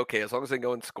felt like, okay, as long as they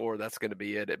go and score, that's going to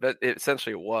be it. But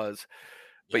essentially it was.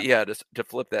 But yeah, just to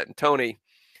flip that. And Tony,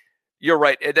 you're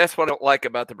right. And that's what I don't like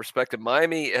about the perspective.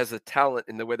 Miami has a talent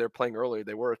in the way they're playing earlier.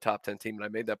 They were a top 10 team, and I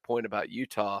made that point about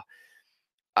Utah.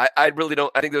 I really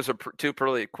don't. I think those are two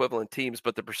pretty equivalent teams,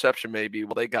 but the perception may be,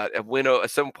 well, they got a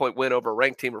 7-point win over a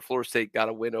ranked team, or Florida State got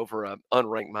a win over an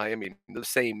unranked Miami. The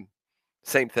same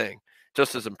thing,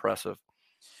 just as impressive.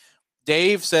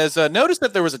 Dave says, notice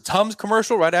that there was a Tums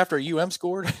commercial right after UM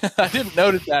scored. I didn't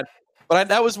notice that, but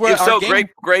that was where our game,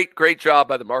 great job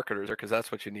by the marketers there, because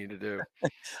that's what you need to do.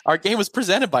 Our game was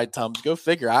presented by Tums. Go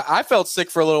figure. I felt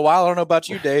sick for a little while. I don't know about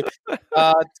you, Dave.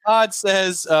 Todd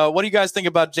says, what do you guys think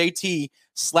about JT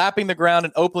slapping the ground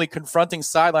and openly confronting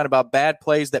sideline about bad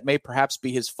plays that may perhaps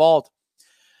be his fault?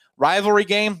 Rivalry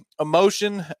game,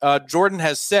 emotion. Jordan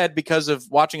has said, because of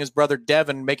watching his brother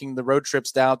Devin making the road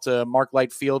trips down to Mark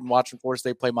Light Field and watching Florida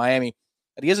State play Miami,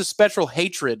 that he has a special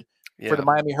hatred for the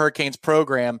Miami Hurricanes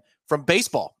program from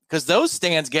baseball, because those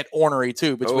stands get ornery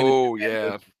too. If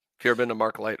you ever been to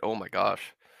Mark Light, oh my gosh.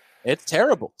 It's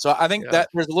terrible. So I think that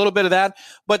there's a little bit of that.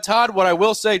 But Todd, what I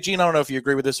will say, Gene, I don't know if you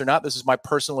agree with this or not. This is my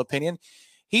personal opinion.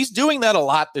 He's doing that a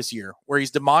lot this year, where he's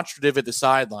demonstrative at the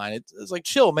sideline. It's like,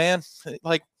 chill, man.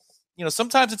 Like,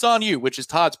 sometimes it's on you, which is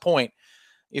Todd's point.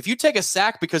 If you take a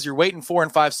sack because you're waiting 4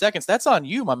 and 5 seconds, that's on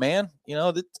you, my man.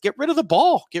 Get rid of the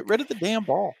ball. Get rid of the damn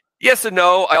ball. Yes and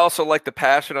no. I also like the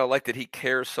passion. I like that he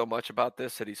cares so much about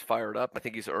this, that he's fired up. I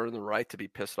think he's earned the right to be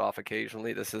pissed off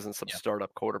occasionally. This isn't some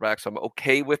startup quarterback, so I'm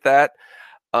okay with that.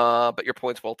 But your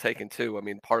point's well taken too. I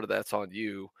mean, part of that's on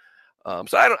you.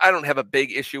 So I don't have a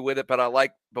big issue with it, but I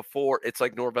like before, it's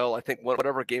like Norvell, I think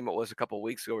whatever game it was a couple of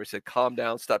weeks ago, where he said, calm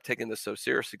down, stop taking this so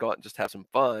seriously, go out and just have some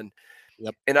fun.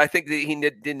 Yep. And I think that he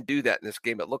didn't do that in this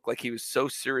game. It looked like he was so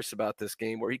serious about this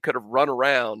game, where he could have run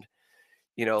around,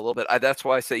 a little bit. That's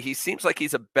why I say he seems like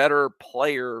he's a better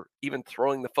player, even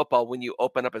throwing the football, when you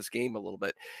open up his game a little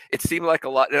bit. It seemed like a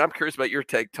lot, and I'm curious about your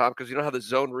take, Tom, because you know how the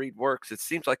zone read works. It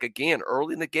seems like, again,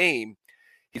 early in the game,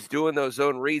 he's doing those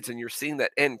zone reads, and you're seeing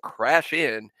that end crash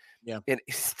in, and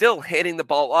he's still hitting the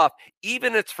ball off.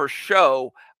 Even it's for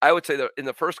show, I would say that in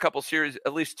the first couple series,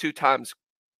 at least 2 times,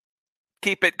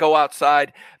 keep it, go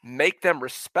outside, make them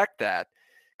respect that,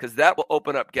 because that will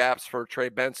open up gaps for Trey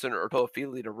Benson or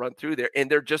Toafili to run through there, and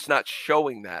they're just not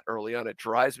showing that early on. It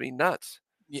drives me nuts.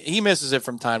 He misses it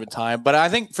from time to time, but I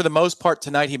think for the most part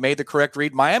tonight he made the correct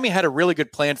read. Miami had a really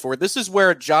good plan for it. This is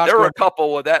where Josh. There were a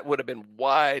couple where that would have been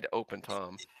wide open,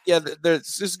 Tom. Yeah,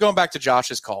 this is going back to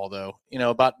Josh's call, though.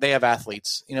 About they have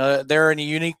athletes. They're in a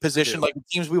unique position, like the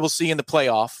teams we will see in the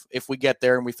playoff if we get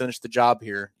there and we finish the job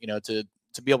here.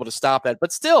 To be able to stop that,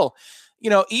 but still.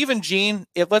 Even Gene,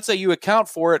 if let's say you account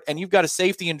for it and you've got a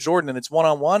safety in Jordan and it's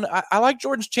one-on-one, I like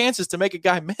Jordan's chances to make a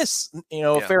guy miss,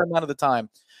 a fair amount of the time.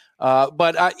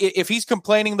 But if he's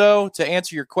complaining, though, to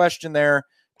answer your question there,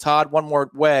 Todd, one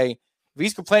more way, if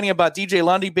he's complaining about DJ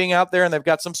Lundy being out there and they've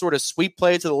got some sort of sweep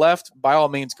play to the left, by all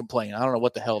means complain. I don't know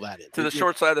what the hell that is. To the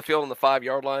short side of the field on the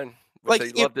 5-yard line.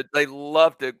 They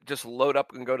love to just load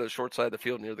up and go to the short side of the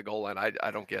field near the goal line.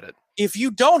 I don't get it. If you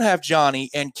don't have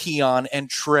Johnny and Keon and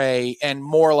Trey and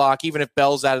Morlock, even if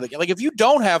Bell's out of the game, if you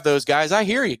don't have those guys, I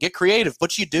hear you. Get creative,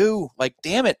 but you do.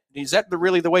 Damn it. Is that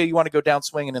really the way you want to go down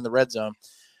swinging in the red zone?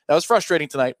 That was frustrating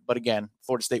tonight, but again,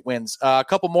 Florida State wins. A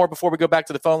couple more before we go back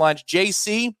to the phone lines.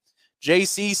 JC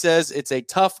says it's a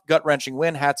tough, gut-wrenching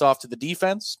win. Hats off to the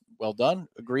defense. Well done.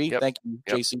 Agree. Yep. Thank you,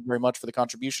 JC, very much for the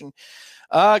contribution.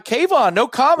 Kayvon, no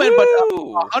comment, but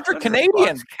 100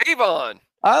 Canadian. Kayvon.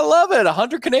 I love it.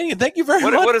 100 Canadian. Thank you very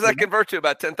much. What does that convert to?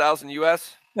 About 10,000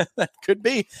 US? Could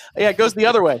be. Yeah, it goes the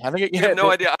other way. I think. I have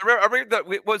no idea. I remember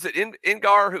that. Was it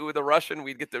Ingar who the Russian?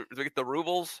 We'd get the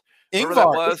rubles. Ingvar, that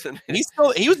was, and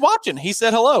he was watching. He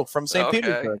said hello from St.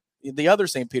 Petersburg, the other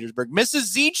St. Petersburg. Mrs.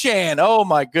 Z-Chan. Oh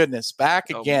my goodness, back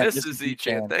again. Mrs.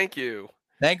 Z-Chan. Thank you.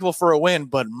 Thankful for a win,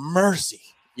 but mercy.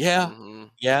 Yeah,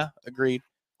 yeah, agreed.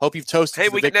 Hope you've toasted. Hey,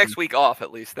 we get next week off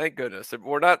at least. Thank goodness.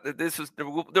 We're not.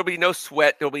 There'll be no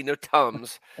sweat. There'll be no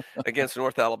Tums against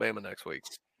North Alabama next week.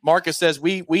 Marcus says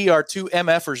we are two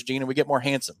MFers, Gene, and we get more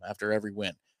handsome after every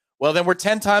win. Well, then we're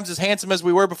 10 times as handsome as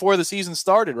we were before the season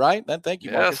started, right? Then thank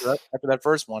you, Marcus, after that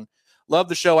first one. Love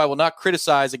the show. I will not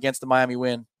criticize against the Miami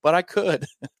win, but I could.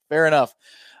 Fair enough.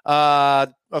 A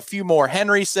few more.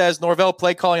 Henry says Norvell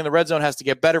play calling in the red zone has to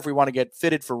get better if we want to get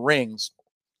fitted for rings.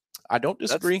 I don't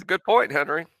disagree. That's a good point,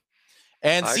 Henry.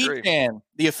 And Z-Chan,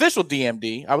 the official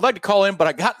DMD. I would like to call in, but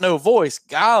I got no voice.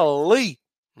 Golly.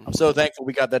 I'm so thankful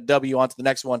we got that W. On to the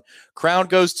next one. Crown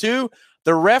goes to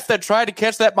the ref that tried to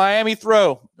catch that Miami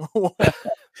throw.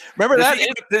 Remember that?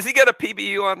 Does he get a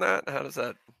PBU on that? How does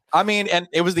that? I mean, and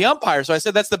it was the umpire, so I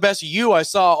said that's the best U I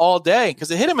saw all day because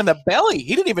it hit him in the belly.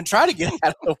 He didn't even try to get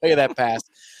out of the way of that pass.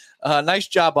 Nice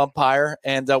job, umpire.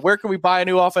 And where can we buy a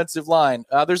new offensive line?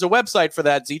 There's a website for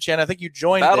that, Z-Chan. I think you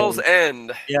joined Battles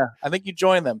End. Yeah, I think you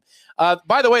joined them.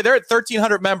 By the way, they're at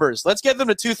 1,300 members. Let's get them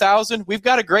to 2,000. We've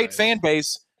got a great fan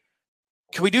base.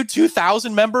 Can we do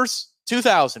 2,000 members?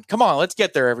 2,000. Come on, let's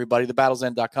get there, everybody.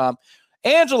 TheBattlesEnd.com.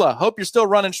 Angela, hope you're still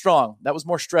running strong. That was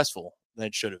more stressful than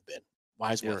it should have been.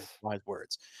 Wise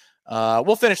words.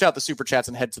 We'll finish out the super chats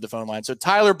and head to the phone line. So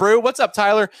Tyler Brew, what's up,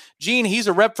 Tyler? Gene, he's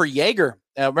a rep for Jaeger.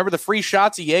 Remember the free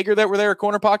shots of Jaeger that were there at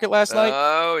Corner Pocket last night?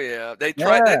 Oh, yeah. They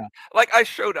tried that. Like, I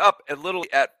showed up and literally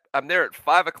I'm there at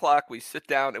 5 o'clock. We sit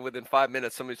down, and within 5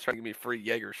 minutes, somebody's trying to give me a free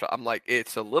Jaeger shot. I'm like,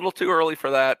 it's a little too early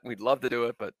for that. We'd love to do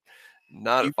it, but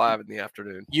not at 5 in the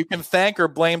afternoon. You can thank or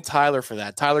blame Tyler for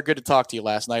that. Tyler, good to talk to you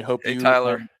last night.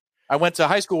 Tyler. I went to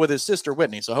high school with his sister,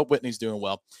 Whitney, so I hope Whitney's doing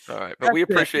well. All right, but we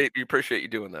appreciate you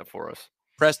doing that for us.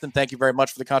 Preston, thank you very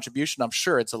much for the contribution. I'm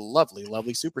sure it's a lovely,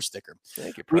 lovely super sticker.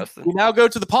 Thank you, Preston. We now go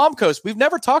to the Palm Coast. We've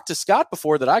never talked to Scott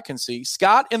before that I can see.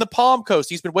 Scott in the Palm Coast.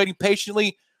 He's been waiting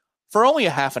patiently for only a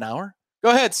half an hour.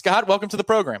 Go ahead, Scott. Welcome to the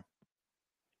program.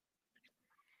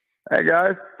 Hey,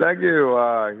 guys. Thank you.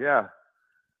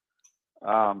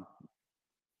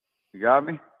 You got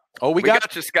me? Oh, we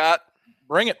got you, Scott.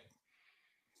 Bring it.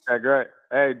 Okay, great.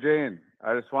 Hey, Gene,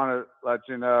 I just want to let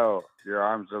you know your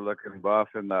arms are looking buff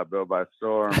in that Built by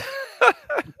Storm.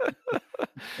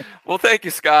 Well, thank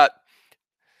you, Scott.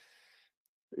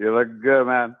 You look good,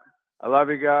 man. I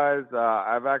love you guys.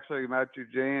 I've actually met you,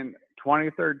 Gene,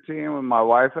 2013 with my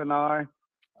wife and I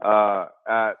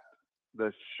at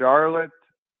the Charlotte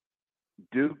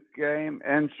Duke game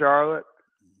in Charlotte,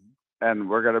 and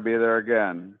we're going to be there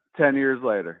again 10 years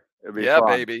later. It'll be fun.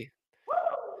 Baby.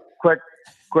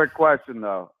 Quick question,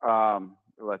 though. I'll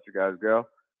let you guys go.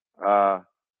 Are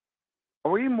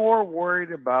we more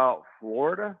worried about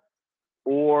Florida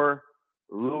or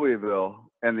Louisville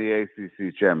in the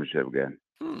ACC championship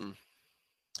game?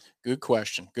 Good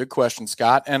question. Good question,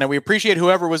 Scott. And we appreciate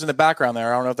whoever was in the background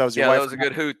there. I don't know if that was your wife. Yeah, that was a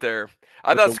good hoot there.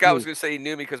 I thought Scott was going to say he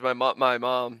knew me because my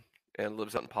mom and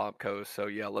lives out in Palm Coast. So,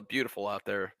 yeah, beautiful out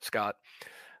there, Scott.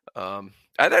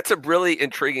 That's a really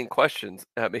intriguing question.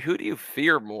 I mean, who do you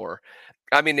fear more?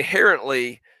 I mean,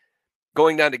 inherently,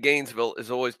 going down to Gainesville is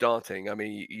always daunting. I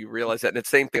mean, you realize that. And it's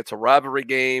the same thing. It's a rivalry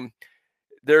game.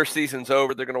 their season's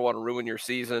over. They're going to want to ruin your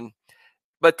season.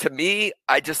 But to me,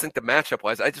 I just think the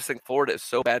matchup-wise, I just think Florida is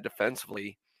so bad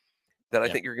defensively that I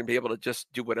think you're going to be able to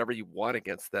just do whatever you want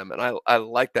against them. And I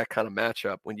like that kind of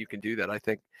matchup when you can do that. I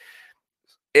think,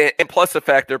 and plus the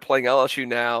fact they're playing LSU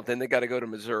now, then they got to go to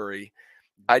Missouri.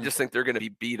 I just think they're going to be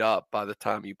beat up by the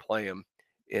time you play them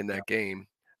in that game.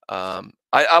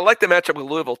 I like the matchup with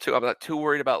Louisville too. I'm not too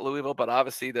worried about Louisville, but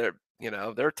obviously they're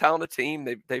a talented team.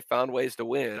 They found ways to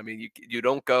win. I mean, you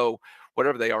don't go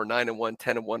whatever they are 9-1,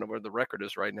 10-1, where the record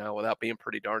is right now without being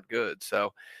pretty darn good.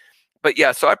 So, but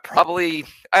yeah, so I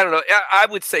don't know. I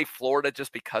would say Florida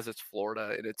just because it's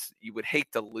Florida and you would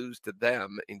hate to lose to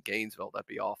them in Gainesville. That'd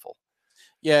be awful.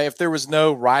 Yeah, if there was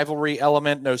no rivalry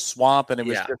element, no swamp, and it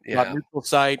was just about neutral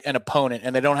site and opponent,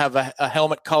 and they don't have a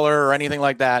helmet color or anything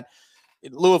like that,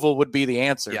 Louisville would be the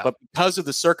answer. But because of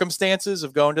the circumstances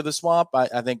of going to the swamp,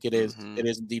 I think it is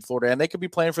indeed Florida. And they could be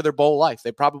playing for their bowl life.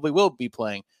 They probably will be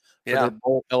playing for their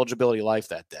bowl eligibility life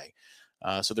that day.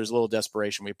 So there's a little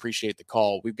desperation. We appreciate the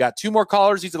call. We've got 2 more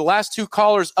callers. These are the last 2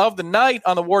 callers of the night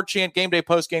on the Warchant Game Day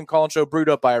Postgame Call and Show, brewed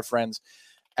up by our friends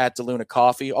at DeLuna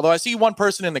Coffee. Although I see one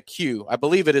person in the queue. I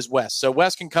believe it is Wes. So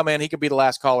Wes can come in. He could be the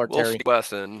last caller, Terry. We'll see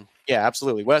Wes in. Yeah,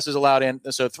 absolutely. Wes is allowed in.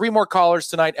 So 3 more callers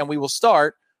tonight, and we will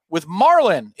start with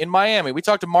Marlon in Miami. We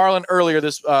talked to Marlon earlier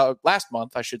this last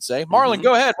month, I should say. Marlon,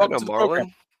 go ahead. Welcome to the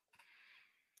program.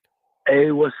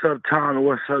 Hey, what's up, Tom?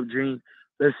 What's up, Gene?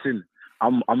 Listen,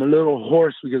 I'm a little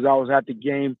hoarse because I was at the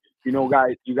game. You know,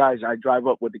 you guys, I drive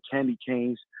up with the Candy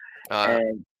Canes,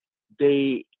 and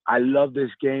I love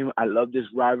this game. I love this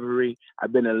rivalry.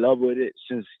 I've been in love with it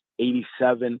since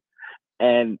 '87,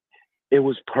 and it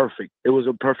was perfect. It was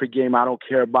a perfect game. I don't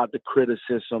care about the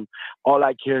criticism. All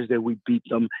I care is that we beat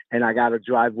them, and I got to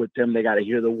drive with them. They got to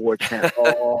hear the war chant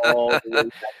all the way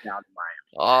back down to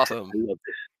Miami. Awesome. I love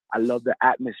this. I love the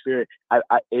atmosphere.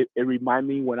 It reminded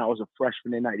me when I was a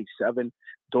freshman in '97.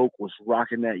 Doak was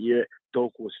rocking that year.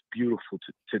 Doak was beautiful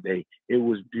today. It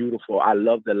was beautiful. I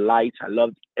love the lights. I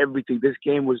loved everything. This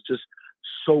game was just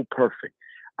so perfect.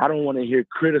 I don't want to hear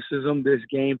criticism this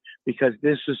game because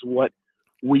this is what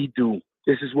we do.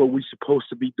 This is what we're supposed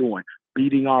to be doing,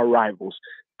 beating our rivals.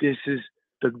 This is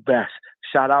the best.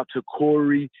 Shout out to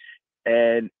Corey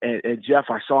and Jeff.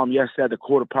 I saw him yesterday at the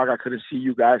Quarter Park. I couldn't see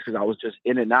you guys because I was just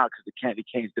in and out because the Candy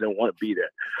Canes didn't want to be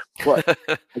there.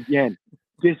 But again,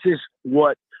 this is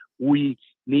what we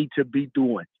need to be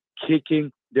doing,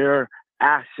 kicking their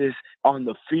asses on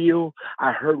the field.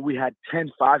 I heard we had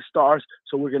 10 5-stars,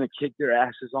 so we're going to kick their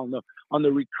asses on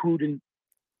the recruiting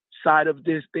side of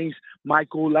this things.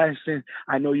 Michael Lanston,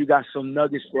 I know you got some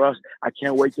nuggets for us. I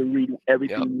can't wait to read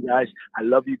everything, you guys. I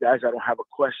love you guys. I don't have a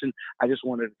question. I just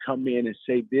wanted to come in and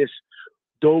say this.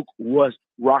 Doak was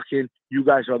rocking. You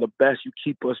guys are the best. You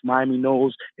keep us Miami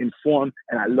Knows informed,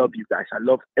 and I love you guys. I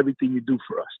love everything you do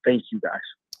for us. Thank you, guys.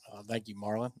 Thank you,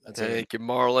 Marlon. Thank you,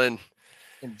 Marlon.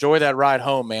 Enjoy that ride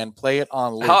home, man. Play it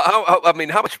on loop.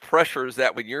 How much pressure is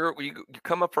that when you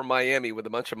come up from Miami with a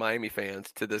bunch of Miami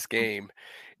fans to this game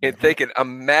and thinking,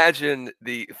 imagine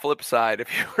the flip side if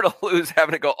you were to lose,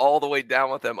 having to go all the way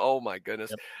down with them. Oh my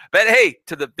goodness. But hey,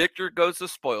 to the victor goes the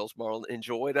spoils, Marlon.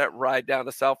 Enjoy that ride down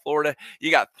to South Florida.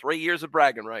 You got 3 years of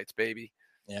bragging rights, baby.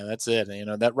 Yeah, that's it. You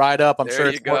know, that ride up, I'm there sure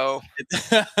you go.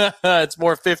 It's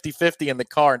more 50-50 in the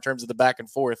car in terms of the back and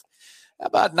forth. How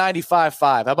about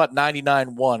 95-5? How about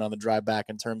 99-1 on the drive back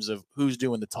in terms of who's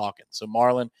doing the talking? So,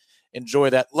 Marlon, enjoy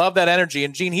that. Love that energy.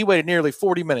 And, Gene, he waited nearly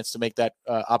 40 minutes to make that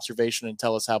observation and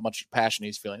tell us how much passion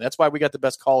he's feeling. That's why we got the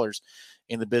best callers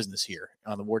in the business here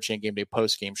on the Warchant Game Day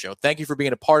post-game show. Thank you for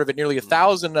being a part of it. Nearly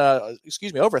 1,000, over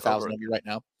 1,000 of you right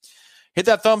now. Hit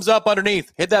that thumbs up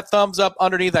underneath. Hit that thumbs up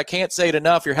underneath. I can't say it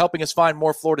enough. You're helping us find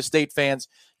more Florida State fans.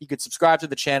 You could subscribe to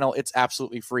the channel. It's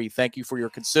absolutely free. Thank you for your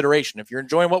consideration. If you're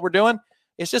enjoying what we're doing,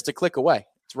 it's just a click away.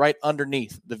 It's right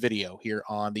underneath the video here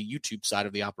on the YouTube side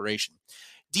of the operation.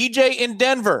 DJ in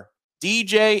Denver.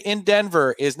 DJ in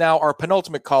Denver is now our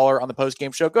penultimate caller on the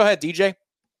postgame show. Go ahead, DJ.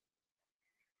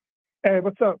 Hey,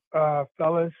 what's up,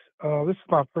 fellas? This is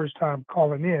my first time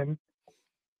calling in.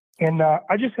 And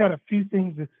I just had a few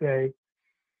things to say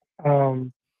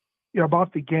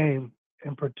about the game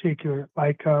in particular.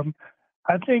 Like,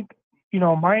 I think,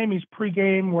 Miami's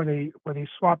pregame where they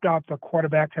swapped out the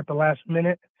quarterbacks at the last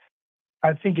minute,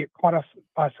 I think it caught us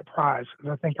by surprise.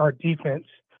 Because I think our defense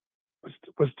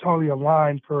was totally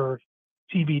aligned for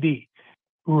TBD.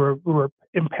 We were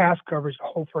in pass coverage the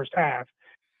whole first half.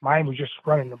 Miami was just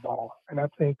running the ball. And I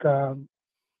think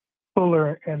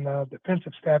Fuller and the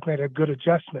defensive staff made a good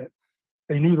adjustment.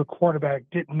 They knew the quarterback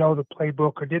didn't know the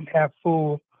playbook or didn't have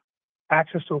full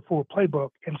access to a full playbook,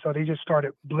 and so they just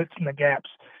started blitzing the gaps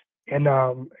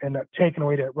and taking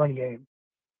away that run game.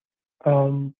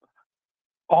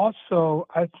 Also,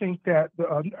 I think that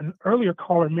an earlier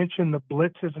caller mentioned the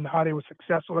blitzes and how they were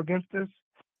successful against us.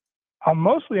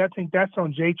 Mostly, I think that's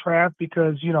on Jay Trav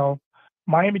because,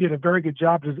 Miami did a very good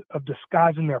job of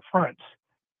disguising their fronts.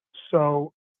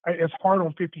 So it's hard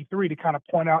on 53 to kind of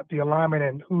point out the alignment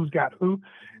and who's got who.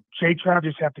 Jay Trav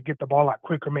just have to get the ball out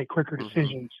quicker, make quicker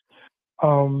decisions.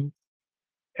 And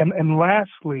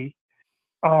lastly,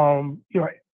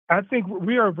 I think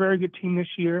we are a very good team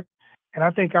this year. And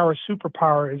I think our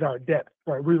superpower is our depth.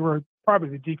 Right, we were probably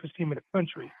the deepest team in the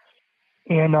country,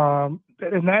 and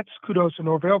that's kudos to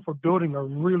Norvell for building a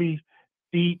really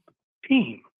deep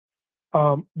team.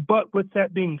 But with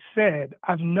that being said,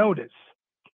 I've noticed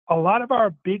a lot of our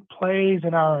big plays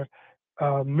and our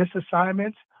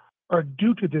misassignments are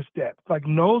due to this depth. Like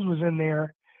Knowles was in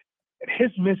there,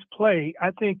 his misplay.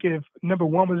 I think if number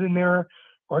 1 was in there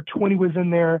or 20 was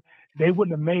in there, they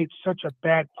wouldn't have made such a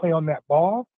bad play on that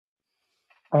ball.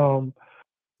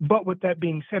 But with that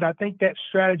being said, I think that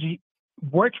strategy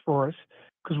works for us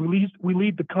because we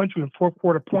lead the country in fourth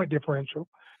quarter point differential,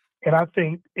 and I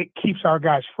think it keeps our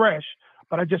guys fresh.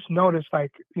 But I just noticed,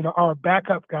 our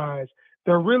backup guys,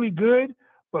 they're really good,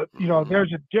 but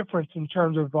there's a difference in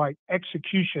terms of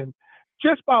execution,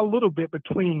 just by a little bit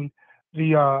between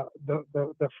the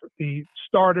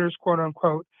starters, quote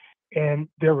unquote, and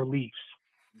their reliefs.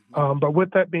 But with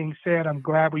that being said, I'm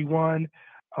glad we won.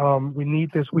 We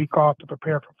need this week off to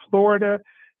prepare for Florida.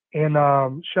 And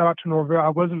shout out to Norvell. I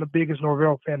wasn't the biggest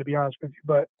Norvell fan, to be honest with you,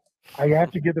 but I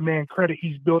have to give the man credit.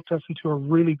 He's built us into a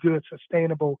really good,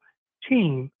 sustainable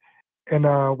team. And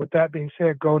with that being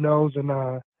said, go Nose and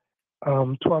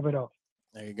 12-0.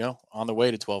 There you go. On the way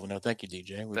to 12-0. Thank you,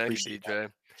 DJ. Thank you,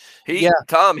 DJ.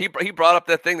 Tom, he brought up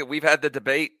that thing that we've had the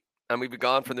debate, and we've been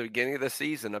gone from the beginning of the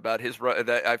season about his.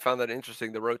 I found that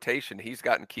interesting. The rotation. He's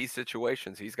got in key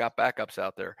situations. He's got backups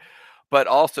out there, but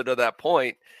also to that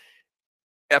point,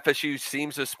 FSU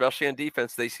seems, especially on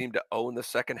defense, they seem to own the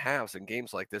second halves in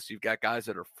games like this. You've got guys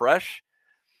that are fresh,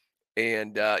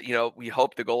 and we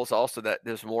hope the goal is also that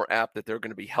there's more apt that they're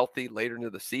going to be healthy later into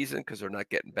the season because they're not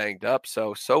getting banged up.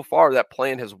 So far that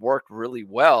plan has worked really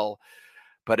well.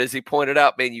 But as he pointed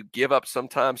out, man, you give up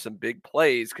sometimes some big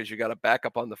plays because you got a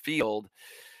backup on the field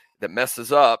that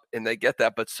messes up, and they get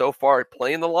that. But so far,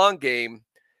 playing the long game,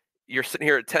 you're sitting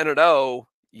here at 10-0.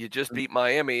 You just beat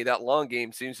Miami. That long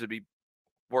game seems to be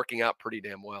working out pretty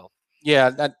damn well.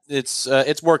 Yeah,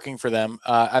 it's working for them.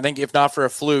 I think if not for a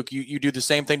fluke, you do the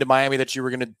same thing to Miami that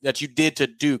you did to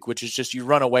Duke, which is just you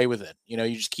run away with it. You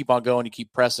just keep on going, you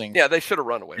keep pressing. Yeah, they should have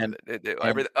run away with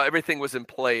it. Everything was in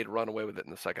play to run away with it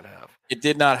in the second half. It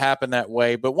did not happen that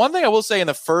way. But one thing I will say in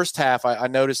the first half, I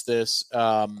noticed this.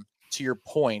 To your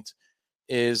point,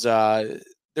 is there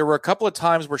were a couple of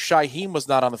times where Shaheem was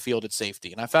not on the field at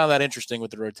safety, and I found that interesting with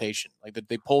the rotation. Like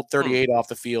they pulled 38 off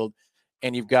the field,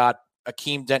 and you've got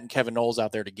Akeem Dent and Kevin Knowles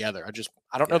out there together.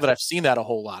 I don't know that I've seen that a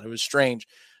whole lot. It was strange.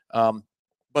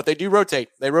 But they do rotate.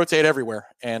 They rotate everywhere.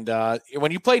 And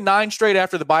when you play 9 straight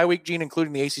after the bye week, Gene,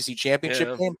 including the ACC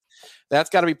championship game,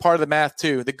 that's got to be part of the math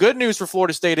too. The good news for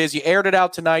Florida State is you aired it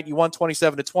out tonight. You won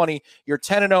 27-20. You're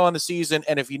 10-0 on the season.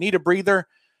 And if you need a breather,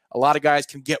 a lot of guys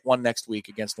can get one next week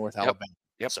against North Alabama.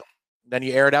 Yep. So then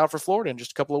you air it out for Florida in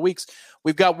just a couple of weeks.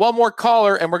 We've got one more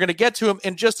caller, and we're going to get to him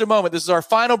in just a moment. This is our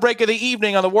final break of the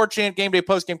evening on the Warchant Game Day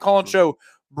Postgame Call-In Show,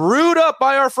 brewed up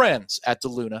by our friends at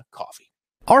DeLuna Coffee.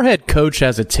 Our head coach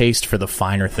has a taste for the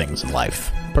finer things in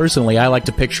life. Personally, I like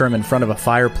to picture him in front of a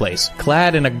fireplace,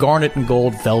 clad in a garnet and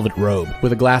gold velvet robe,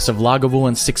 with a glass of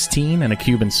Lagavulin 16 and a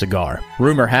Cuban cigar.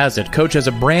 Rumor has it, Coach has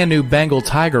a brand new Bengal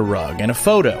tiger rug and a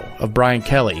photo of Brian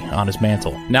Kelly on his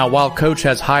mantle. Now, while Coach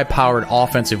has high-powered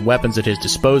offensive weapons at his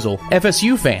disposal,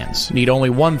 FSU fans need only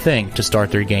one thing to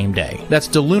start their game day. That's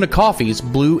DeLuna Coffee's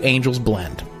Blue Angels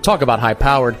Blend. Talk about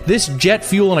high-powered. This jet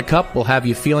fuel in a cup will have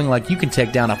you feeling like you can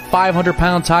take down a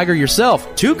 500-pound tiger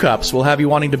yourself. 2 cups will have you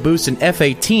wanting to boost an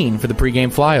F-18 for the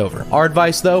pregame flyover. Our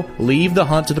advice, though, leave the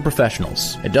hunt to the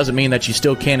professionals. It doesn't mean that you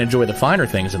still can't enjoy the finer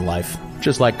things in life,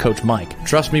 just like Coach Mike.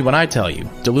 Trust me when I tell you,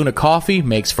 DeLuna Coffee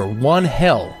makes for one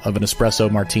hell of an espresso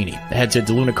martini. Head to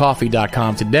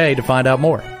DeLunaCoffee.com today to find out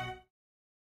more.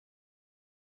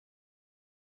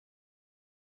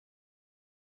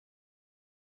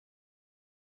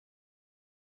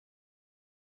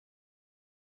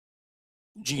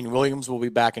 Gene Williams will be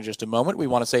back in just a moment. We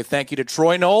want to say thank you to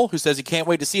Troy Knoll, who says he can't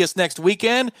wait to see us next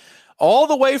weekend. All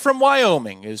the way from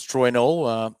Wyoming is Troy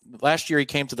Knoll. Last year he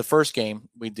came to the first game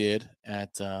we did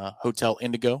at Hotel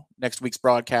Indigo. Next week's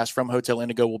broadcast from Hotel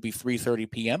Indigo will be 3:30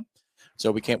 p.m.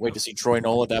 So we can't wait to see Troy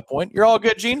Knoll at that point. You're all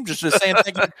good, Gene. Just saying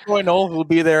thank you to Troy Knoll, who will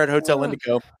be there at Hotel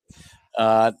Indigo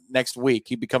next week.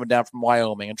 He'll be coming down from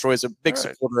Wyoming. And Troy's a big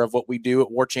supporter of what we do at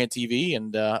Warchant TV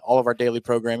and all of our daily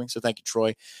programming. So thank you,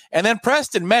 Troy. And then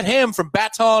Preston, met him from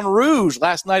Baton Rouge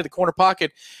last night at the Corner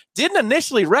Pocket. Didn't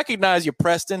initially recognize you,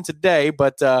 Preston, today,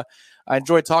 but I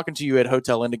enjoyed talking to you at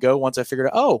Hotel Indigo once I figured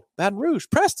out, oh, Baton Rouge,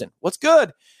 Preston, what's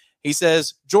good? He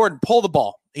says, Jordan, pull the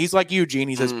ball. He's like you, Gene.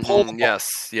 He says, pull the ball.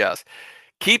 Yes.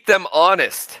 Keep them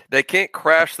honest. They can't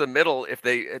crash the middle if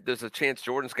there's a chance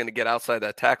Jordan's going to get outside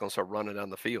that tackle and start running down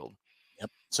the field. Yep.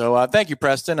 So thank you,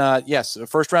 Preston. Yes,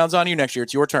 first round's on you next year.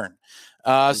 It's your turn.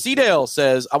 C-Dale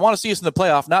says, I want to see us in the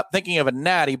playoff, not thinking of a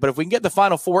natty, but if we can get the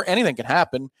Final Four, anything can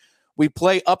happen. We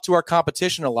play up to our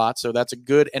competition a lot, so that's a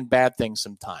good and bad thing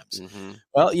sometimes.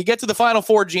 Well, you get to the Final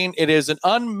Four, Gene. It is an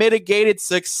unmitigated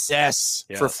success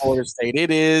for Florida State.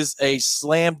 It is a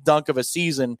slam dunk of a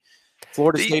season.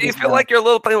 Florida State. Do you feel like you're a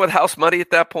little playing with house money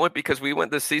at that point? Because we went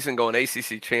this season going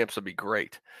ACC champs would be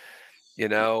great. You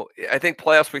know, I think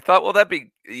playoffs, we thought, well, that'd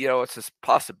be, it's this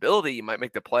possibility you might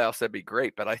make the playoffs. That'd be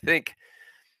great. But I think,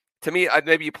 to me,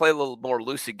 maybe you play a little more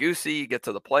loosey-goosey. You get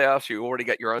to the playoffs. You already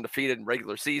got your undefeated in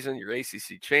regular season, your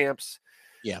ACC champs.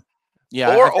 Yeah.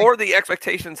 Or the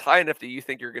expectations high enough that you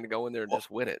think you're going to go in there and just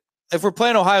win it. If we're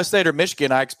playing Ohio State or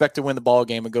Michigan, I expect to win the ball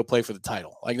game and go play for the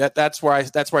title. Like that's where I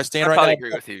stand right now. I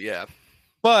agree with you. Yeah.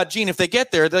 But Gene, if they get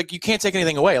there, you can't take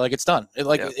anything away. Like it's done.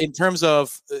 In terms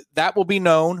of that will be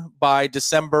known by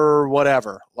December,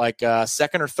 whatever, like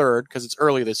second or third, because it's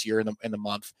early this year in the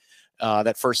month,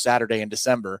 that first Saturday in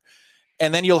December,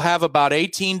 and then you'll have about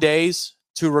 18 days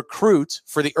to recruit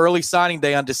for the early signing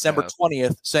day on December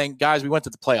 20th, saying, guys, we went to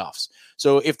the playoffs.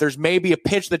 So if there's maybe a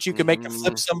pitch that you can make to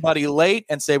flip somebody late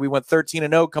and say we went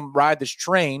 13-0, come ride this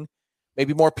train.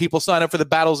 Maybe more people sign up for the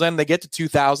Battle's End. They get to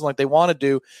 2,000 like they want to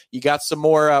do. You got some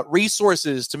more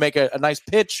resources to make a nice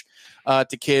pitch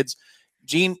to kids.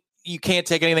 Gene, you can't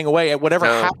take anything away. Whatever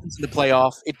happens in the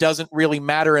playoff, it doesn't really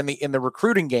matter in the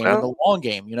recruiting game, in the long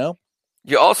game,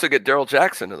 You also get Darrell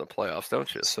Jackson in the playoffs,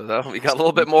 don't you? So we got a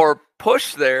little bit more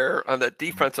push there on that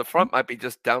defensive front. Might be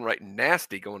just downright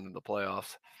nasty going into the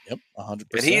playoffs. Yep,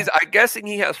 100%. And I'm guessing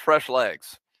he has fresh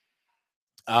legs.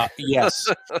 Yes,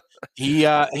 he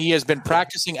has been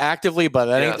practicing actively, but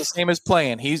that ain't the same as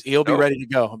playing. He'll be ready to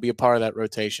go and be a part of that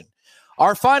rotation.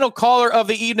 Our final caller of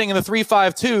the evening in the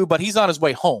 352, but he's on his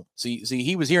way home. See,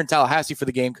 he was here in Tallahassee for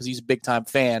the game because he's a big-time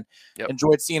fan.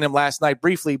 Enjoyed seeing him last night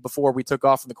briefly before we took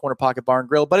off from the Corner Pocket Bar and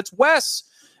Grill. But it's Wes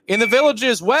in the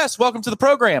Villages. Wes, welcome to the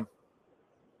program.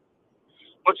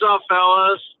 What's up,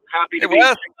 fellas? Happy to be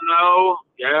here.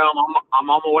 Yeah, I'm on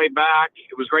my way back.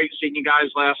 It was great seeing you guys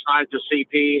last night at the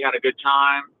CP. Had a good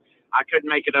time. I couldn't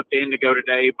make it up to Indigo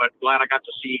today, but glad I got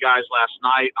to see you guys last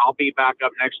night. I'll be back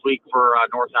up next week for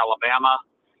North Alabama,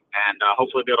 and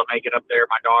hopefully be able to make it up there.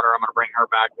 My daughter, I'm going to bring her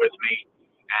back with me,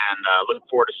 and looking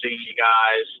forward to seeing you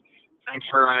guys. Thanks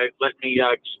for letting me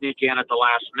sneak in at the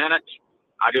last minute.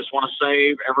 I just want to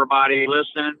say, everybody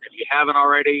listening, if you haven't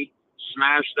already,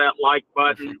 smash that like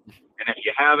button. And if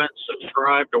you haven't,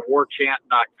 subscribe to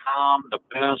warchant.com, the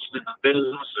best in the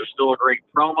business. There's still a great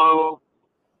promo.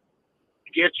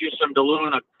 Get you some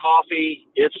DeLuna coffee.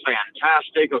 It's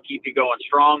fantastic. It'll keep you going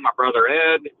strong. My brother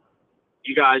Ed,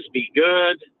 you guys be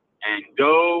good and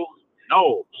go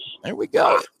Noles. There we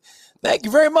go. Thank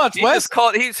you very much, Wes.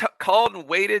 He's called and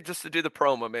waited just to do the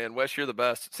promo, man. Wes, you're the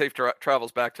best. Safe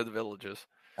travels back to the Villages.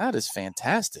 That is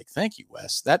fantastic. Thank you,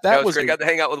 Wes. That was great. Got to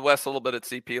hang out with Wes a little bit at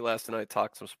CP last night,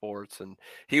 talk some sports, and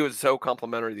he was so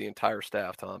complimentary to the entire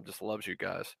staff. Tom just loves you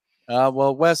guys.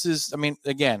 Well, Wes is,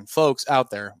 again, folks out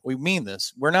there, we mean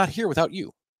this. We're not here without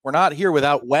you. We're not here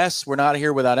without Wes. We're not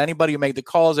here without anybody who made the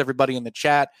calls, everybody in the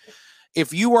chat.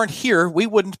 If you weren't here, we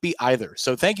wouldn't be either.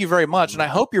 So thank you very much. And I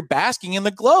hope you're basking in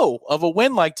the glow of a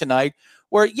win like tonight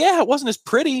where, it wasn't as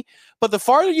pretty, but the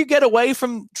farther you get away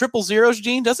from 000s,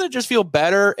 Gene, doesn't it just feel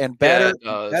better and better?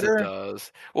 Yeah, it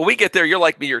does. Well, we get there. You're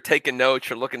like me. You're taking notes.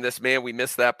 You're looking this, man, we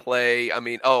missed that play.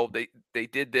 They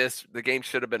did this. The game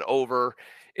should have been over.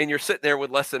 And you're sitting there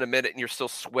with less than a minute and you're still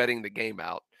sweating the game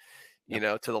out,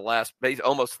 to the last,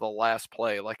 almost the last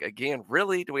play. Like, again,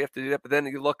 really, do we have to do that? But then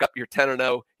you look up, you're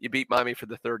 10-0. You beat Miami for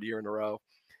the third year in a row.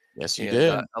 Yes, you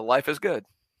did. Life is good.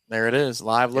 There it is,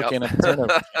 live looking at 10.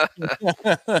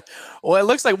 Well, it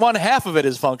looks like one half of it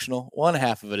is functional. And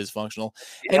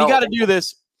you got to do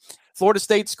this. Florida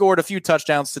State scored a few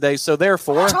touchdowns today, so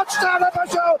therefore. Touchdown,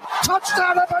 FSU!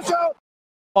 Touchdown, FSU!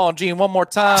 Come on, Gene, one more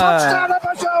time. Touchdown,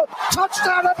 FSU!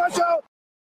 Touchdown, FSU!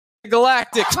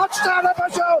 Galactic. Touchdown,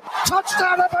 FSU!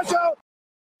 Touchdown, FSU!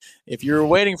 If you were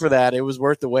waiting for that, it was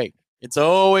worth the wait. It's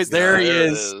always there. He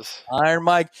is. Iron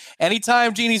Mike.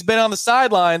 Anytime Genie's been on the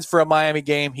sidelines for a Miami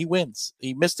game, he wins.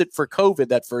 He missed it for COVID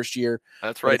that first year.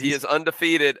 That's right. He is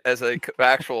undefeated as a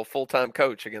actual full-time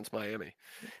coach against Miami,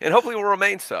 and hopefully will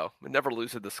remain so. We never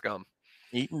lose to the scum.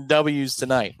 Eating W's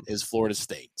tonight is Florida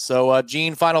State. So,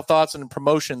 Gene, final thoughts and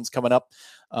promotions coming up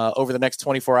over the next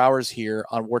 24 hours here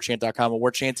on Warchant.com and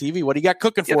Warchant TV. What do you got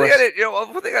cooking for us?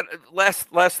 They got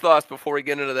last thoughts before we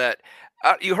get into that.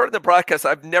 You heard the broadcast.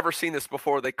 I've never seen this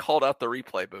before. They called out the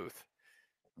replay booth.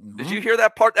 Mm-hmm. Did you hear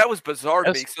that part? That was bizarre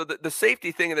to me. So the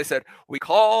safety thing, and they said, we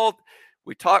talked.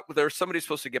 There's somebody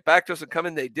supposed to get back to us and come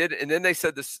in. They did. And then they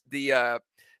said the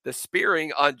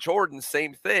spearing on Jordan,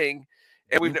 same thing.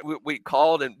 And we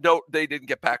called, and no, they didn't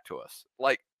get back to us.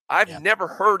 Like, I've never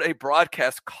heard a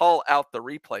broadcast call out the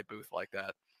replay booth like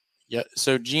that. Yeah.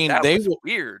 So, Gene, that was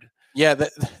weird. Yeah,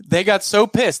 they got so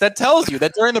pissed. That tells you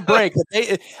that during the break,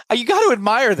 you got to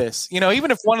admire this.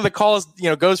 Even if one of the calls,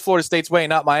 goes Florida State's way,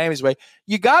 not Miami's way,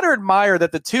 you got to admire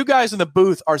that the two guys in the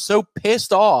booth are so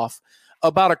pissed off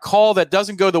about a call that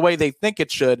doesn't go the way they think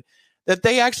it should, that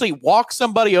they actually walk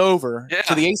somebody over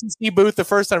to the ACC booth the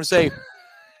first time and say,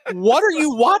 what are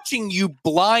you watching, you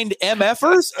blind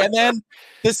MFers? And then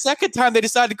the second time they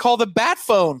decide to call the bat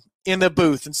phone in the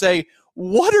booth and say,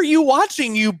 what are you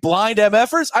watching, you blind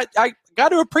MFers? I got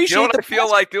to appreciate what I feel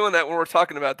like doing that when we're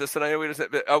talking about this, and I know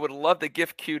I would love the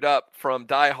gift queued up from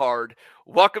Die Hard.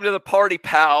 Welcome to the party,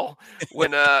 pal.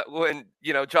 When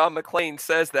John McClane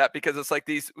says that, because it's like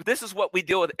this is what we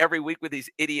deal with every week with these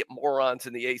idiot morons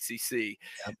in the ACC.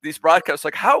 Yep. These broadcasts,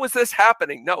 like, how is this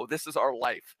happening? No, this is our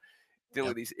life. Dealing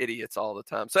with these idiots all the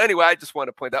time. So anyway, I just want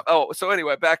to point out. We'll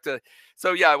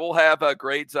have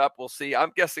grades up. We'll see.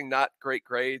 I'm guessing not great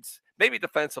grades. Maybe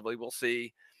defensively, we'll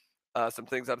see some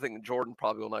things. I'm thinking Jordan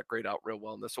probably will not grade out real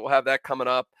well in this. So we'll have that coming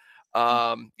up.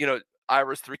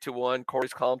 Ira's 3-2-1.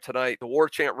 Corey's column tonight. The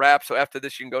Warchant wrap. So after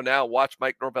this, you can go now watch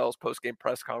Mike Norvell's post-game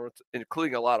press conference,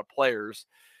 including a lot of players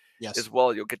as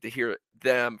well. You'll get to hear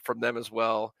from them as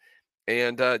well.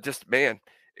 And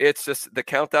it's just the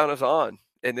countdown is on.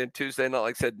 And then Tuesday night,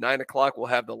 like I said, 9:00, we'll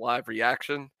have the live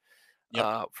reaction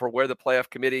for where the playoff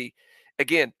committee,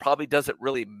 again, probably doesn't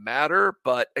really matter.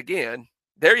 But, again,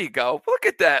 there you go. Look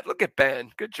at that. Look at Ben.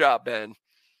 Good job, Ben.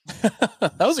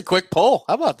 That was a quick poll.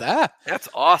 How about that? That's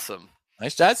awesome.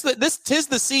 Nice. Tis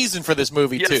the season for this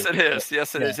movie, too. Yes, it is.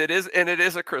 Yes, it is. It is, and it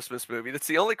is a Christmas movie. That's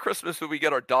the only Christmas movie we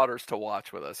get our daughters to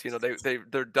watch with us.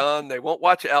 They're done. They won't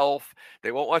watch Elf.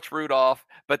 They won't watch Rudolph,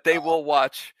 but they will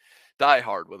watch Die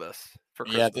Hard with us. For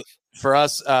Christmas. For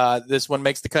us, this one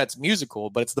makes the cut. It's musical,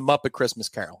 but it's the Muppet Christmas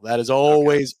Carol. That is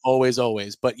always.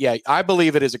 But yeah, I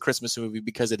believe it is a Christmas movie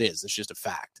because it is. It's just a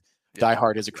fact. Die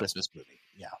Hard is a Christmas movie.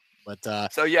 Yeah. But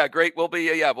great. We'll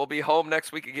be home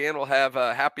next week again. We'll have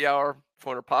a happy hour,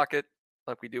 Corner Pocket,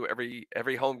 like we do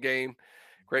every home game.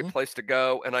 Great place to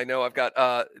go. And I know I've got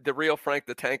the real Frank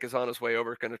the Tank is on his way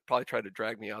over. Going to probably try to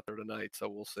drag me out there tonight. So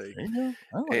we'll see.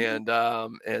 And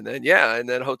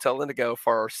then Hotel Indigo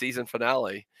for our season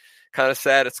finale. Kind of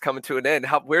sad it's coming to an end.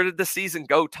 Where did the season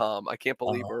go, Tom? I can't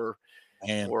believe we're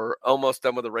almost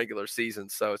done with the regular season.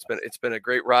 So it's been a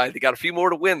great ride. They got a few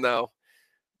more to win though.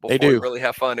 They do. We really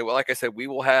have fun. And like I said,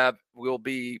 we'll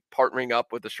be partnering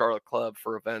up with the Charlotte Club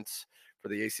for events for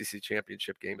the ACC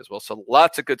championship game as well. So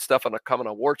lots of good stuff coming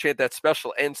on Warchant. That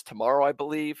special ends tomorrow, I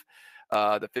believe.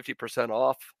 The 50%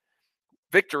 off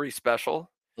victory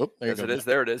special.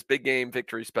 There it is. Big game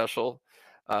victory special.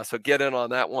 So get in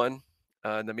on that one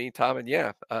in the meantime. And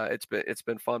it's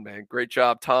been fun, man. Great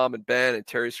job, Tom and Ben and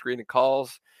Terry screening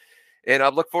calls. And I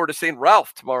look forward to seeing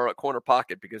Ralph tomorrow at Corner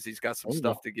Pocket because he's got some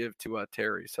stuff to give to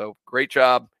Terry. So great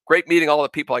job. Great meeting all the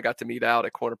people I got to meet out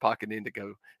at Corner Pocket and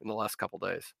Indigo in the last couple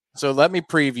days. So let me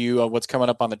preview what's coming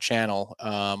up on the channel.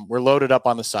 We're loaded up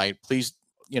on the site. Please,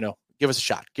 give us a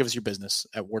shot. Give us your business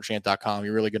at warchant.com.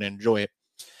 You're really going to enjoy it.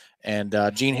 And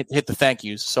Gene hit the thank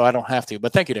yous, so I don't have to.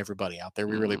 But thank you to everybody out there.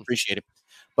 We really appreciate it.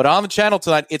 But on the channel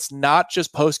tonight, it's not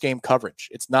just post-game coverage.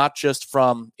 It's not just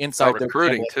from inside the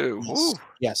recruiting too.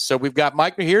 Yes. So we've got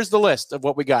Mike. Here's the list of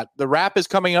what we got. The wrap is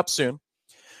coming up soon.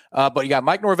 But you got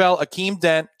Mike Norvell, Akeem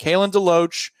Dent, Kalen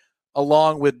DeLoach,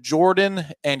 along with Jordan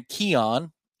and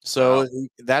Keon. So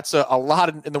that's a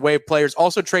lot in the way of players.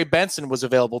 Also, Trey Benson was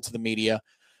available to the media.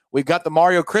 We've got the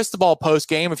Mario Cristobal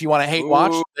post-game. If you want to hate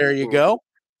watch, there you go.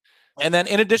 And then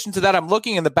in addition to that, I'm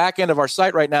looking in the back end of our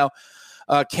site right now.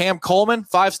 Cam Coleman,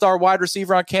 5-star wide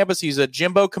receiver on campus. He's a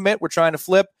Jimbo commit. We're trying to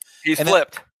flip. He's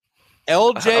flipped.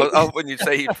 LJ. When you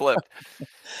say he flipped.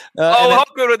 How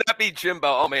good would that be, Jimbo?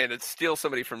 Oh, man, it'd steal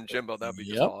somebody from Jimbo. That'd be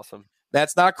just awesome.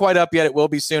 That's not quite up yet. It will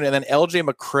be soon. And then LJ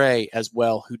McCray as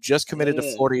well, who just committed to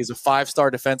Florida. He's a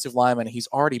 5-star defensive lineman. He's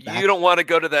already back. You don't want to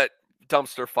go to that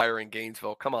dumpster fire in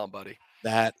Gainesville. Come on, buddy.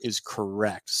 That is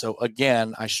correct. So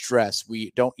again, I stress,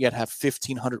 we don't yet have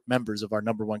 1,500 members of our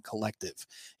number one collective.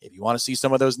 If you want to see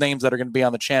some of those names that are going to be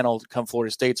on the channel to come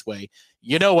Florida State's way,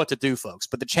 you know what to do, folks.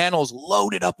 But the channel is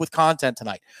loaded up with content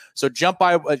tonight. So jump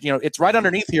by, it's right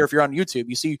underneath here. If you're on YouTube,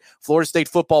 you see Florida State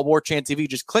Football Warchant TV.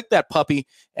 Just click that puppy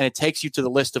and it takes you to the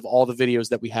list of all the videos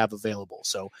that we have available.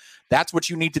 So that's what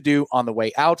you need to do on the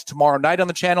way out. Tomorrow night on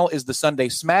the channel is the Sunday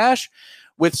Smash,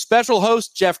 with special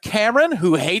host Jeff Cameron,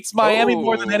 who hates Miami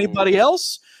more than anybody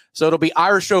else. So it'll be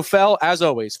Irish O'Fell, as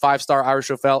always, 5-star Irish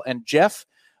O'Fell, and Jeff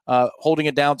holding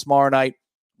it down tomorrow night.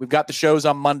 We've got the shows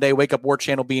on Monday. Wake Up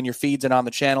Warchant will be in your feeds and on the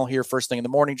channel here first thing in the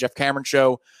morning. Jeff Cameron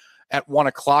show at 1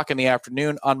 o'clock in the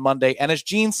afternoon on Monday. And as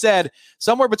Gene said,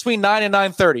 somewhere between 9 and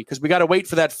 9:30, because we got to wait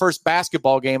for that first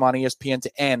basketball game on ESPN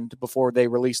to end before they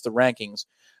release the rankings.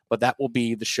 But that will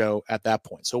be the show at that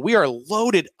point. So we are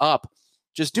loaded up.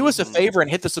 Just do us a favor and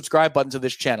hit the subscribe button to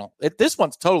this channel. This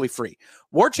one's totally free.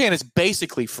 Warchant is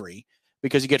basically free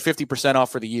because you get 50% off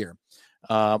for the year.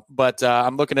 But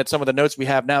I'm looking at some of the notes we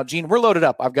have now. Gene, we're loaded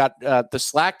up. I've got the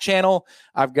Slack channel.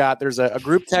 There's a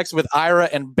group text with Ira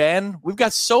and Ben. We've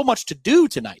got so much to do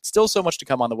tonight. Still so much to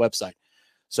come on the website.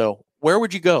 So where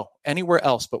would you go? Anywhere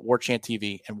else but Warchant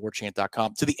TV and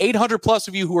Warchant.com. To the 800 plus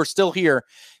of you who are still here,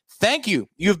 thank you.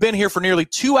 You've been here for nearly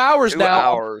 2 hours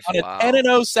now on a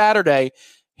 10-0 Saturday.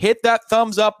 Hit that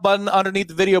thumbs up button underneath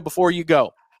the video before you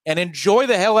go. And enjoy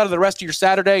the hell out of the rest of your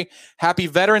Saturday. Happy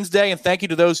Veterans Day, and thank you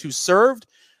to those who served,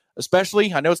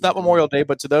 especially, I know it's not Memorial Day,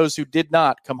 but to those who did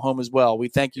not come home as well. We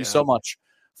thank you so much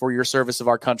for your service of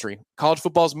our country. College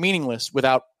football is meaningless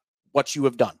without what you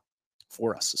have done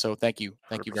for us. So thank you.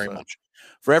 Thank you very much.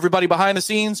 For everybody behind the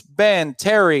scenes, Ben,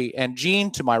 Terry, and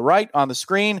Gene to my right on the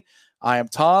screen, I am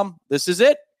Tom. This is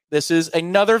it. This is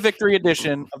another victory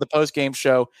edition of the Postgame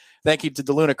Show. Thank you to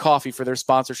DeLuna Coffee for their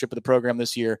sponsorship of the program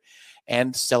this year.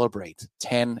 And celebrate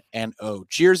 10-0.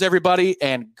 Cheers, everybody,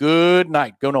 and good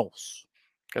night. Go Noles.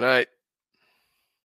 Good night.